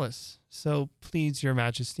is Alice, so please your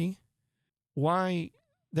majesty." "Why,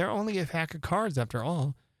 they're only a pack of cards after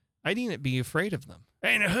all. I needn't be afraid of them."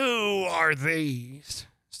 "And who are these?"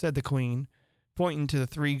 said the Queen, pointing to the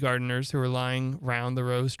 3 gardeners who were lying round the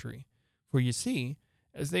rose tree. For you see,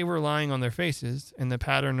 as they were lying on their faces, and the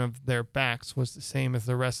pattern of their backs was the same as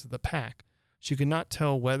the rest of the pack, she could not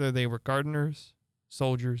tell whether they were gardeners,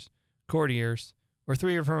 soldiers, courtiers, or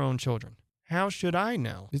 3 of her own children. "How should I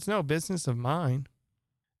know? It's no business of mine."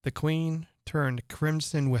 The Queen turned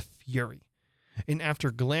crimson with fury, and after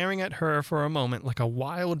glaring at her for a moment like a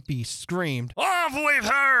wild beast, screamed, "Ah! Off with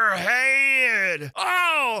her head!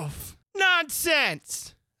 Off!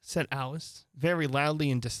 Nonsense, said Alice, very loudly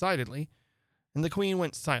and decidedly, and the queen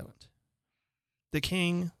went silent. The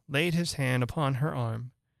king laid his hand upon her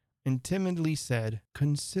arm and timidly said,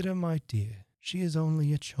 "Consider, my dear, she is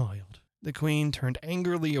only a child." The queen turned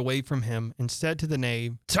angrily away from him and said to the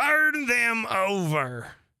knave, "Turn them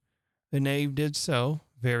over." The knave did so,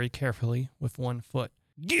 very carefully, with one foot.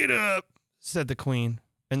 "Get up," said the queen,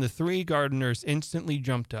 and the 3 gardeners instantly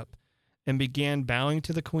jumped up and began bowing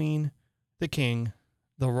to the queen, the king,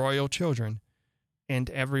 the royal children, and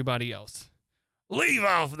everybody else. "Leave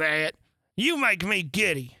off that. You make me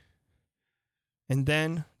giddy." And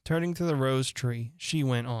then, turning to the rose tree, she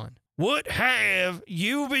went on. "What have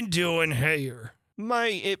you been doing here?"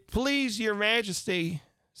 "May it please your majesty,"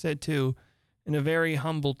 said two, in a very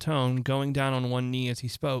humble tone, going down on one knee as he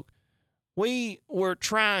spoke. "We were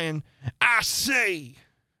trying—" "I see,"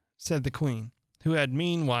 said the queen, who had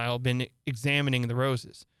meanwhile been examining the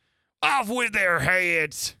roses. "Off with their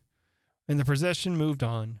heads." And the procession moved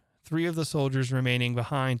on, 3 of the soldiers remaining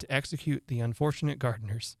behind to execute the unfortunate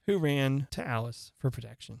gardeners, who ran to Alice for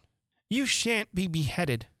protection. "You shan't be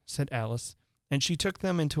beheaded," said Alice, and she took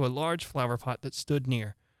them into a large flower pot that stood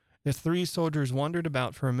near. The 3 soldiers wandered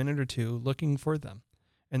about for a minute or two looking for them,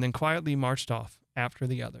 and then quietly marched off after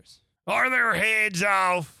the others. "Are their heads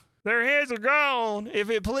off?" "Their heads are gone, if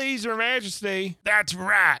it please your majesty." "That's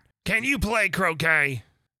right. Can you play croquet?"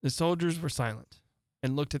 The soldiers were silent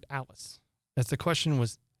and looked at Alice, as the question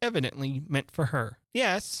was evidently meant for her.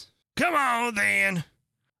 "Yes." "Come on, then,"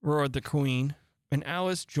 roared the queen, and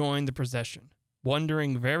Alice joined the procession,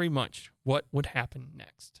 wondering very much what would happen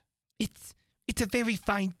next. It's a very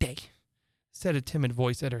fine day," said a timid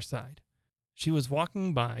voice at her side. She was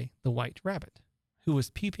walking by the white rabbit, who was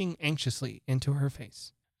peeping anxiously into her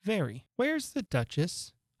face. "Very. Where's the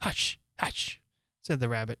duchess?" "Hush, hush," said the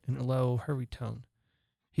rabbit in a low, hurried tone.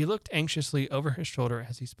 He looked anxiously over his shoulder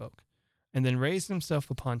as he spoke, and then raised himself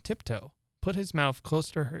upon tiptoe, put his mouth close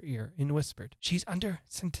to her ear, and whispered, "She's under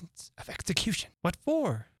sentence of execution." "What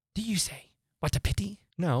for?" "Do you say, 'What a pity'?"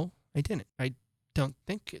 "No, I didn't. I don't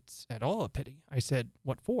think it's at all a pity. I said,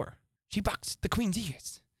 'What for?'" "She boxed the queen's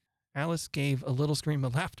ears." Alice gave a little scream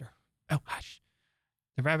of laughter. "Oh, hush,"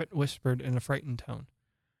 the rabbit whispered in a frightened tone.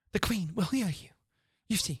 "The queen will hear you.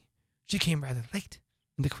 You see, she came rather late."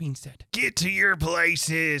 And the queen said, "Get to your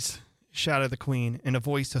places," shouted the queen in a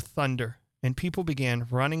voice of thunder, and people began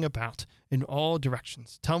running about in all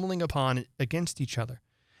directions, tumbling upon against each other.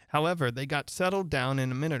 However, they got settled down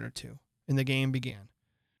in a minute or two, and the game began.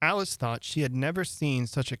 Alice thought she had never seen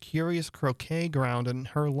such a curious croquet ground in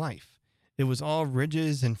her life. It was all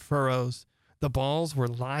ridges and furrows. The balls were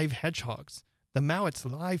live hedgehogs, the mallets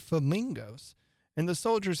live flamingos, and the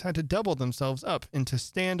soldiers had to double themselves up and to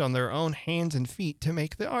stand on their own hands and feet to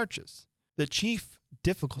make the arches. The chief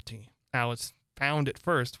difficulty Alice found at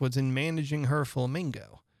first was in managing her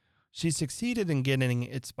flamingo. She succeeded in getting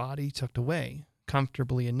its body tucked away,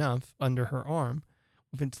 comfortably enough, under her arm,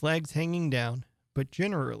 with its legs hanging down, but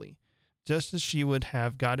generally, just as she would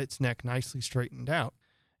have got its neck nicely straightened out,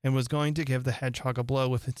 and was going to give the hedgehog a blow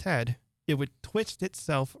with its head, it would twist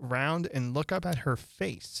itself round and look up at her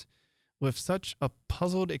face with such a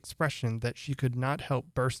puzzled expression that she could not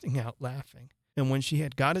help bursting out laughing. And when she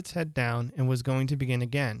had got its head down and was going to begin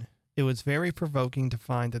again, it was very provoking to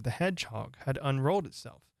find that the hedgehog had unrolled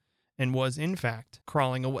itself, and was, in fact,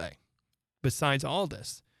 crawling away. Besides all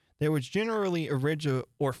this, there was generally a ridge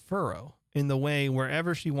or furrow in the way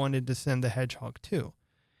wherever she wanted to send the hedgehog to,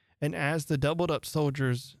 and as the doubled-up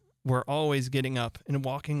soldiers were always getting up and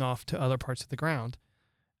walking off to other parts of the ground,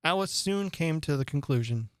 Alice soon came to the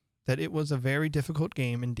conclusion that it was a very difficult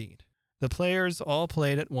game indeed. The players all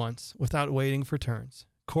played at once, without waiting for turns,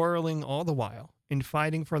 quarreling all the while, and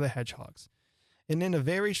fighting for the hedgehogs, and in a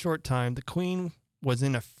very short time the queen was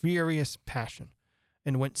in a furious passion,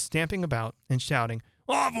 and went stamping about and shouting,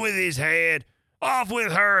 "Off with his head! Off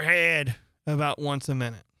with her head!" about once a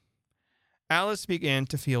minute. Alice began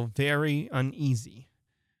to feel very uneasy.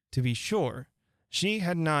 To be sure, she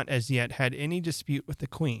had not as yet had any dispute with the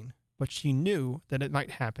queen, but she knew that it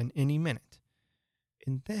might happen any minute.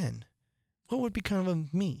 And then, what would become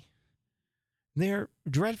of me? They're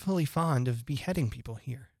dreadfully fond of beheading people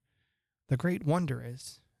here. The great wonder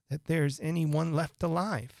is that there's any one left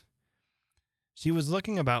alive. She was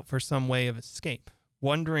looking about for some way of escape,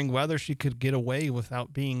 wondering whether she could get away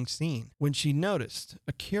without being seen, when she noticed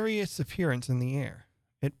a curious appearance in the air.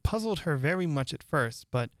 It puzzled her very much at first,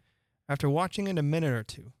 but after watching it a minute or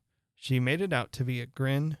two, she made it out to be a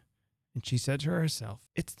grin, and she said to herself,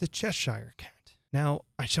 "It's the Cheshire cat. Now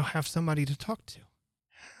I shall have somebody to talk to.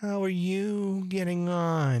 "How are you getting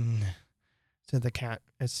on?" said the cat,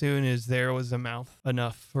 as soon as there was a mouth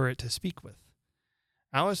enough for it to speak with.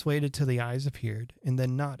 Alice waited till the eyes appeared, and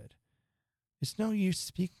then nodded. "It's no use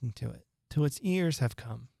speaking to it, till its ears have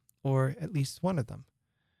come, or at least one of them."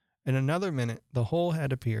 In another minute the whole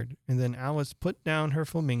head appeared, and then Alice put down her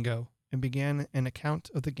flamingo and began an account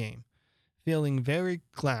of the game, feeling very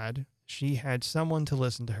glad she had someone to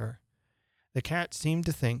listen to her. The cat seemed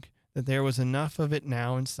to think that there was enough of it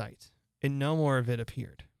now in sight, and no more of it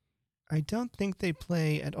appeared. "I don't think they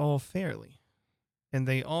play at all fairly, and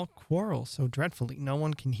they all quarrel so dreadfully no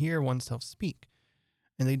one can hear oneself speak,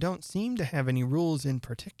 and they don't seem to have any rules in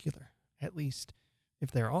particular. At least,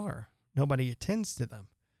 if there are, nobody attends to them.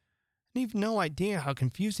 And you've no idea how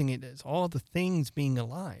confusing it is, all the things being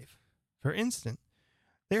alive. For instance,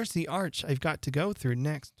 there's the arch I've got to go through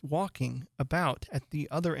next, walking about at the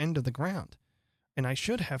other end of the ground, and I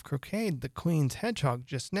should have croqueted the queen's hedgehog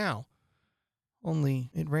just now, only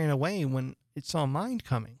it ran away when it saw mine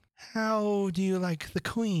coming." "How do you like the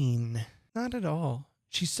queen?" "Not at all.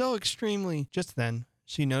 She's so extremely—" Just then,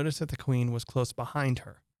 she noticed that the queen was close behind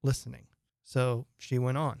her, listening. So she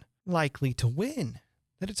went on. "Likely to win.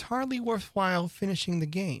 That it's hardly worthwhile finishing the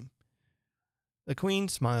game." The queen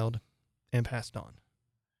smiled and passed on.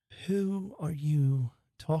 "Who are you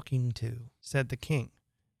talking to?" said the king,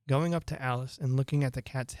 going up to Alice and looking at the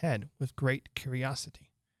cat's head with great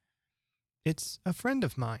curiosity. "It's a friend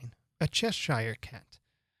of mine, a Cheshire cat.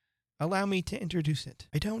 Allow me to introduce it.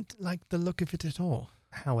 I don't like the look of it at all.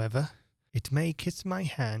 However, it may kiss my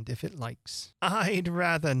hand if it likes." "I'd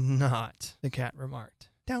rather not," the cat remarked.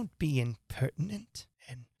 "Don't be impertinent,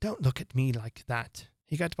 and don't look at me like that."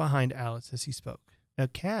 He got behind Alice as he spoke. "A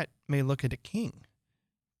cat may look at a king.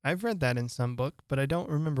 I've read that in some book, but I don't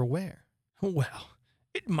remember where." "Well,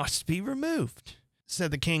 it must be removed," said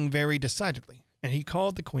the king very decidedly, and he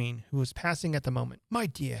called the queen, who was passing at the moment. "My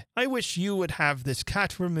dear, I wish you would have this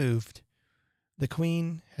cat removed." The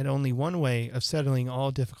queen had only one way of settling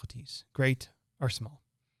all difficulties, great or small.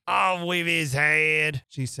 "Off with his head,"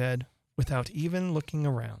 she said, without even looking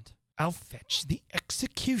around. "I'll fetch the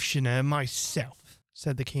executioner myself,"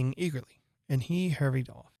 said the king eagerly, and he hurried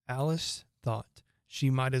off. Alice thought she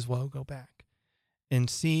might as well go back and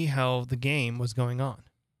see how the game was going on,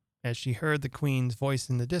 as she heard the queen's voice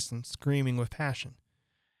in the distance screaming with passion.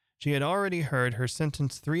 She had already heard her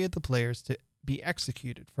sentence 3 of the players to be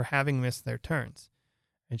executed for having missed their turns,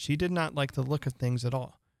 and she did not like the look of things at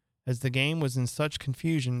all, as the game was in such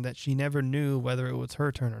confusion that she never knew whether it was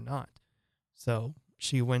her turn or not. So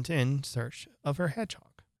she went in search of her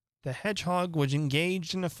hedgehog. The hedgehog was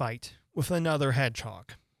engaged in a fight with another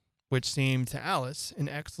hedgehog, which seemed to Alice an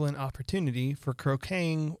excellent opportunity for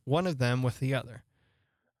croqueting one of them with the other.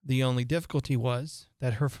 The only difficulty was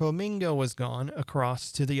that her flamingo was gone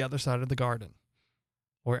across to the other side of the garden,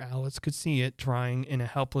 where Alice could see it trying in a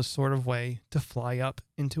helpless sort of way to fly up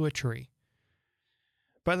into a tree.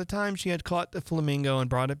 By the time she had caught the flamingo and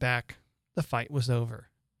brought it back, the fight was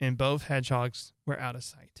over, and both hedgehogs were out of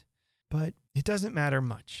sight. But it doesn't matter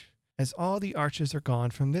much, as all the arches are gone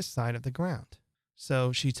from this side of the ground.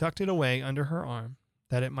 So she tucked it away under her arm,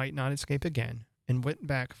 that it might not escape again, and went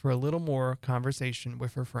back for a little more conversation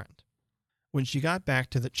with her friend. When she got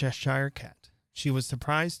back to the Cheshire Cat, she was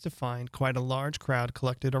surprised to find quite a large crowd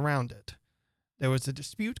collected around it. There was a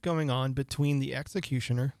dispute going on between the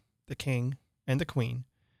executioner, the king, and the queen,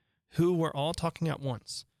 who were all talking at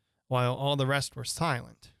once, while all the rest were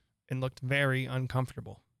silent and looked very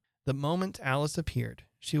uncomfortable. The moment Alice appeared,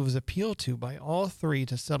 she was appealed to by all 3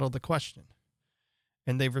 to settle the question,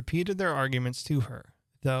 and they repeated their arguments to her,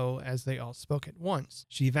 though, as they all spoke at once,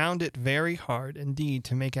 she found it very hard indeed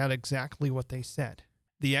to make out exactly what they said.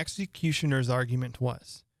 The executioner's argument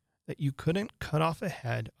was that you couldn't cut off a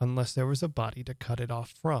head unless there was a body to cut it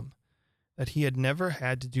off from, that he had never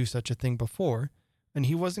had to do such a thing before, and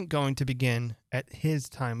he wasn't going to begin at his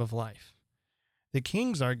time of life. The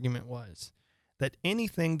king's argument was that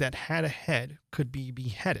anything that had a head could be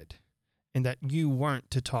beheaded, and that you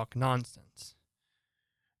weren't to talk nonsense.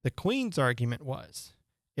 The queen's argument was,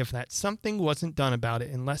 if that something wasn't done about it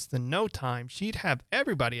in less than no time, she'd have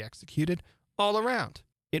everybody executed all around.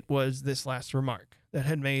 It was this last remark that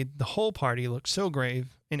had made the whole party look so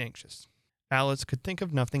grave and anxious. Alice could think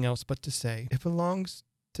of nothing else but to say, "It belongs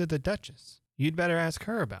to the Duchess. You'd better ask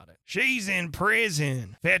her about it." "She's in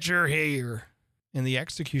prison. Fetch her here." And the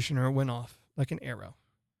executioner went off like an arrow.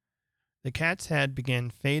 The cat's head began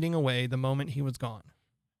fading away the moment he was gone,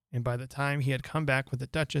 and by the time he had come back with the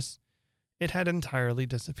Duchess, it had entirely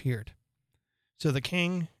disappeared. So the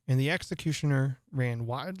king and the executioner ran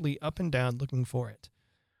wildly up and down looking for it,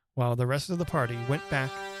 while the rest of the party went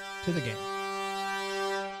back to the game.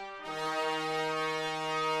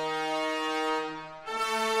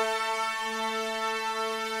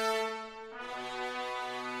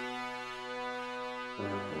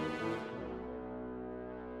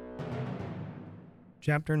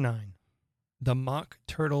 Chapter 9. The Mock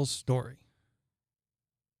Turtle's Story.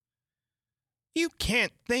 You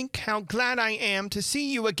can't think how glad I am to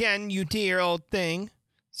see you again, you dear old thing,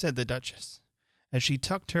 said the Duchess, as she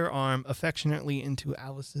tucked her arm affectionately into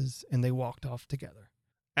Alice's and they walked off together.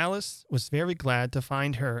 Alice was very glad to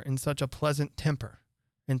find her in such a pleasant temper,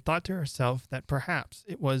 and thought to herself that perhaps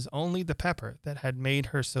it was only the pepper that had made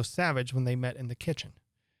her so savage when they met in the kitchen.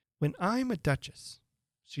 "When I'm a duchess,"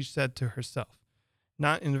 she said to herself,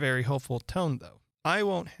 not in a very hopeful tone though, "I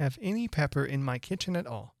won't have any pepper in my kitchen at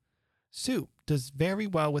all. Soup does very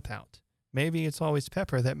well without. Maybe it's always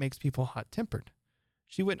pepper that makes people hot-tempered."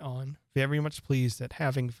 She went on, very much pleased at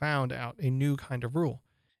having found out a new kind of rule.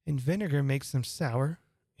 "And vinegar makes them sour,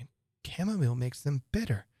 and chamomile makes them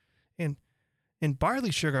bitter, and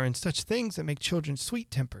barley sugar and such things that make children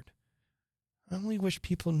sweet-tempered. I only wish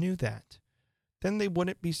people knew that. Then they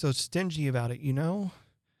wouldn't be so stingy about it, you know."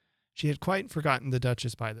 She had quite forgotten the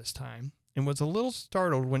Duchess by this time, and was a little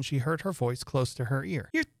startled when she heard her voice close to her ear.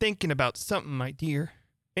 "You're thinking about something, my dear,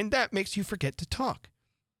 and that makes you forget to talk.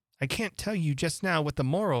 I can't tell you just now what the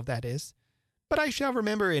moral of that is, but I shall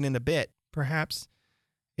remember it in a bit. Perhaps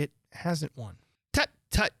it hasn't one." "Tut,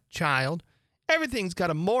 tut, child. Everything's got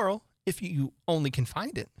a moral, if you only can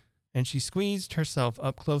find it." And she squeezed herself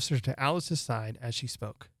up closer to Alice's side as she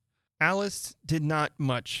spoke. Alice did not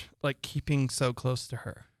much like keeping so close to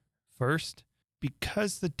her. First,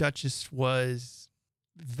 because the Duchess was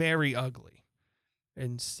very ugly.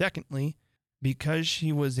 And secondly, because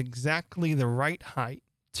she was exactly the right height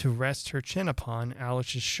to rest her chin upon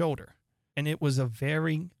Alice's shoulder. And it was a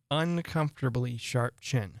very uncomfortably sharp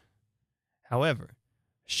chin. However,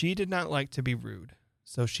 she did not like to be rude,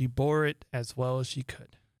 so she bore it as well as she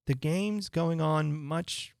could. "The game's going on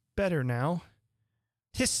much better now."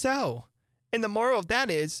 "'Tis so. And the moral of that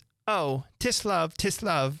is, oh, 'tis love,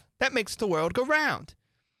 that makes the world go round."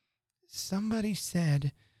 "Somebody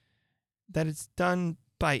said that it's done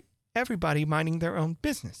by everybody minding their own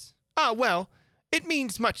business." "Ah, well, it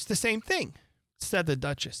means much the same thing," said the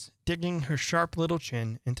Duchess, digging her sharp little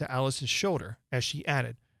chin into Alice's shoulder as she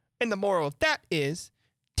added, "And the moral of that is,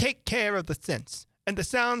 take care of the sense, and the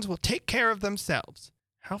sounds will take care of themselves."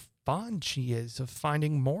 How fond she is of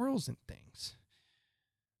finding morals in things.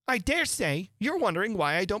 "I dare say you're wondering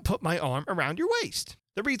why I don't put my arm around your waist.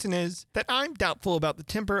 The reason is that I'm doubtful about the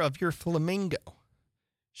temper of your flamingo.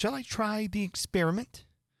 Shall I try the experiment?"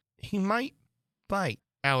 "He might bite,"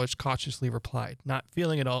 Alice cautiously replied, not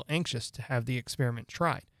feeling at all anxious to have the experiment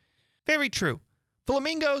tried. "Very true.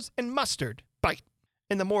 Flamingos and mustard bite.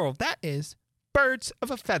 And the moral of that is, birds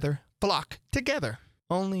of a feather flock together."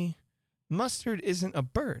 "Only mustard isn't a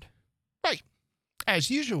bird." "Right. As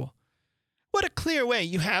usual. What a clear way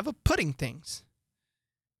you have of putting things."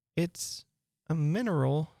 "It's a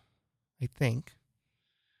mineral, I think."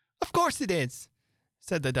 "Of course it is,"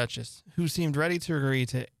 said the Duchess, who seemed ready to agree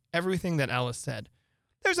to everything that Alice said.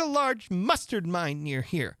 "There's a large mustard mine near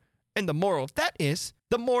here, and the moral of that is,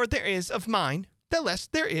 the more there is of mine, the less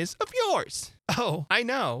there is of yours." "Oh, I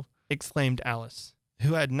know," exclaimed Alice,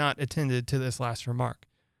 who had not attended to this last remark.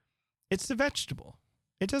 "It's a vegetable.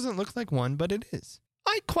 It doesn't look like one, but it is."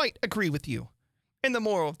 "I quite agree with you. And the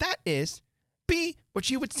moral of that is, be what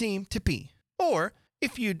you would seem to be. Or,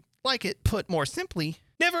 if you'd like it put more simply,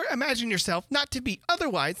 never imagine yourself not to be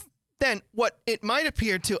otherwise than what it might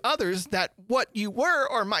appear to others that what you were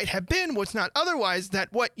or might have been was not otherwise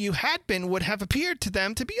that what you had been would have appeared to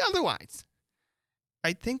them to be otherwise."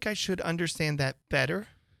 "I think I should understand that better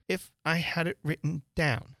if I had it written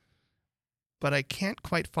down. But I can't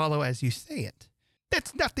quite follow as you say it."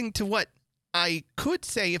 "That's nothing to what I could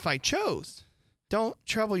say if I chose." "Don't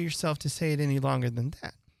trouble yourself to say it any longer than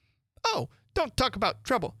that." "Oh, don't talk about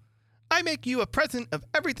trouble. I make you a present of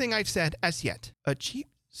everything I've said as yet." "A cheap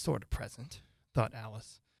sort of present," thought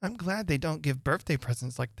Alice. "I'm glad they don't give birthday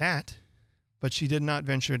presents like that." But she did not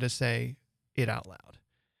venture to say it out loud.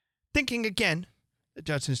 "Thinking again?" the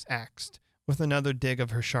Duchess asked, with another dig of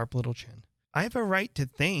her sharp little chin. "I have a right to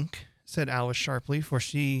think," said Alice sharply, for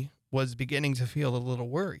she was beginning to feel a little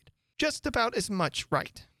worried. "Just about as much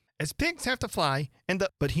right. As pigs have to fly, and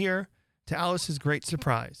the—" But here, to Alice's great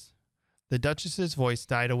surprise, the Duchess's voice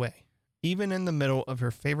died away, even in the middle of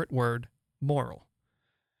her favorite word, moral,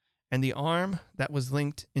 and the arm that was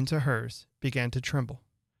linked into hers began to tremble.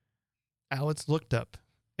 Alice looked up,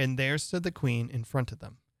 and there stood the Queen in front of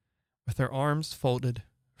them, with her arms folded,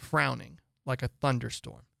 frowning like a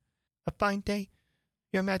thunderstorm. A fine day,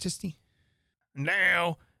 Your Majesty.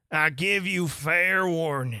 Now, I give you fair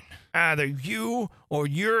warning. Either you or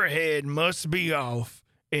your head must be off,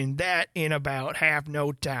 and that in about half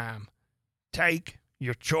no time. Take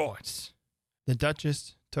your choice. The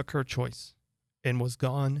Duchess took her choice and was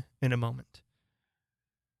gone in a moment.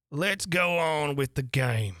 Let's go on with the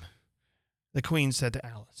game, the Queen said to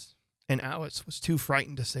Alice, and Alice was too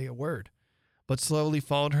frightened to say a word, but slowly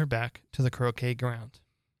followed her back to the croquet ground.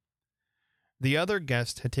 The other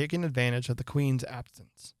guests had taken advantage of the Queen's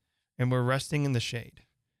absence and were resting in the shade.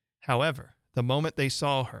 However, the moment they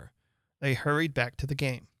saw her, they hurried back to the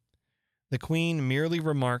game. The Queen merely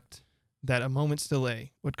remarked that a moment's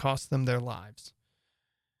delay would cost them their lives.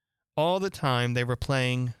 All the time they were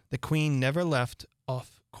playing, the Queen never left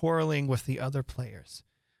off quarreling with the other players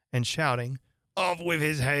and shouting, "Off with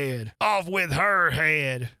his head! Off with her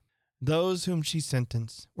head!" Those whom she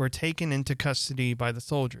sentenced were taken into custody by the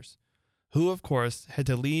soldiers, who, of course, had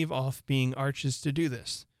to leave off being archers to do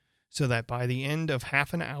this, so that by the end of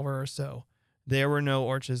half an hour or so, there were no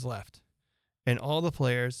archers left, and all the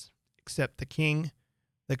players, except the King,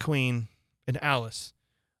 the Queen, and Alice,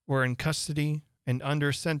 were in custody and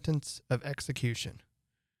under sentence of execution.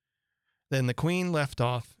 Then the Queen left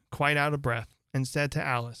off, quite out of breath, and said to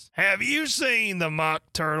Alice, "Have you seen the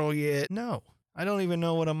mock turtle yet?" "No, I don't even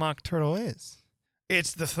know what a mock turtle is."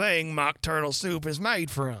 "It's the thing mock turtle soup is made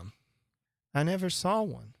from." "I never saw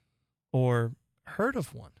one, or heard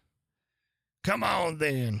of one." "Come on,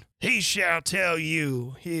 then. He shall tell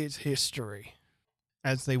you his history."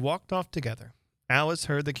 As they walked off together, Alice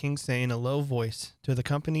heard the King say in a low voice to the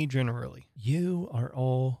company generally, "You are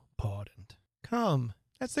all pardoned." "Come,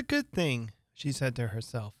 that's a good thing," she said to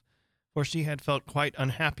herself, for she had felt quite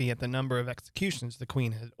unhappy at the number of executions the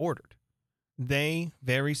Queen had ordered. They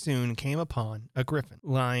very soon came upon a griffin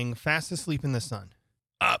lying fast asleep in the sun.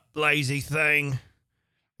 "Up, lazy thing,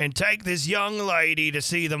 and take this young lady to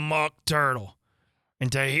see the mock turtle,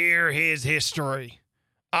 and to hear his history.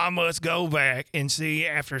 I must go back and see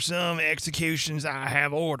after some executions I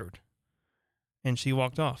have ordered." And she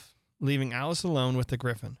walked off, leaving Alice alone with the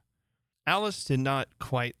griffin. Alice did not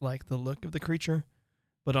quite like the look of the creature,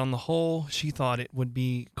 but on the whole she thought it would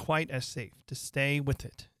be quite as safe to stay with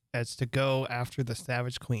it as to go after the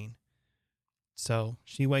savage Queen. So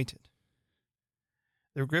she waited.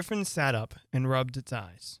 The griffin sat up and rubbed its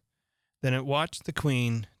eyes. Then it watched the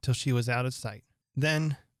Queen till she was out of sight.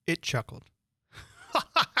 Then it chuckled.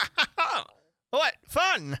 "What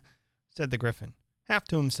fun!" said the griffin, half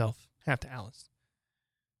to himself, half to Alice.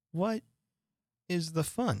 "What is the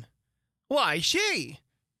fun?" "Why, she.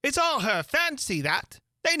 It's all her fancy, that.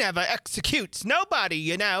 They never executes nobody,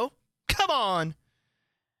 you know. Come on."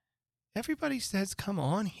 "Everybody says come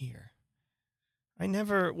on here. I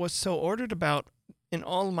never was so ordered about in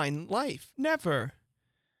all my life. Never."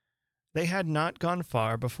 They had not gone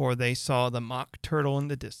far before they saw the mock turtle in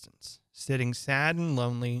the distance, sitting sad and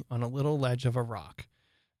lonely on a little ledge of a rock,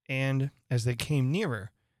 and, as they came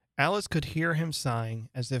nearer, Alice could hear him sighing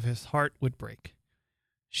as if his heart would break.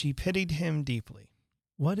 She pitied him deeply.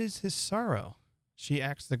 "What is his sorrow?" she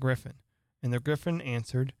asked the griffin, and the griffin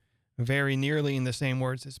answered, very nearly in the same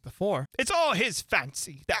words as before, "It's all his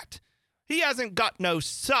fancy, that. He hasn't got no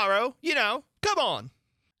sorrow, you know. Come on."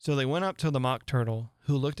 So they went up to the mock turtle,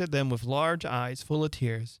 who looked at them with large eyes full of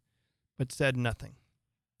tears, but said nothing.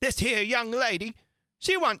 "This here young lady,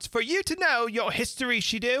 she wants for you to know your history,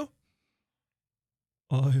 she do."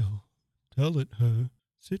 "I'll tell it her.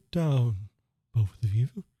 Sit down, both of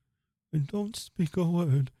you, and don't speak a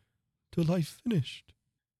word till I've finished."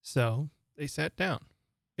 So they sat down,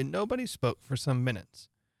 and nobody spoke for some minutes.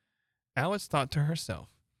 Alice thought to herself,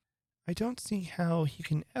 "I don't see how he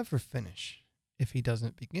can ever finish if he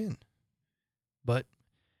doesn't begin." But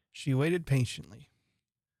she waited patiently.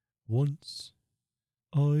 "Once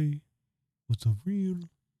I was a real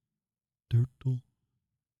turtle."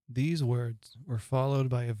 These words were followed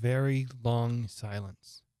by a very long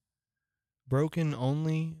silence, broken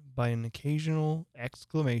only by an occasional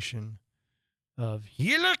exclamation of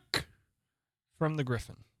 "You look!" from the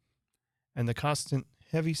griffin, and the constant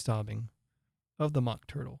heavy sobbing of the mock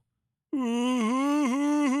turtle.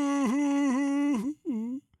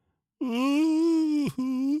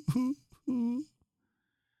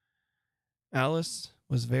 Alice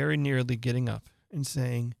was very nearly getting up and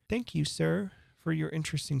saying, "Thank you, sir, for your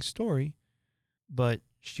interesting story," but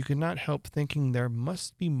she could not help thinking there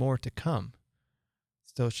must be more to come.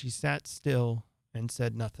 So she sat still and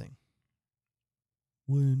said nothing.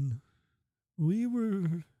 "When we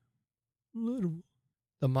were little,"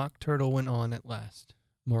 the mock turtle went on at last,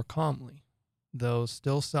 more calmly, though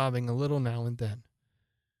still sobbing a little now and then.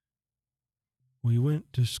 We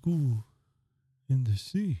went to school in the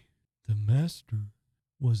sea. The master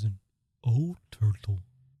was an old turtle.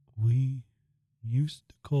 We used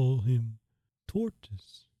to call him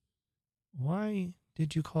Tortoise. Why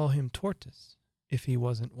did you call him Tortoise if he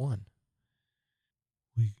wasn't one?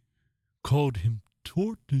 We called him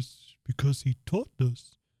Tortoise because he taught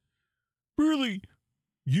us. Really,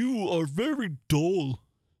 you are very dull.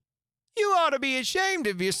 You ought to be ashamed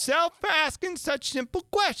of yourself for asking such simple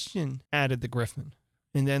questions, added the Griffin.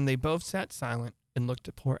 And then they both sat silent and looked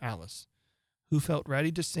at poor Alice, who felt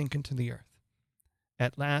ready to sink into the earth.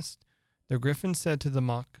 At last, the Griffin said to the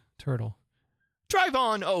Mock Turtle, "Drive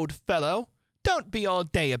on, old fellow. Don't be all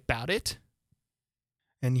day about it."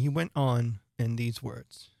 And he went on in these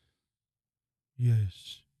words.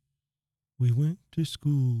 Yes, we went to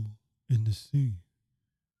school in the sea,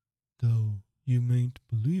 though you mayn't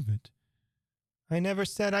believe it. I never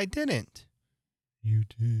said I didn't. You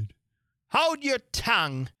did. Hold your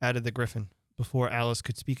tongue, added the Griffin. Before Alice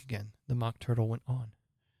could speak again, the Mock Turtle went on.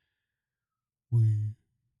 We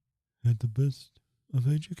had the best of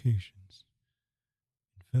educations.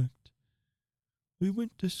 In fact, we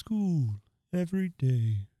went to school every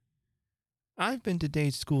day. I've been to day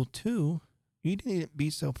school too. You needn't be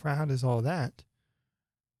so proud as all that.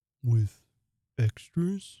 With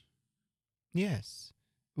extras? Yes,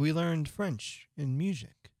 we learned French and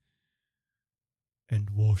music.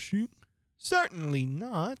 And washing? Certainly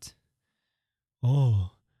not.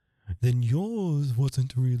 Oh, then yours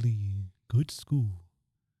wasn't really good school.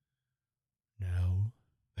 Now,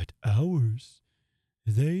 at ours,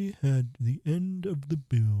 they had the end of the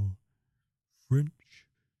bill, French,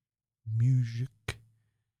 music,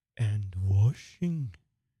 and washing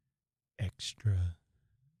extra.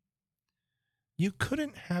 You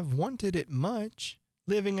couldn't have wanted it much,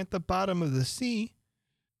 living at the bottom of the sea.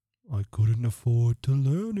 I couldn't afford to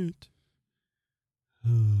learn it.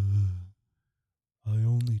 I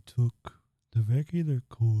only took the regular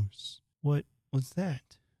course. What was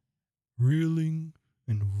that? Reeling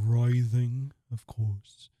and writhing, of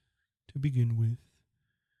course, to begin with.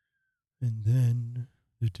 And then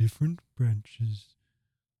the different branches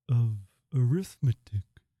of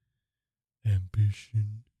arithmetic,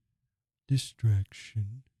 ambition,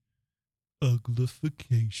 distraction,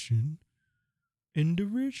 uglification, and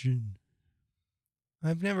derision.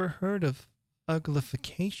 I've never heard of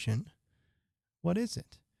uglification. What is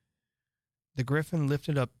it? The Griffin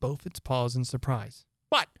lifted up both its paws in surprise.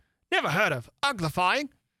 What? Never heard of uglifying?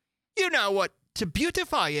 You know what to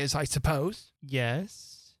beautify is, I suppose.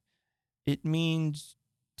 Yes. It means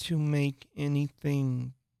to make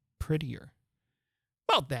anything prettier.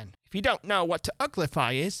 Well then, if you don't know what to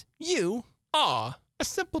uglify is, you are a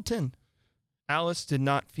simpleton. Alice did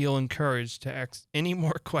not feel encouraged to ask any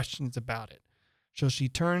more questions about it, so she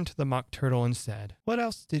turned to the Mock Turtle and said, "What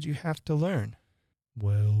else did you have to learn?"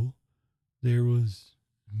 Well, there was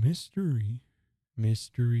mystery,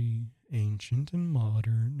 ancient and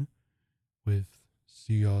modern, with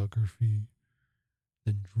seaography,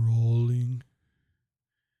 then drawing.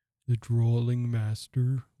 The drawing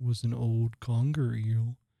master was an old conger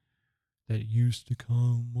eel that used to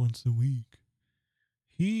come once a week.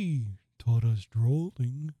 He taught us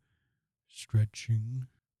drawing, stretching,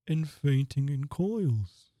 and fainting in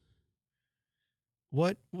coils.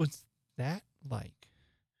 What was that like?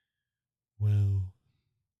 Well,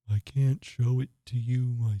 I can't show it to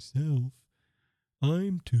you myself.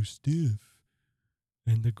 I'm too stiff,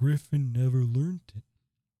 and the Griffin never learnt it.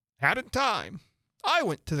 Hadn't time. I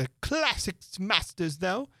went to the classics masters,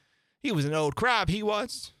 though. He was an old crab, he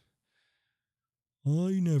was.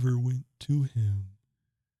 I never went to him.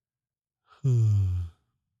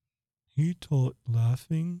 He taught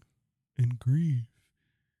laughing and grief,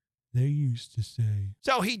 they used to say.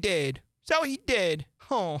 So he did.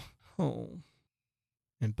 Oh.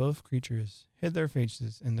 And both creatures hid their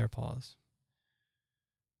faces in their paws.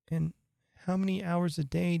 And how many hours a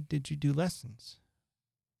day did you do lessons?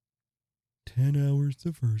 10 hours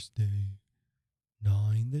the first day,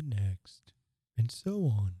 9 the next, and so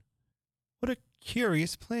on. What a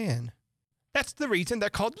curious plan. That's the reason they're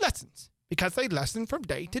called lessons, because they lesson from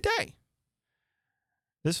day to day.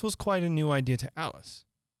 This was quite a new idea to Alice,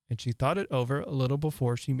 and she thought it over a little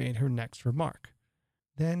before she made her next remark.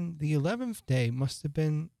 Then the 11th day must have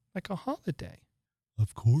been like a holiday.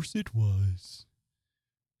 Of course it was.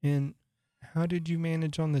 And how did you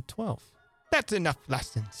manage on the 12th? That's enough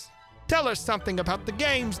lessons. Tell her something about the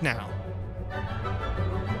games now.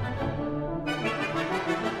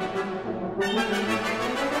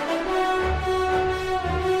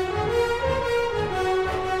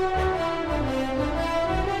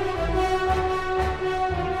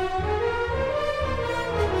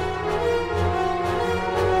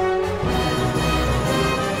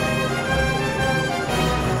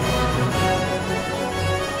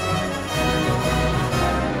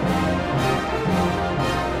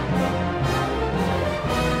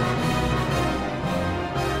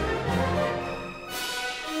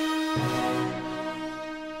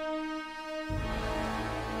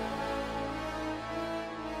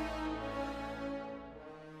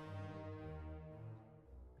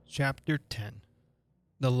 Chapter 10.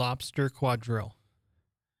 The Lobster Quadrille.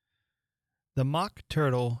 The Mock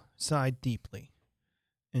Turtle sighed deeply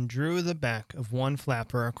and drew the back of one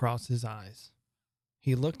flapper across his eyes.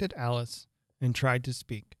 He looked at Alice and tried to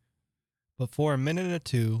speak, but for a minute or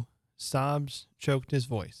two, sobs choked his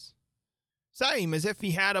voice. Same as if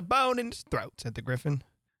he had a bone in his throat, said the Griffin,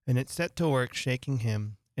 and it set to work shaking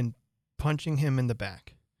him and punching him in the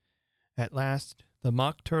back. At last, the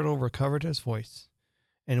Mock Turtle recovered his voice,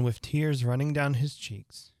 and with tears running down his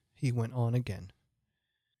cheeks, he went on again.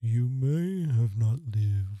 You may have not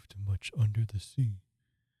lived much under the sea,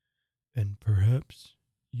 and perhaps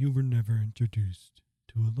you were never introduced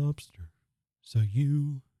to a lobster, so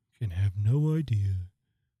you can have no idea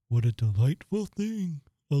what a delightful thing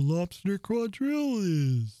a lobster quadrille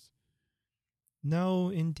is. No,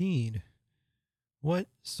 indeed. What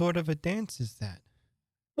sort of a dance is that?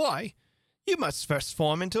 Why, you must first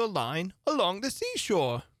form into a line along the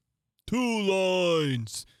seashore. 2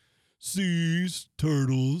 lines. Seas,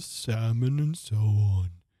 turtles, salmon, and so on.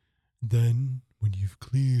 Then, when you've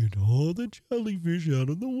cleared all the jellyfish out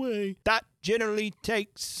of the way, that generally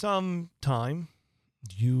takes some time.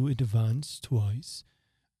 You advance twice,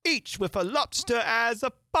 each with a lobster as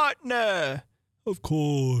a partner. Of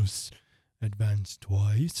course. Advance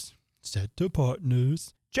twice, set to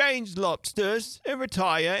partners, change lobsters, and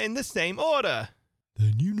retire in the same order.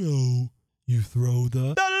 Then you throw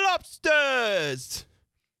the lobsters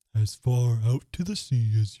as far out to the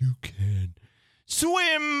sea as you can.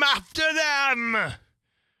 Swim after them.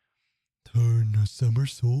 Turn a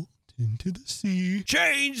somersault into the sea.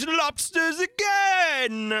 Change lobsters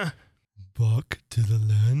again. Buck to the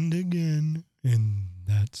land again. And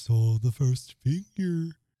that's all the first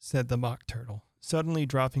figure, said the Mock Turtle, suddenly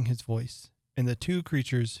dropping his voice, and the 2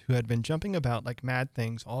 creatures who had been jumping about like mad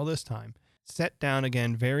things all this time sat down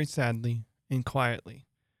again very sadly and quietly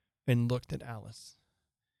and looked at Alice.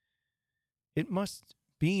 It must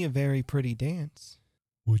be a very pretty dance.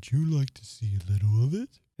 Would you like to see a little of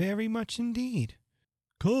it? Very much indeed.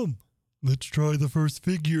 Come, let's try the first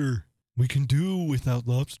figure. We can do without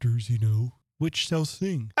lobsters, Which shall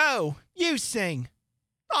sing? Oh, you sing.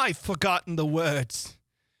 I've forgotten the words.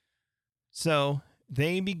 So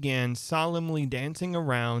they began solemnly dancing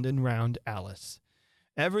around and round Alice,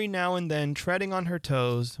 every now and then treading on her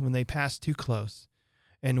toes when they passed too close,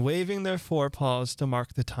 and waving their forepaws to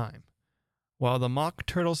mark the time, while the Mock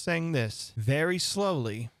Turtle sang this very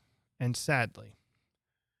slowly and sadly.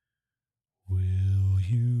 Will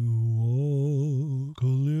you walk a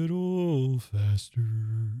little faster?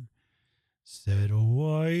 Said a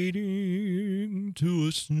whiting to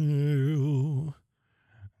a snail.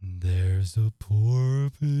 There's a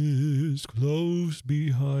porpoise close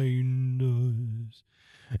behind us,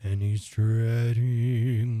 and he's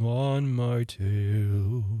treading on my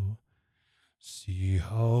tail. See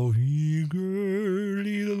how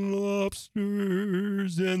eagerly the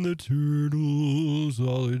lobsters and the turtles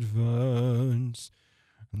all advance.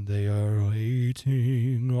 They are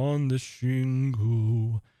waiting on the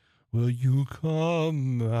shingle. Will you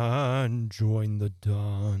come and join the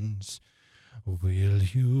dance? Will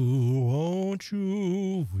you, won't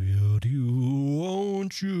you, will you,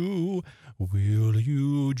 won't you, will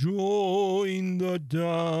you join the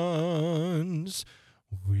dance?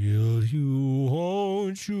 Will you,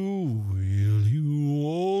 won't you, will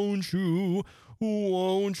you,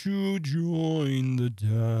 won't you join the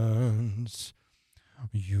dance?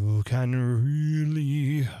 You can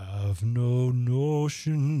really have no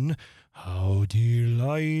notion how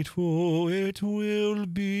delightful it will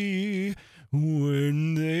be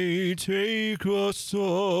when they take us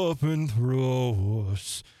up and throw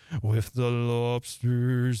us with the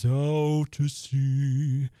lobsters out to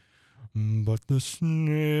sea. But the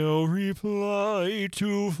snail replied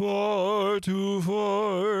too far,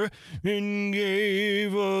 and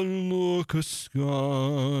gave a look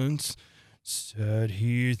askance. Said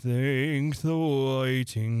he thanked the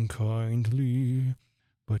whiting kindly,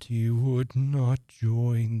 but he would not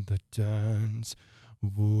join the dance.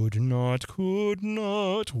 Would not, could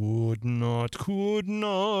not, would not, could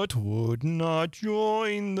not, would not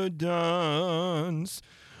join the dance.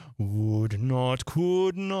 Would not,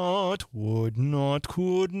 could not, would not,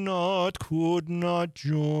 could not, could not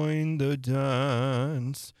join the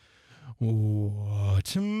dance.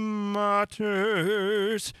 What matters?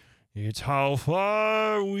 It's how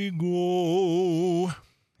far we go.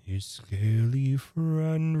 His scaly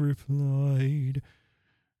friend replied,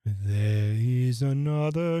 there is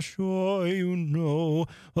another shore,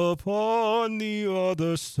 upon the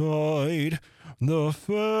other side. The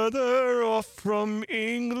further off from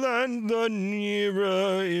England, the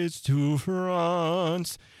nearer is to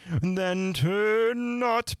France. Then turn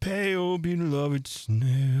not pale, beloved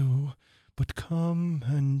snail, but come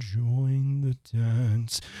and join the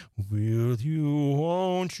dance. Will you,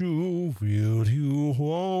 won't you, will you,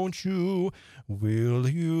 won't you, will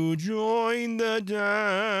you join the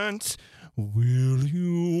dance? Will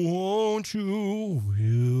you, won't you,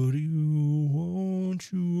 will you,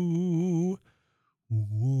 won't you,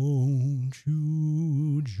 won't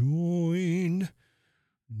you join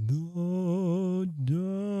the dance?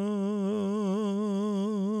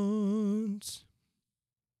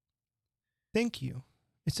 Thank you.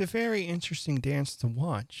 It's a very interesting dance to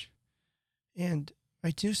watch. And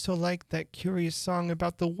I do so like that curious song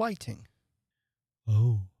about the whiting.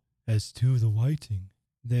 Oh, as to the whiting,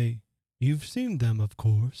 you've seen them, of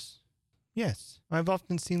course. Yes, I've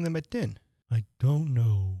often seen them at Din. I don't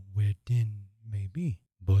know where Din may be,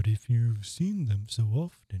 but if you've seen them so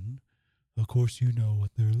often, of course you know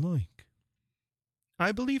what they're like.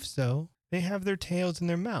 I believe so. They have their tails in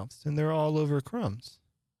their mouths, and they're all over crumbs.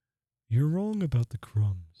 You're wrong about the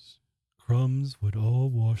crumbs. Crumbs would all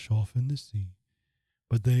wash off in the sea,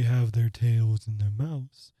 but they have their tails in their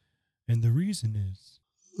mouths, and the reason is...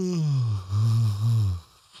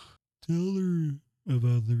 Tell her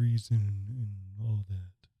about the reason and all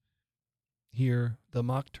that. Here, the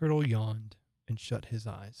mock turtle yawned and shut his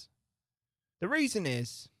eyes. The reason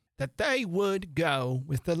is that they would go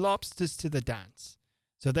with the lobsters to the dance,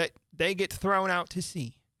 so that they get thrown out to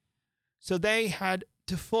sea. So they had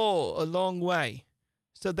to fall a long way,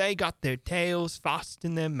 so they got their tails fast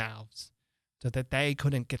in their mouths, so that they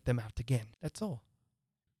couldn't get them out again. That's all.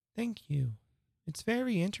 Thank you. It's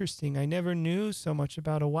very interesting. I never knew so much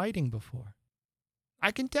about a whiting before.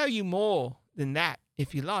 I can tell you more than that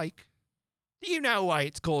if you like. Do you know why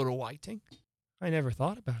it's called a whiting? I never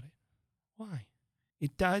thought about it. Why?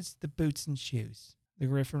 It does the boots and shoes. The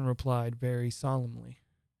griffin replied very solemnly.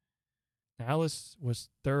 Alice was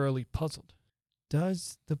thoroughly puzzled.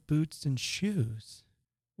 Does the boots and shoes?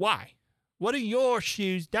 Why? What are your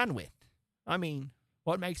shoes done with? I mean,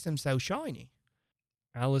 what makes them so shiny?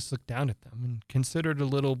 Alice looked down at them and considered a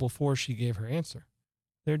little before she gave her answer.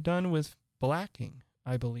 They're done with blacking,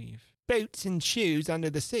 I believe. Boots and shoes under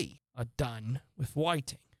the sea are done with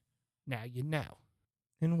whiting. Now you know.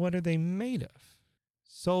 And what are they made of?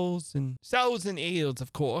 Soles and eels,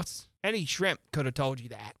 of course. Any shrimp could have told you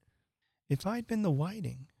that. If I'd been the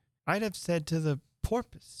whiting, I'd have said to the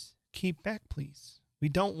porpoise, "Keep back, please. We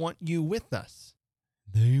don't want you with us."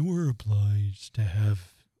 They were obliged to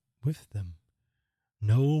have with them.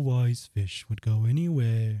 No wise fish would go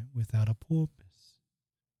anywhere without a porpoise.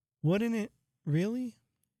 Wouldn't it really?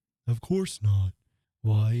 Of course not.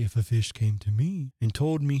 Why, if a fish came to me and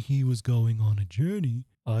told me he was going on a journey,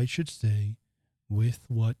 I should say, with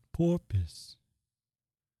what porpoise?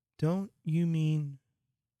 Don't you mean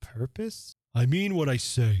purpose? I mean what I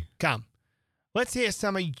say. Come, let's hear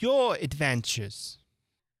some of your adventures.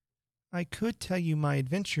 I could tell you my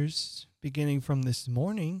adventures beginning from this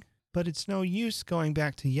morning, but it's no use going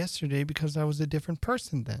back to yesterday because I was a different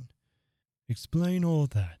person then. Explain all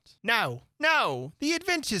that. No, the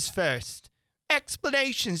adventures first.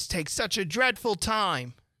 Explanations take such a dreadful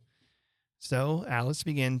time. So Alice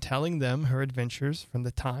began telling them her adventures from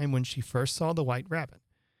the time when she first saw the white rabbit.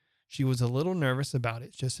 She was a little nervous about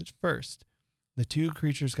it just at first. The two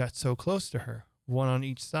creatures got so close to her, one on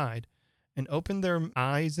each side, and opened their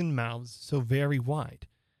eyes and mouths so very wide.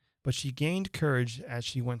 But she gained courage as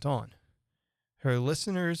she went on. Her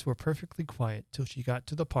listeners were perfectly quiet till she got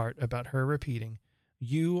to the part about her repeating,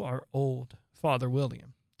 "You are old, Father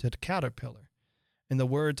William," to the caterpillar, and the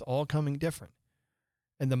words all coming different.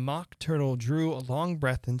 And the mock turtle drew a long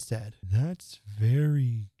breath and said, "That's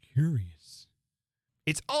very curious."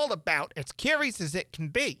 It's all about as curious as it can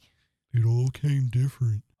be. It all came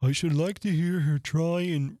different. I should like to hear her try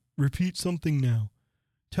and repeat something now.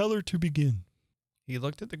 Tell her to begin. He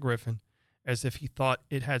looked at the griffin as if he thought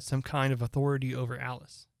it had some kind of authority over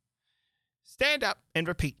Alice. Stand up and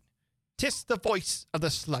repeat. 'Tis the voice of the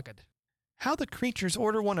sluggard. How the creatures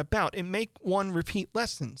order one about and make one repeat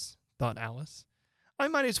lessons, thought Alice. I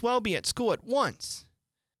might as well be at school at once.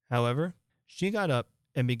 However, she got up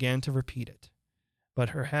and began to repeat it. But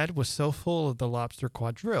her head was so full of the lobster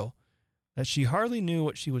quadrille that she hardly knew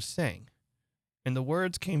what she was saying, and the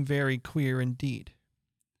words came very queer indeed.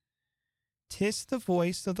 "'Tis the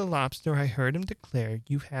voice of the lobster, I heard him declare,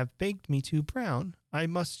 you have baked me too brown, I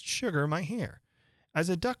must sugar my hair. As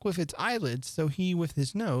a duck with its eyelids, so he with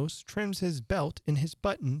his nose trims his belt in his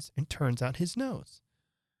buttons and turns out his nose."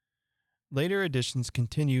 Later editions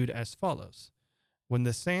continued as follows. "When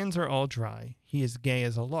the sands are all dry, he is gay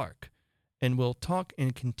as a lark, and will talk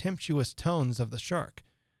in contemptuous tones of the shark.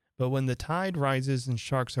 but when the tide rises and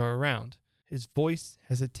sharks are around, his voice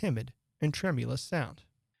has a timid and tremulous sound.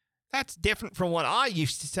 That's different from what I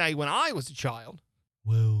used to say when I was a child.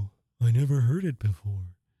 Well, I never heard it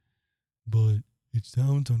before, but it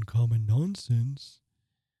sounds uncommon nonsense.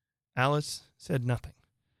 Alice said nothing.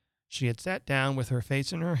 She had sat down with her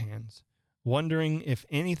face in her hands, wondering if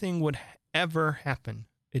anything would ever happen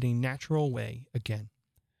in a natural way again.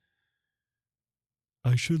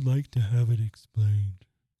 I should like to have it explained.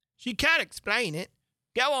 She can't explain it.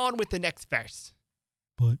 Go on with the next verse.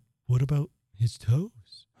 But what about his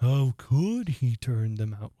toes? How could he turn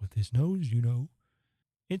them out with his nose, you know?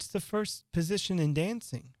 It's the first position in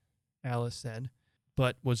dancing, Alice said,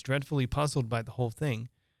 but was dreadfully puzzled by the whole thing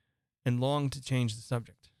and longed to change the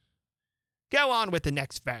subject. Go on with the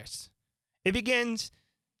next verse. It begins,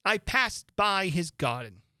 I passed by his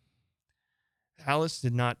garden. Alice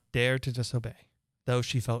did not dare to disobey, though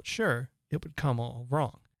she felt sure it would come all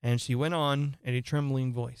wrong, and she went on in a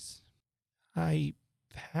trembling voice. I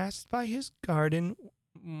passed by his garden,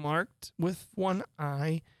 marked with one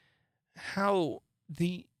eye, how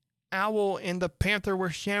the owl and the panther were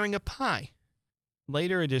sharing a pie.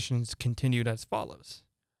 Later editions continued as follows.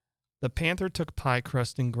 The panther took pie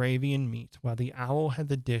crust and gravy and meat, while the owl had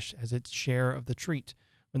the dish as its share of the treat.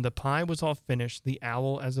 When the pie was all finished, the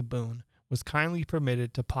owl, as a boon, was kindly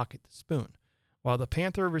permitted to pocket the spoon, while the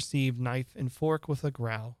panther received knife and fork with a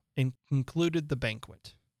growl and concluded the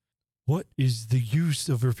banquet. What is the use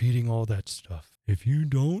of repeating all that stuff? If you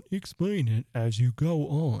don't explain it as you go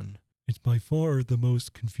on, it's by far the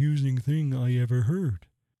most confusing thing I ever heard.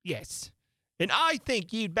 Yes, and I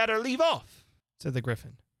think you'd better leave off, said the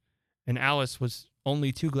Gryphon, and Alice was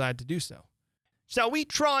only too glad to do so. Shall we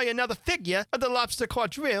try another figure of the lobster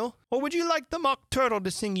quadrille, or would you like the mock turtle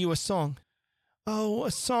to sing you a song? Oh,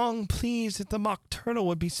 a song, please, if the mock turtle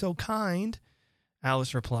would be so kind,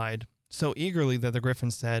 Alice replied, so eagerly that the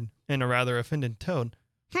Gryphon said, in a rather offended tone,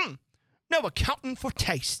 No accounting for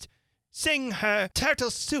taste. Sing her turtle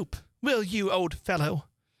soup, will you, old fellow?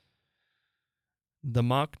 The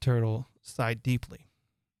mock turtle sighed deeply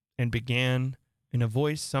and began, in a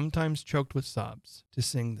voice sometimes choked with sobs, to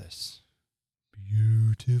sing this.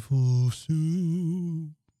 Beautiful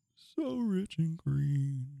soup, so rich and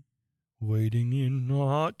green, waiting in a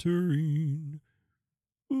hot tureen.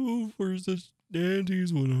 Who first the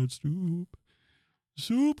dandies will not stoop?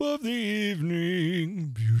 Soup of the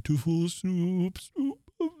evening, beautiful soup, soup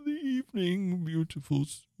of the evening, beautiful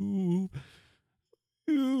soup,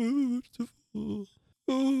 beautiful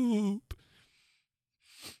soup,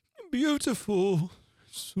 beautiful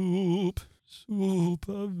soup, soup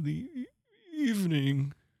of the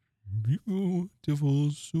evening,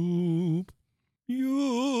 beautiful soup,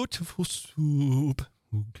 beautiful soup.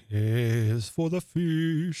 Who cares for the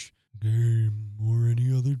fish, game, or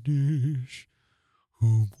any other dish?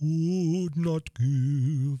 Who would not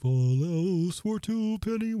give all else for 2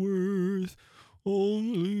 pennyworth?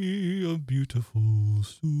 Only a beautiful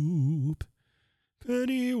soup.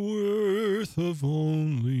 Pennyworth of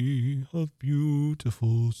only a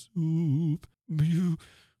beautiful soup.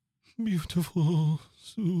 Beautiful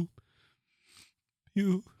soup.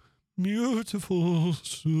 Beautiful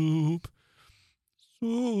soup.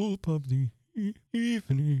 Soup of the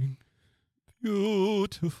evening.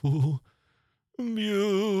 Beautiful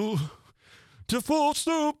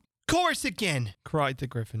soup. Chorus again, cried the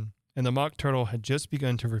Gryphon, and the mock turtle had just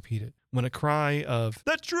begun to repeat it when a cry of,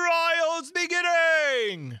 "The trial's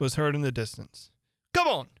beginning!" was heard in the distance. "Come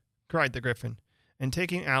on!" cried the Gryphon, and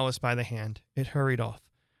taking Alice by the hand, it hurried off,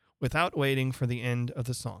 without waiting for the end of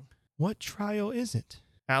the song. "What trial is it?"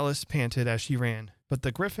 Alice panted as she ran, but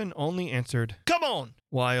the Gryphon only answered, "Come on!"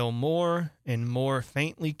 while more and more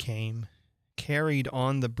faintly came, carried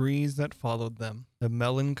on the breeze that followed them, the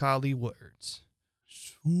melancholy words.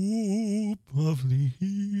 Soup of the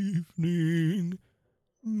evening,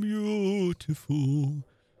 beautiful,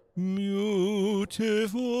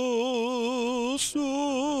 beautiful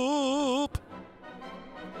soup.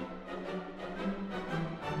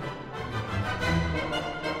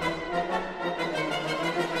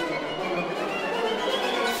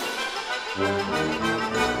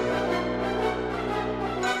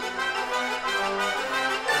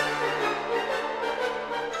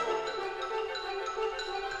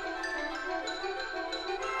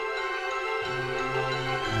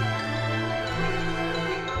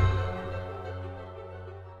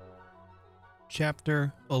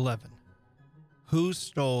 Chapter 11. Who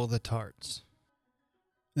Stole the Tarts?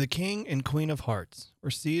 The King and Queen of Hearts were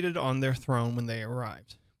seated on their throne when they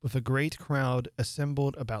arrived, with a great crowd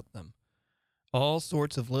assembled about them. All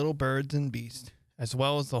sorts of little birds and beasts, as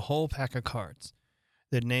well as the whole pack of cards.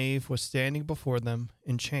 The knave was standing before them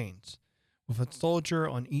in chains, with a soldier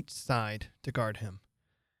on each side to guard him.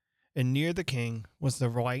 And near the king was the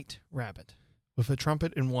white rabbit, with a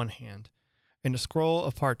trumpet in one hand and a scroll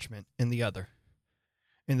of parchment in the other.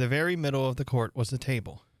 In the very middle of the court was a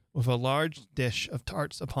table, with a large dish of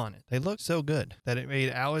tarts upon it. They looked so good that it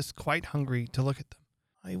made Alice quite hungry to look at them.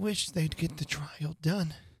 I wish they'd get the trial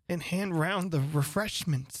done and hand round the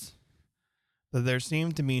refreshments. But there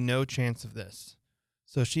seemed to be no chance of this,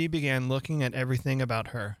 so she began looking at everything about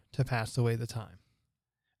her to pass away the time.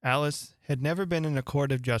 Alice had never been in a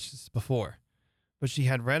court of justice before, but she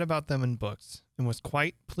had read about them in books and was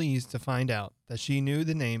quite pleased to find out that she knew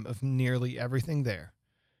the name of nearly everything there.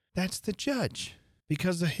 That's the judge,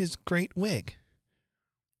 because of his great wig.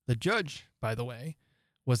 The judge, by the way,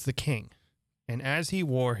 was the king, and as he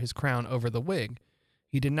wore his crown over the wig,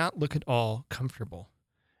 he did not look at all comfortable,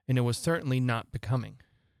 and it was certainly not becoming.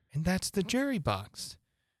 And that's the jury box.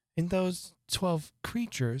 And those 12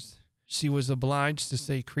 creatures, she was obliged to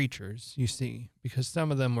say creatures, you see, because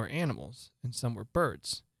some of them were animals and some were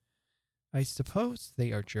birds. I suppose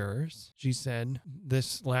they are jurors, she said,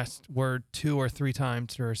 this last word 2 or 3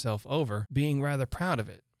 times to herself over, being rather proud of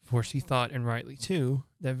it, for she thought, and rightly too,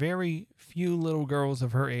 that very few little girls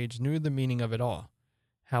of her age knew the meaning of it all.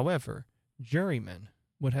 However, jurymen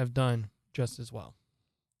would have done just as well.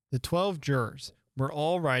 The 12 jurors were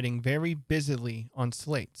all writing very busily on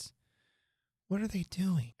slates. What are they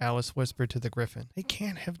doing? Alice whispered to the Griffin. They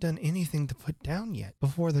can't have done anything to put down yet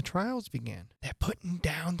before the trials began. They're putting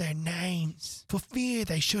down their names for fear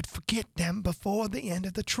they should forget them before the end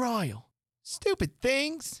of the trial. Stupid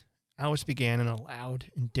things! Alice began in a loud,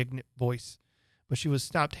 indignant voice, but she was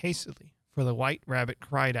stopped hastily, for the white rabbit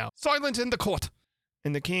cried out, Silence in the court!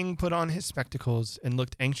 And the king put on his spectacles and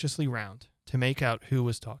looked anxiously round to make out who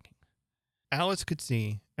was talking. Alice could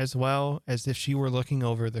see, as well as if she were looking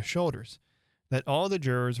over their shoulders, that all the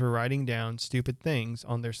jurors were writing down stupid things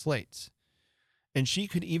on their slates. And she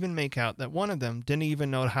could even make out that one of them didn't even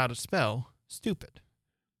know how to spell stupid,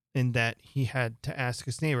 and that he had to ask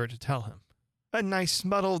his neighbor to tell him. A nice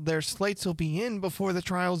muddle their slates will be in before the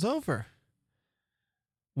trial's over.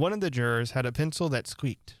 One of the jurors had a pencil that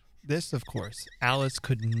squeaked. This, of course, Alice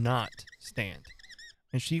could not stand,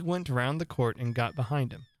 and she went round the court and got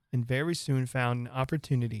behind him, and very soon found an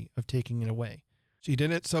opportunity of taking it away. She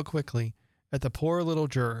did it so quickly that the poor little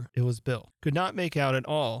juror, it was Bill, could not make out at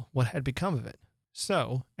all what had become of it.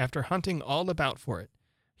 So, after hunting all about for it,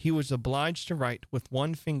 he was obliged to write with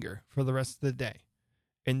one finger for the rest of the day.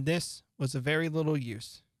 And this was of very little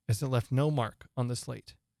use, as it left no mark on the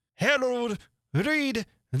slate. Herald, read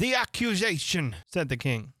the accusation, said the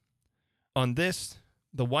king. On this,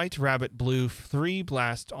 the white rabbit blew 3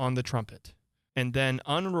 blasts on the trumpet, and then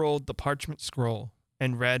unrolled the parchment scroll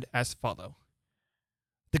and read as follow.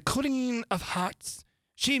 The Queen of Hearts,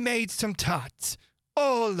 she made some tarts,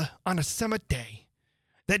 all on a summer day.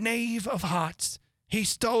 The Knave of Hearts, he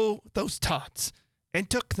stole those tarts, and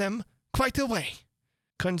took them quite away.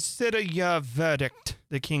 Consider your verdict,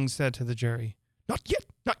 the king said to the jury. Not yet,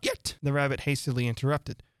 not yet, the rabbit hastily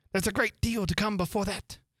interrupted. There's a great deal to come before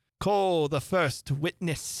that. Call the first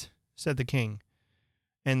witness, said the king.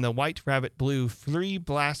 And the white rabbit blew 3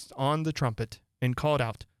 blasts on the trumpet and called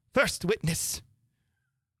out, First witness!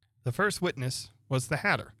 The first witness was the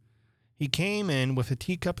Hatter. He came in with a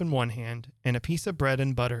teacup in one hand and a piece of bread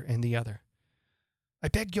and butter in the other. I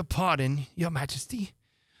beg your pardon, your majesty,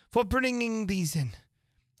 for bringing these in.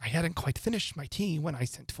 I hadn't quite finished my tea when I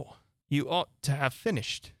sent for. You ought to have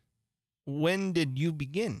finished. When did you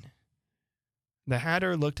begin? The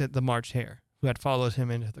Hatter looked at the March Hare, who had followed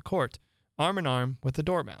him into the court, arm in arm with the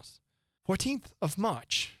Dormouse. 14th of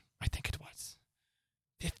March, I think it was.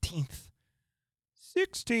 15th.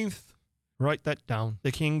 16th. Write that down,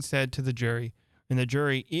 the king said to the jury, and the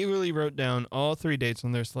jury eagerly wrote down all 3 dates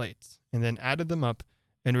on their slates, and then added them up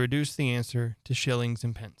and reduced the answer to shillings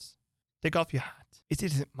and pence. Take off your hat. It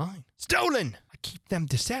isn't mine. Stolen! I keep them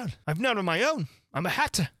to sell. I've none of my own. I'm a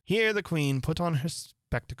hatter. Here the queen put on her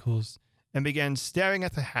spectacles and began staring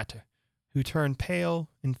at the Hatter, who turned pale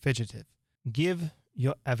and fidgeted. Give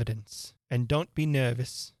your evidence, and don't be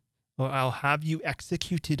nervous, or I'll have you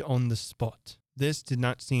executed on the spot. This did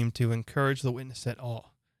not seem to encourage the witness at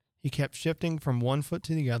all. He kept shifting from one foot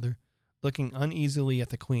to the other, looking uneasily at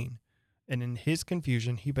the queen, and in his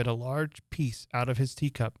confusion he bit a large piece out of his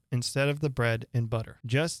teacup instead of the bread and butter.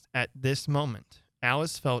 Just at this moment,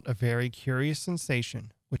 Alice felt a very curious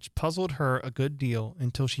sensation, which puzzled her a good deal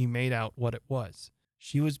until she made out what it was.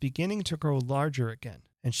 She was beginning to grow larger again,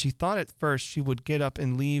 and she thought at first she would get up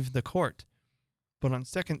and leave the court. but on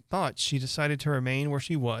second thought, she decided to remain where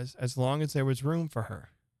she was as long as there was room for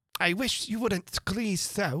her. I wish you wouldn't squeeze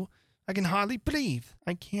so. I can hardly breathe.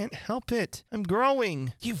 I can't help it. I'm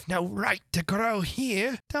growing. You've no right to grow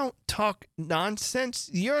here. Don't talk nonsense.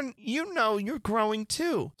 You know you're growing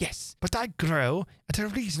too. Yes, but I grow at a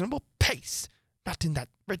reasonable pace, not in that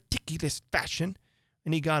ridiculous fashion.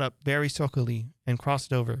 And he got up very sulkily and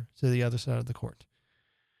crossed over to the other side of the court.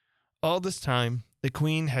 All this time, the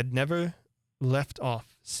queen had never left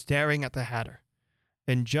off staring at the Hatter.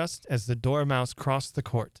 And just as the Dormouse crossed the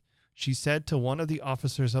court, she said to one of the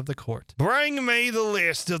officers of the court, "Bring me the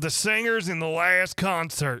list of the singers in the last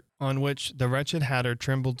concert." On which the wretched Hatter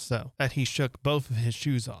trembled so that he shook both of his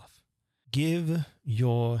shoes off. "Give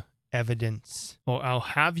your evidence, or I'll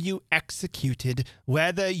have you executed,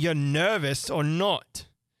 whether you're nervous or not."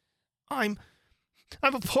 I'm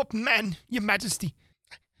a poor man, your majesty.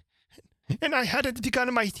 And I hadn't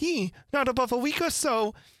begun my tea, not above a week or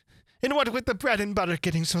so. And what with the bread and butter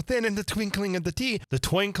getting so thin and the twinkling of the tea. The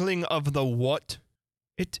twinkling of the what?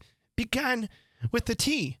 It began with the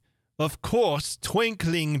tea. Of course,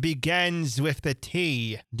 twinkling begins with the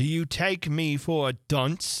tea. Do you take me for a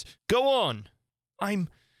dunce? Go on. I'm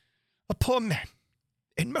a poor man,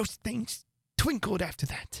 and most things twinkled after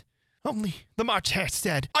that. Only the March Hare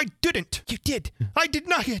said, "I didn't." "You did. I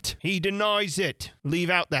deny it." "He denies it. Leave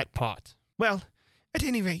out that part." "Well, at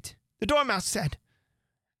any rate, the Dormouse said."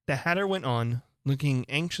 The Hatter went on, looking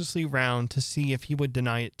anxiously round to see if he would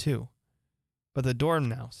deny it too. But the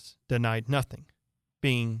Dormouse denied nothing,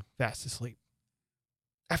 being fast asleep.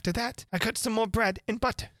 "After that, I cut some more bread and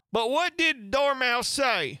butter." "But what did Dormouse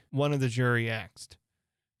say?" one of the jury asked.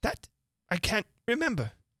 "That I can't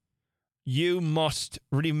remember." "You must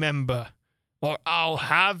remember, or I'll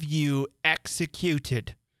have you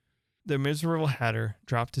executed." The miserable Hatter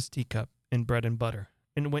dropped his teacup and bread and butter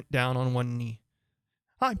and went down on one knee.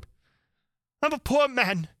 I'm a poor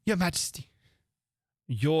man, your majesty."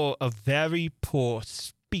 "You're a very poor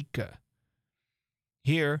speaker."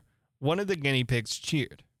 Here, one of the guinea pigs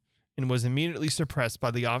cheered and was immediately suppressed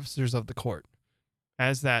by the officers of the court.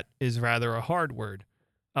 As that is rather a hard word,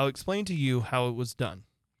 I'll explain to you how it was done.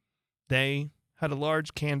 They had a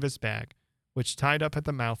large canvas bag, which tied up at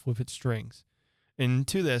the mouth with its strings, and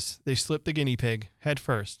into this they slipped the guinea pig head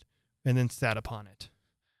first, and then sat upon it.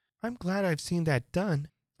 "I'm glad I've seen that done.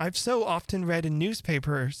 I've so often read in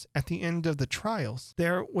newspapers at the end of the trials,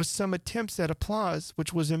 there was some attempts at applause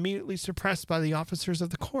which was immediately suppressed by the officers of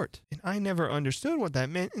the court, and I never understood what that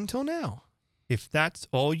meant until now." "If that's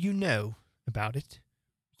all you know about it,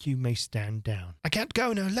 you may stand down." "I can't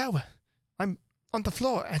go no lower. I'm on the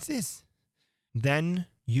floor as is." "Then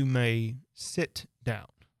you may sit down."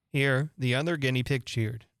 Here the other guinea pig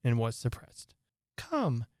cheered and was suppressed.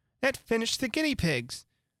 "Come, that finished the guinea pigs.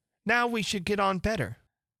 Now we should get on better.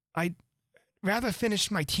 I'd rather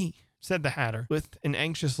finish my tea," said the Hatter, with an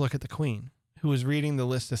anxious look at the Queen, who was reading the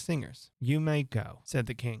list of singers. "You may go," said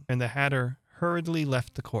the King, and the Hatter hurriedly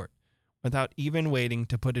left the court, without even waiting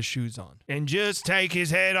to put his shoes on. "And just take his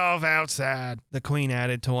head off outside," the Queen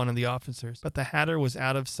added to one of the officers, but the Hatter was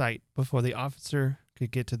out of sight before the officer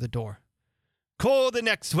could get to the door. "Call the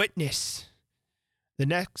next witness." The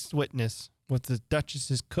next witness was the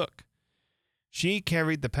Duchess's cook. She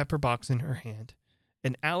carried the pepper box in her hand,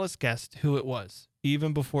 and Alice guessed who it was,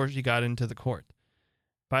 even before she got into the court.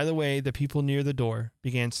 By the way, the people near the door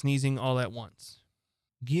began sneezing all at once.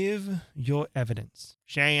 "Give your evidence."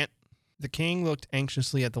 "Shan't." The King looked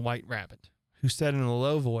anxiously at the White Rabbit, who said in a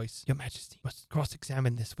low voice, "Your Majesty must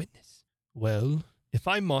cross-examine this witness." "Well, if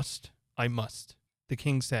I must, I must," the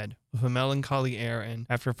King said, with a melancholy air, and,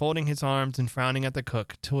 after folding his arms and frowning at the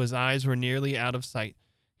cook till his eyes were nearly out of sight,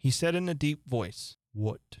 he said in a deep voice,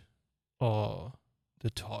 "What are the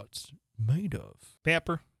tarts made of?"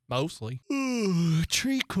 "Pepper, mostly."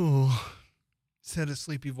 "Treacle," said a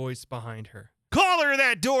sleepy voice behind her. "Collar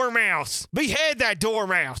that dormouse! Behead that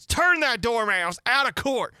dormouse! Turn that dormouse out of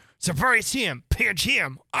court! Suppress him! Pinch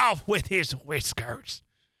him! Off with his whiskers!"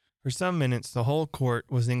 For some minutes the whole court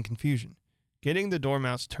was in confusion, getting the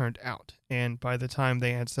dormouse turned out, and by the time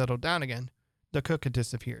they had settled down again, the cook had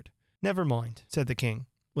disappeared. "Never mind," said the King,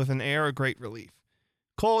 with an air of great relief.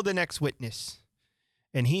 "Call the next witness."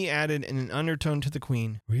 And he added in an undertone to the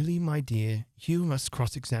Queen, "Really, my dear, you must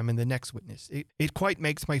cross-examine the next witness. It quite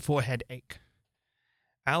makes my forehead ache."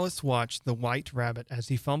 Alice watched the White Rabbit as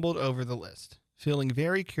he fumbled over the list, feeling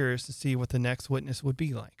very curious to see what the next witness would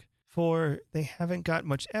be like. "For they haven't got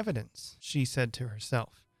much evidence," she said to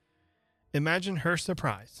herself. Imagine her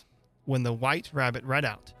surprise when the White Rabbit read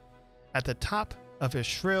out, at the top of his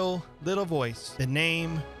shrill little voice, the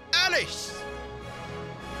name Alice!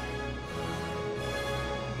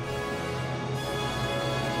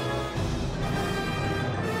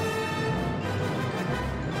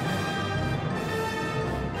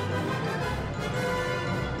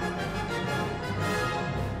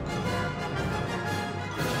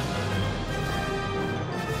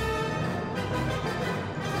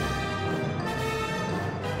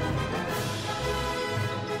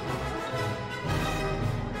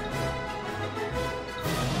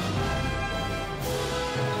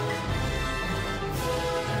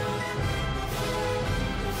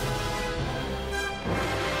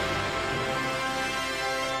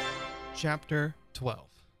 Chapter 12.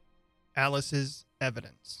 Alice's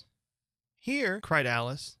Evidence. "Here," cried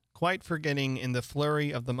Alice, quite forgetting in the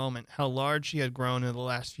flurry of the moment how large she had grown in the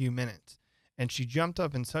last few minutes, and she jumped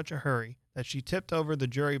up in such a hurry that she tipped over the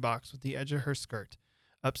jury box with the edge of her skirt,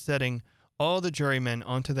 upsetting all the jurymen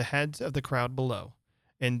onto the heads of the crowd below,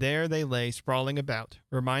 and there they lay sprawling about,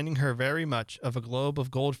 reminding her very much of a globe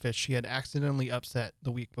of goldfish she had accidentally upset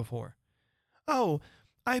the week before. "Oh,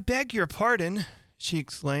 I beg your pardon," she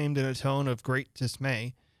exclaimed in a tone of great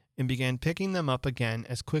dismay, and began picking them up again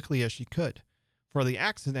as quickly as she could, for the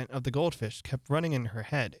accident of the goldfish kept running in her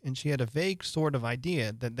head, and she had a vague sort of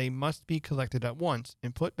idea that they must be collected at once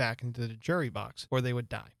and put back into the jury box, or they would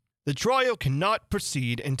die. "The trial cannot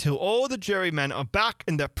proceed until all the jurymen are back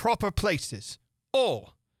in their proper places.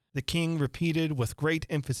 All," the king repeated with great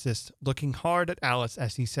emphasis, looking hard at Alice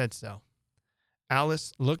as he said so.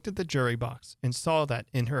 Alice looked at the jury box and saw that,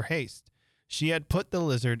 in her haste, she had put the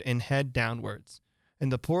lizard in head downwards,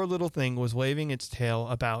 and the poor little thing was waving its tail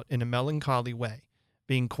about in a melancholy way,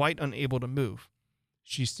 being quite unable to move.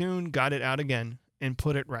 She soon got it out again and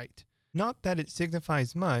put it right. "Not that it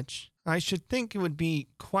signifies much. I should think it would be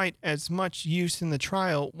quite as much use in the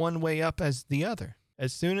trial one way up as the other."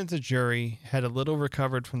 As soon as the jury had a little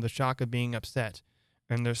recovered from the shock of being upset,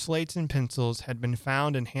 and their slates and pencils had been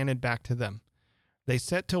found and handed back to them, they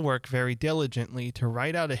set to work very diligently to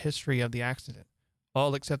write out a history of the accident,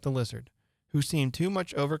 all except the lizard, who seemed too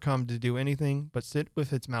much overcome to do anything but sit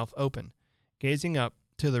with its mouth open, gazing up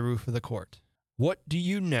to the roof of the court. "What do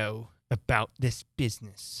you know about this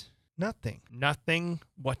business?" "Nothing." "Nothing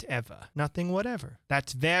whatever." "Nothing whatever."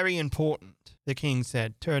 "That's very important," the king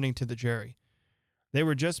said, turning to the jury. They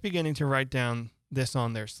were just beginning to write down this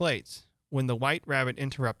on their slates, when the White Rabbit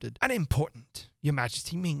interrupted. "Unimportant, your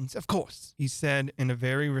majesty means, of course," he said in a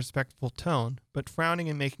very respectful tone, but frowning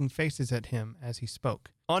and making faces at him as he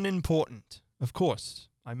spoke. "Unimportant, of course,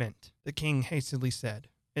 I meant," the king hastily said,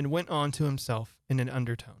 and went on to himself in an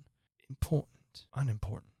undertone. "Important,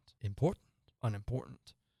 unimportant, important,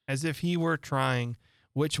 unimportant," as if he were trying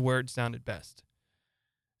which word sounded best.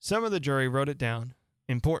 Some of the jury wrote it down,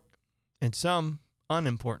 important, and some,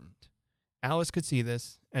 unimportant. Alice could see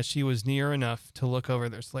this, as she was near enough to look over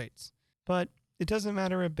their slates. But it doesn't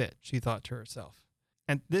matter a bit, she thought to herself.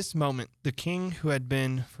 At this moment, the king, who had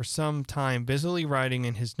been for some time busily writing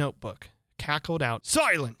in his notebook, cackled out,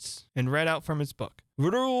 "Silence!" and read out from his book,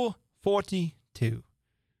 "Rule 42.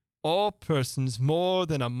 All persons more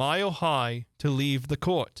than a mile high to leave the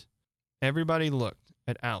court." Everybody looked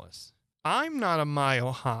at Alice. "I'm not a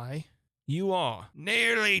mile high." "You are."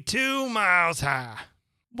 "Nearly 2 miles high."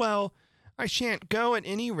 "Well, I shan't go at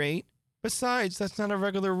any rate. Besides, that's not a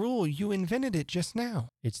regular rule. You invented it just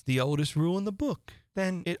now." "It's the oldest rule in the book."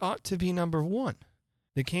 "Then it ought to be number 1.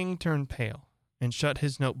 The king turned pale and shut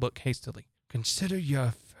his notebook hastily. "Consider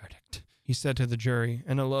your verdict," he said to the jury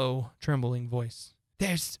in a low, trembling voice.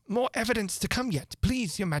 "There's more evidence to come yet,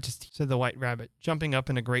 please, your majesty," said the White Rabbit, jumping up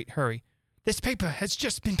in a great hurry. "This paper has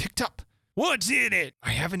just been picked up." "What's in it?"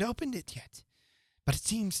 "I haven't opened it yet, but it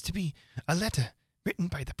seems to be a letter written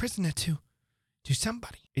by the prisoner to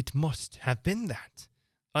somebody." "It must have been that,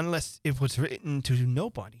 unless it was written to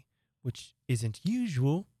nobody, which isn't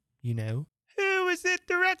usual, you know." "Who is it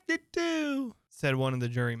directed to?" said one of the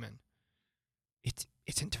jurymen. "It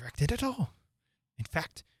isn't directed at all. In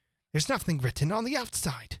fact, there's nothing written on the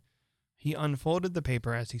outside." He unfolded the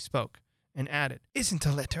paper as he spoke, and added, "Isn't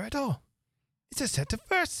a letter at all. It's a set of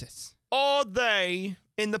verses." "Are they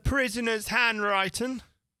in the prisoner's handwriting?"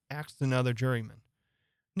 asked another juryman.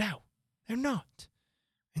 "No, they're not.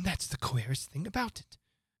 And that's the queerest thing about it."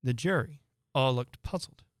 The jury all looked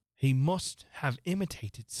puzzled. "He must have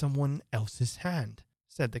imitated someone else's hand,"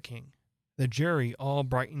 said the king. The jury all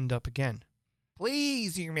brightened up again.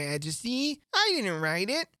 "Please, your majesty, I didn't write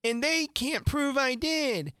it, and they can't prove I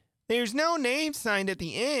did. There's no name signed at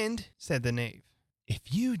the end," said the knave.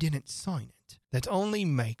 "If you didn't sign it, that only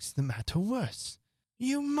makes the matter worse.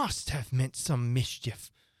 You must have meant some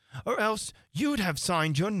mischief, or else you'd have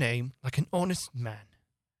signed your name like an honest man."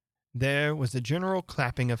 There was a general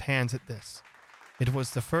clapping of hands at this. It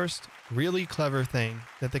was the first really clever thing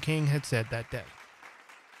that the king had said that day.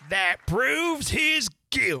 "That proves his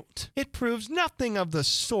guilt." "It proves nothing of the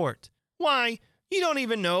sort. Why, you don't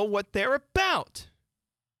even know what they're about."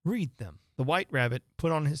 "Read them." The White Rabbit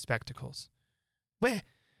put on his spectacles.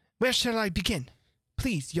 Where shall I begin?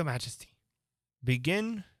 Please, your majesty."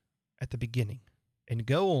 "Begin at the beginning, and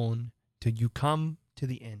go on till you come to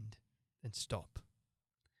the end, and stop."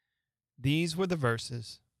 These were the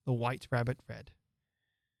verses the White Rabbit read.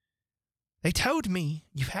 "They told me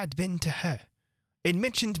you had been to her, and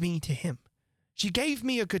mentioned me to him. She gave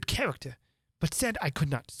me a good character, but said I could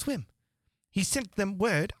not swim. He sent them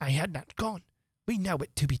word I had not gone. We know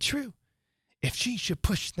it to be true. If she should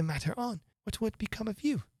push the matter on, what would become of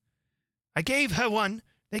you? I gave her 1,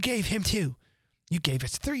 they gave him 2. You gave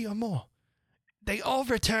us 3 or more. They all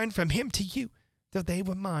returned from him to you, though they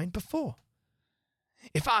were mine before.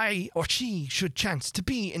 If I or she should chance to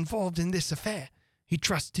be involved in this affair, he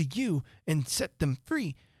trusts to you and set them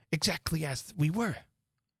free exactly as we were.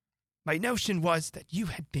 My notion was that you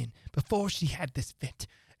had been, before she had this fit,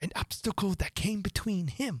 an obstacle that came between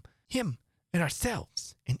him and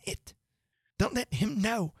ourselves and it. Don't let him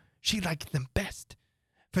know she liked them best,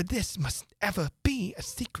 for this must ever be a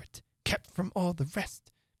secret kept from all the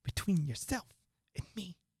rest between yourself and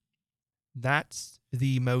me. That's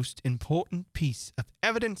the most important piece of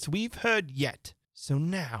evidence we've heard yet. So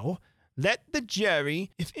now, let the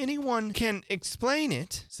jury, if anyone can explain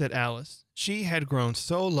it, said Alice. She had grown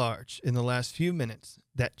so large in the last few minutes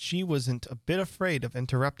that she wasn't a bit afraid of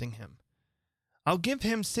interrupting him. I'll give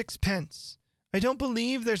him 6 pence. I don't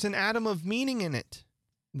believe there's an atom of meaning in it.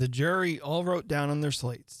 The jury all wrote down on their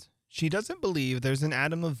slates, she doesn't believe there's an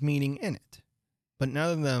atom of meaning in it, but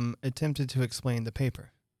none of them attempted to explain the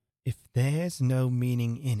paper. If there's no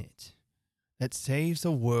meaning in it, that saves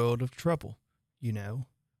a world of trouble, you know,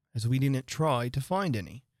 as we didn't try to find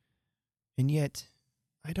any. And yet,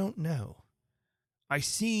 I don't know. I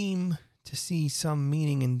seem to see some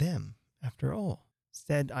meaning in them, after all.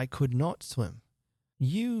 Said I could not swim.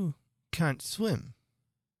 You can't swim,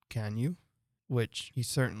 can you? Which he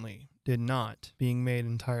certainly did not, being made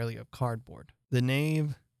entirely of cardboard. The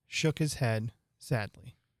knave shook his head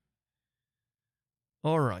sadly.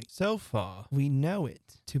 All right, so far we know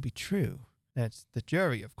it to be true. That's the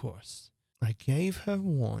jury, of course. I gave her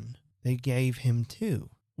 1. They gave him 2.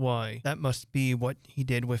 Why, that must be what he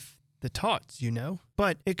did with the tots, you know.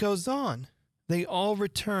 But it goes on. They all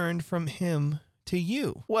returned from him to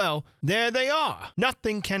you. Well, there they are.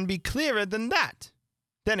 Nothing can be clearer than that.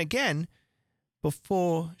 Then again,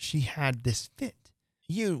 before she had this fit.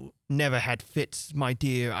 You never had fits, my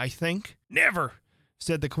dear, I think. Never,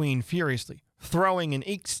 said the queen furiously, throwing an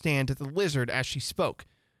inkstand at the lizard as she spoke.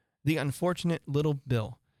 The unfortunate little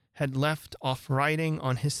Bill had left off writing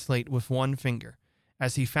on his slate with 1 finger,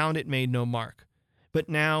 as he found it made no mark. But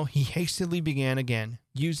now he hastily began again,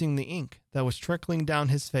 using the ink that was trickling down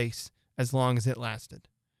his face as long as it lasted.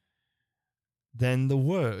 Then the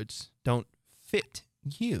words don't fit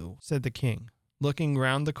you, said the king, looking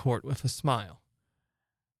round the court with a smile.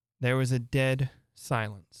 There was a dead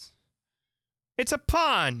silence. It's a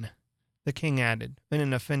pun, the king added in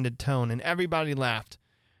an offended tone, and everybody laughed.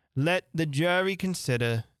 Let the jury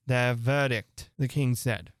consider their verdict, the king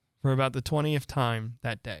said, for about the 20th time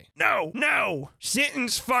that day. No!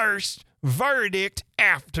 Sentence first, verdict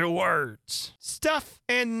afterwards. Stuff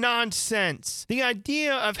and nonsense. The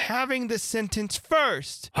idea of having the sentence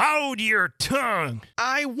first. Hold your tongue.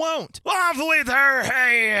 I won't. Off with her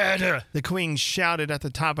head, the queen shouted at the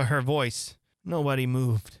top of her voice. Nobody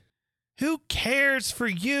moved. Who cares for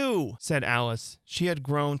you? Said Alice. She had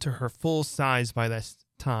grown to her full size by this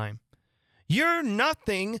time. You're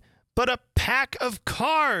nothing but a pack of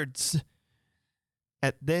cards.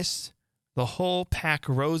 At this, the whole pack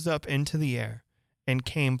rose up into the air and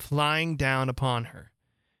came flying down upon her.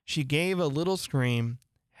 She gave a little scream,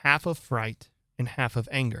 half of fright and half of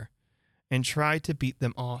anger, and tried to beat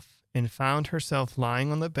them off, and found herself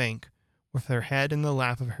lying on the bank with her head in the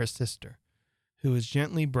lap of her sister, who was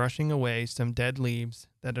gently brushing away some dead leaves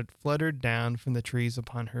that had fluttered down from the trees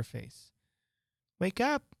upon her face. Wake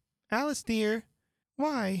up, Alice dear.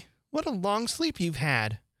 Why, what a long sleep you've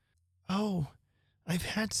had. Oh, I've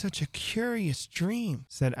had such a curious dream,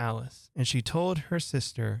 said Alice, and she told her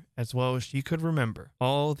sister, as well as she could remember,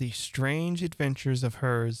 all the strange adventures of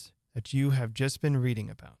hers that you have just been reading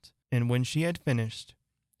about. And when she had finished,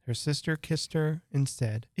 her sister kissed her and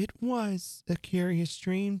said, It was a curious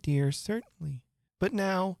dream, dear, certainly. But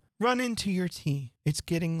now, run into your tea. It's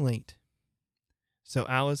getting late. So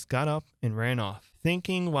Alice got up and ran off,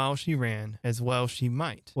 thinking while she ran, as well she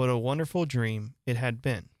might, what a wonderful dream it had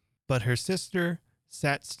been. But her sister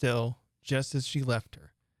sat still just as she left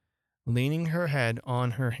her, leaning her head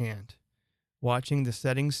on her hand, watching the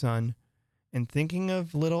setting sun and thinking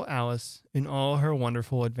of little Alice in all her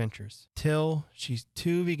wonderful adventures, till she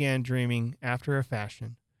too began dreaming after a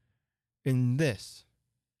fashion. And this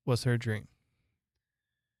was her dream.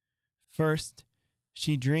 First,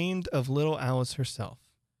 she dreamed of little Alice herself,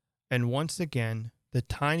 and once again the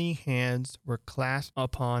tiny hands were clasped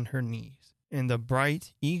upon her knees, and the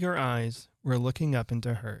bright, eager eyes were looking up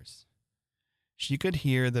into hers. She could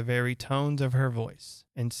hear the very tones of her voice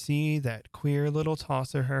and see that queer little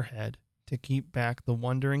toss of her head to keep back the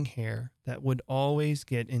wandering hair that would always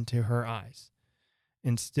get into her eyes.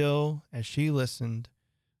 And still, as she listened,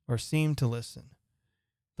 or seemed to listen,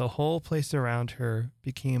 the whole place around her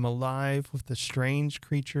became alive with the strange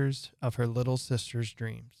creatures of her little sister's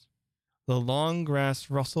dreams. The long grass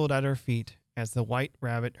rustled at her feet as the white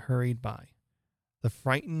rabbit hurried by. The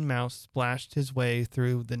frightened mouse splashed his way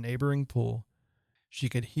through the neighboring pool. She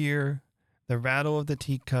could hear the rattle of the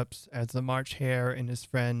teacups as the March Hare and his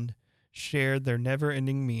friend shared their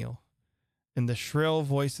never-ending meal, and the shrill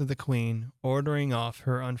voice of the queen ordering off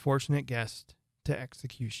her unfortunate guest to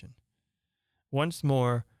execution. Once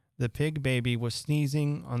more, the pig baby was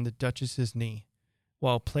sneezing on the Duchess's knee,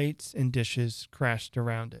 while plates and dishes crashed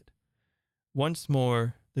around it. Once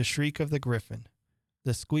more, the shriek of the griffin,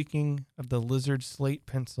 the squeaking of the lizard's slate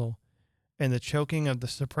pencil, and the choking of the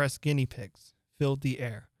suppressed guinea pigs filled the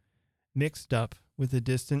air, mixed up with the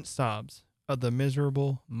distant sobs of the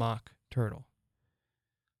miserable mock turtle.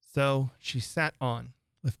 So she sat on,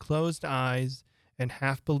 with closed eyes, and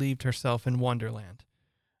half believed herself in Wonderland,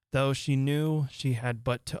 though she knew she had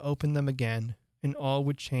but to open them again, and all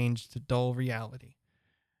would change to dull reality.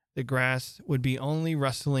 The grass would be only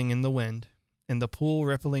rustling in the wind, and the pool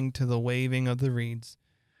rippling to the waving of the reeds.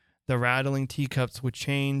 The rattling teacups would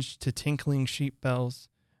change to tinkling sheep bells,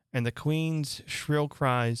 and the queen's shrill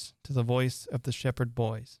cries to the voice of the shepherd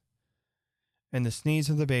boys. And the sneeze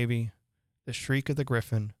of the baby, the shriek of the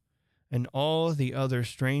griffin, and all the other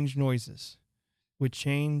strange noises would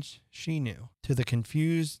change, she knew, to the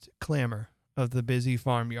confused clamor of the busy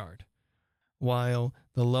farmyard, while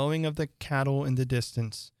the lowing of the cattle in the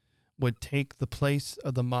distance would take the place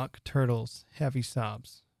of the mock turtle's heavy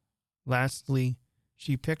sobs. Lastly,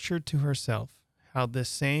 she pictured to herself how this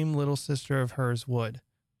same little sister of hers would,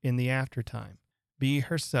 in the aftertime, be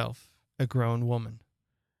herself a grown woman,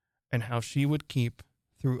 and how she would keep,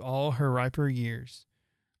 through all her riper years,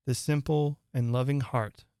 the simple and loving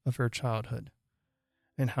heart of her childhood,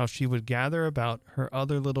 and how she would gather about her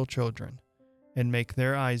other little children and make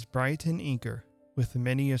their eyes bright and eager with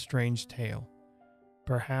many a strange tale,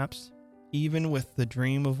 perhaps even with the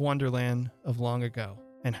dream of Wonderland of long ago,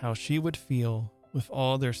 and how she would feel with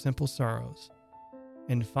all their simple sorrows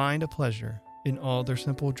and find a pleasure in all their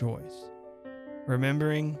simple joys,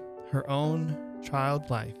 remembering her own child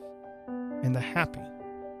life and the happy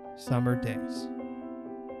summer days.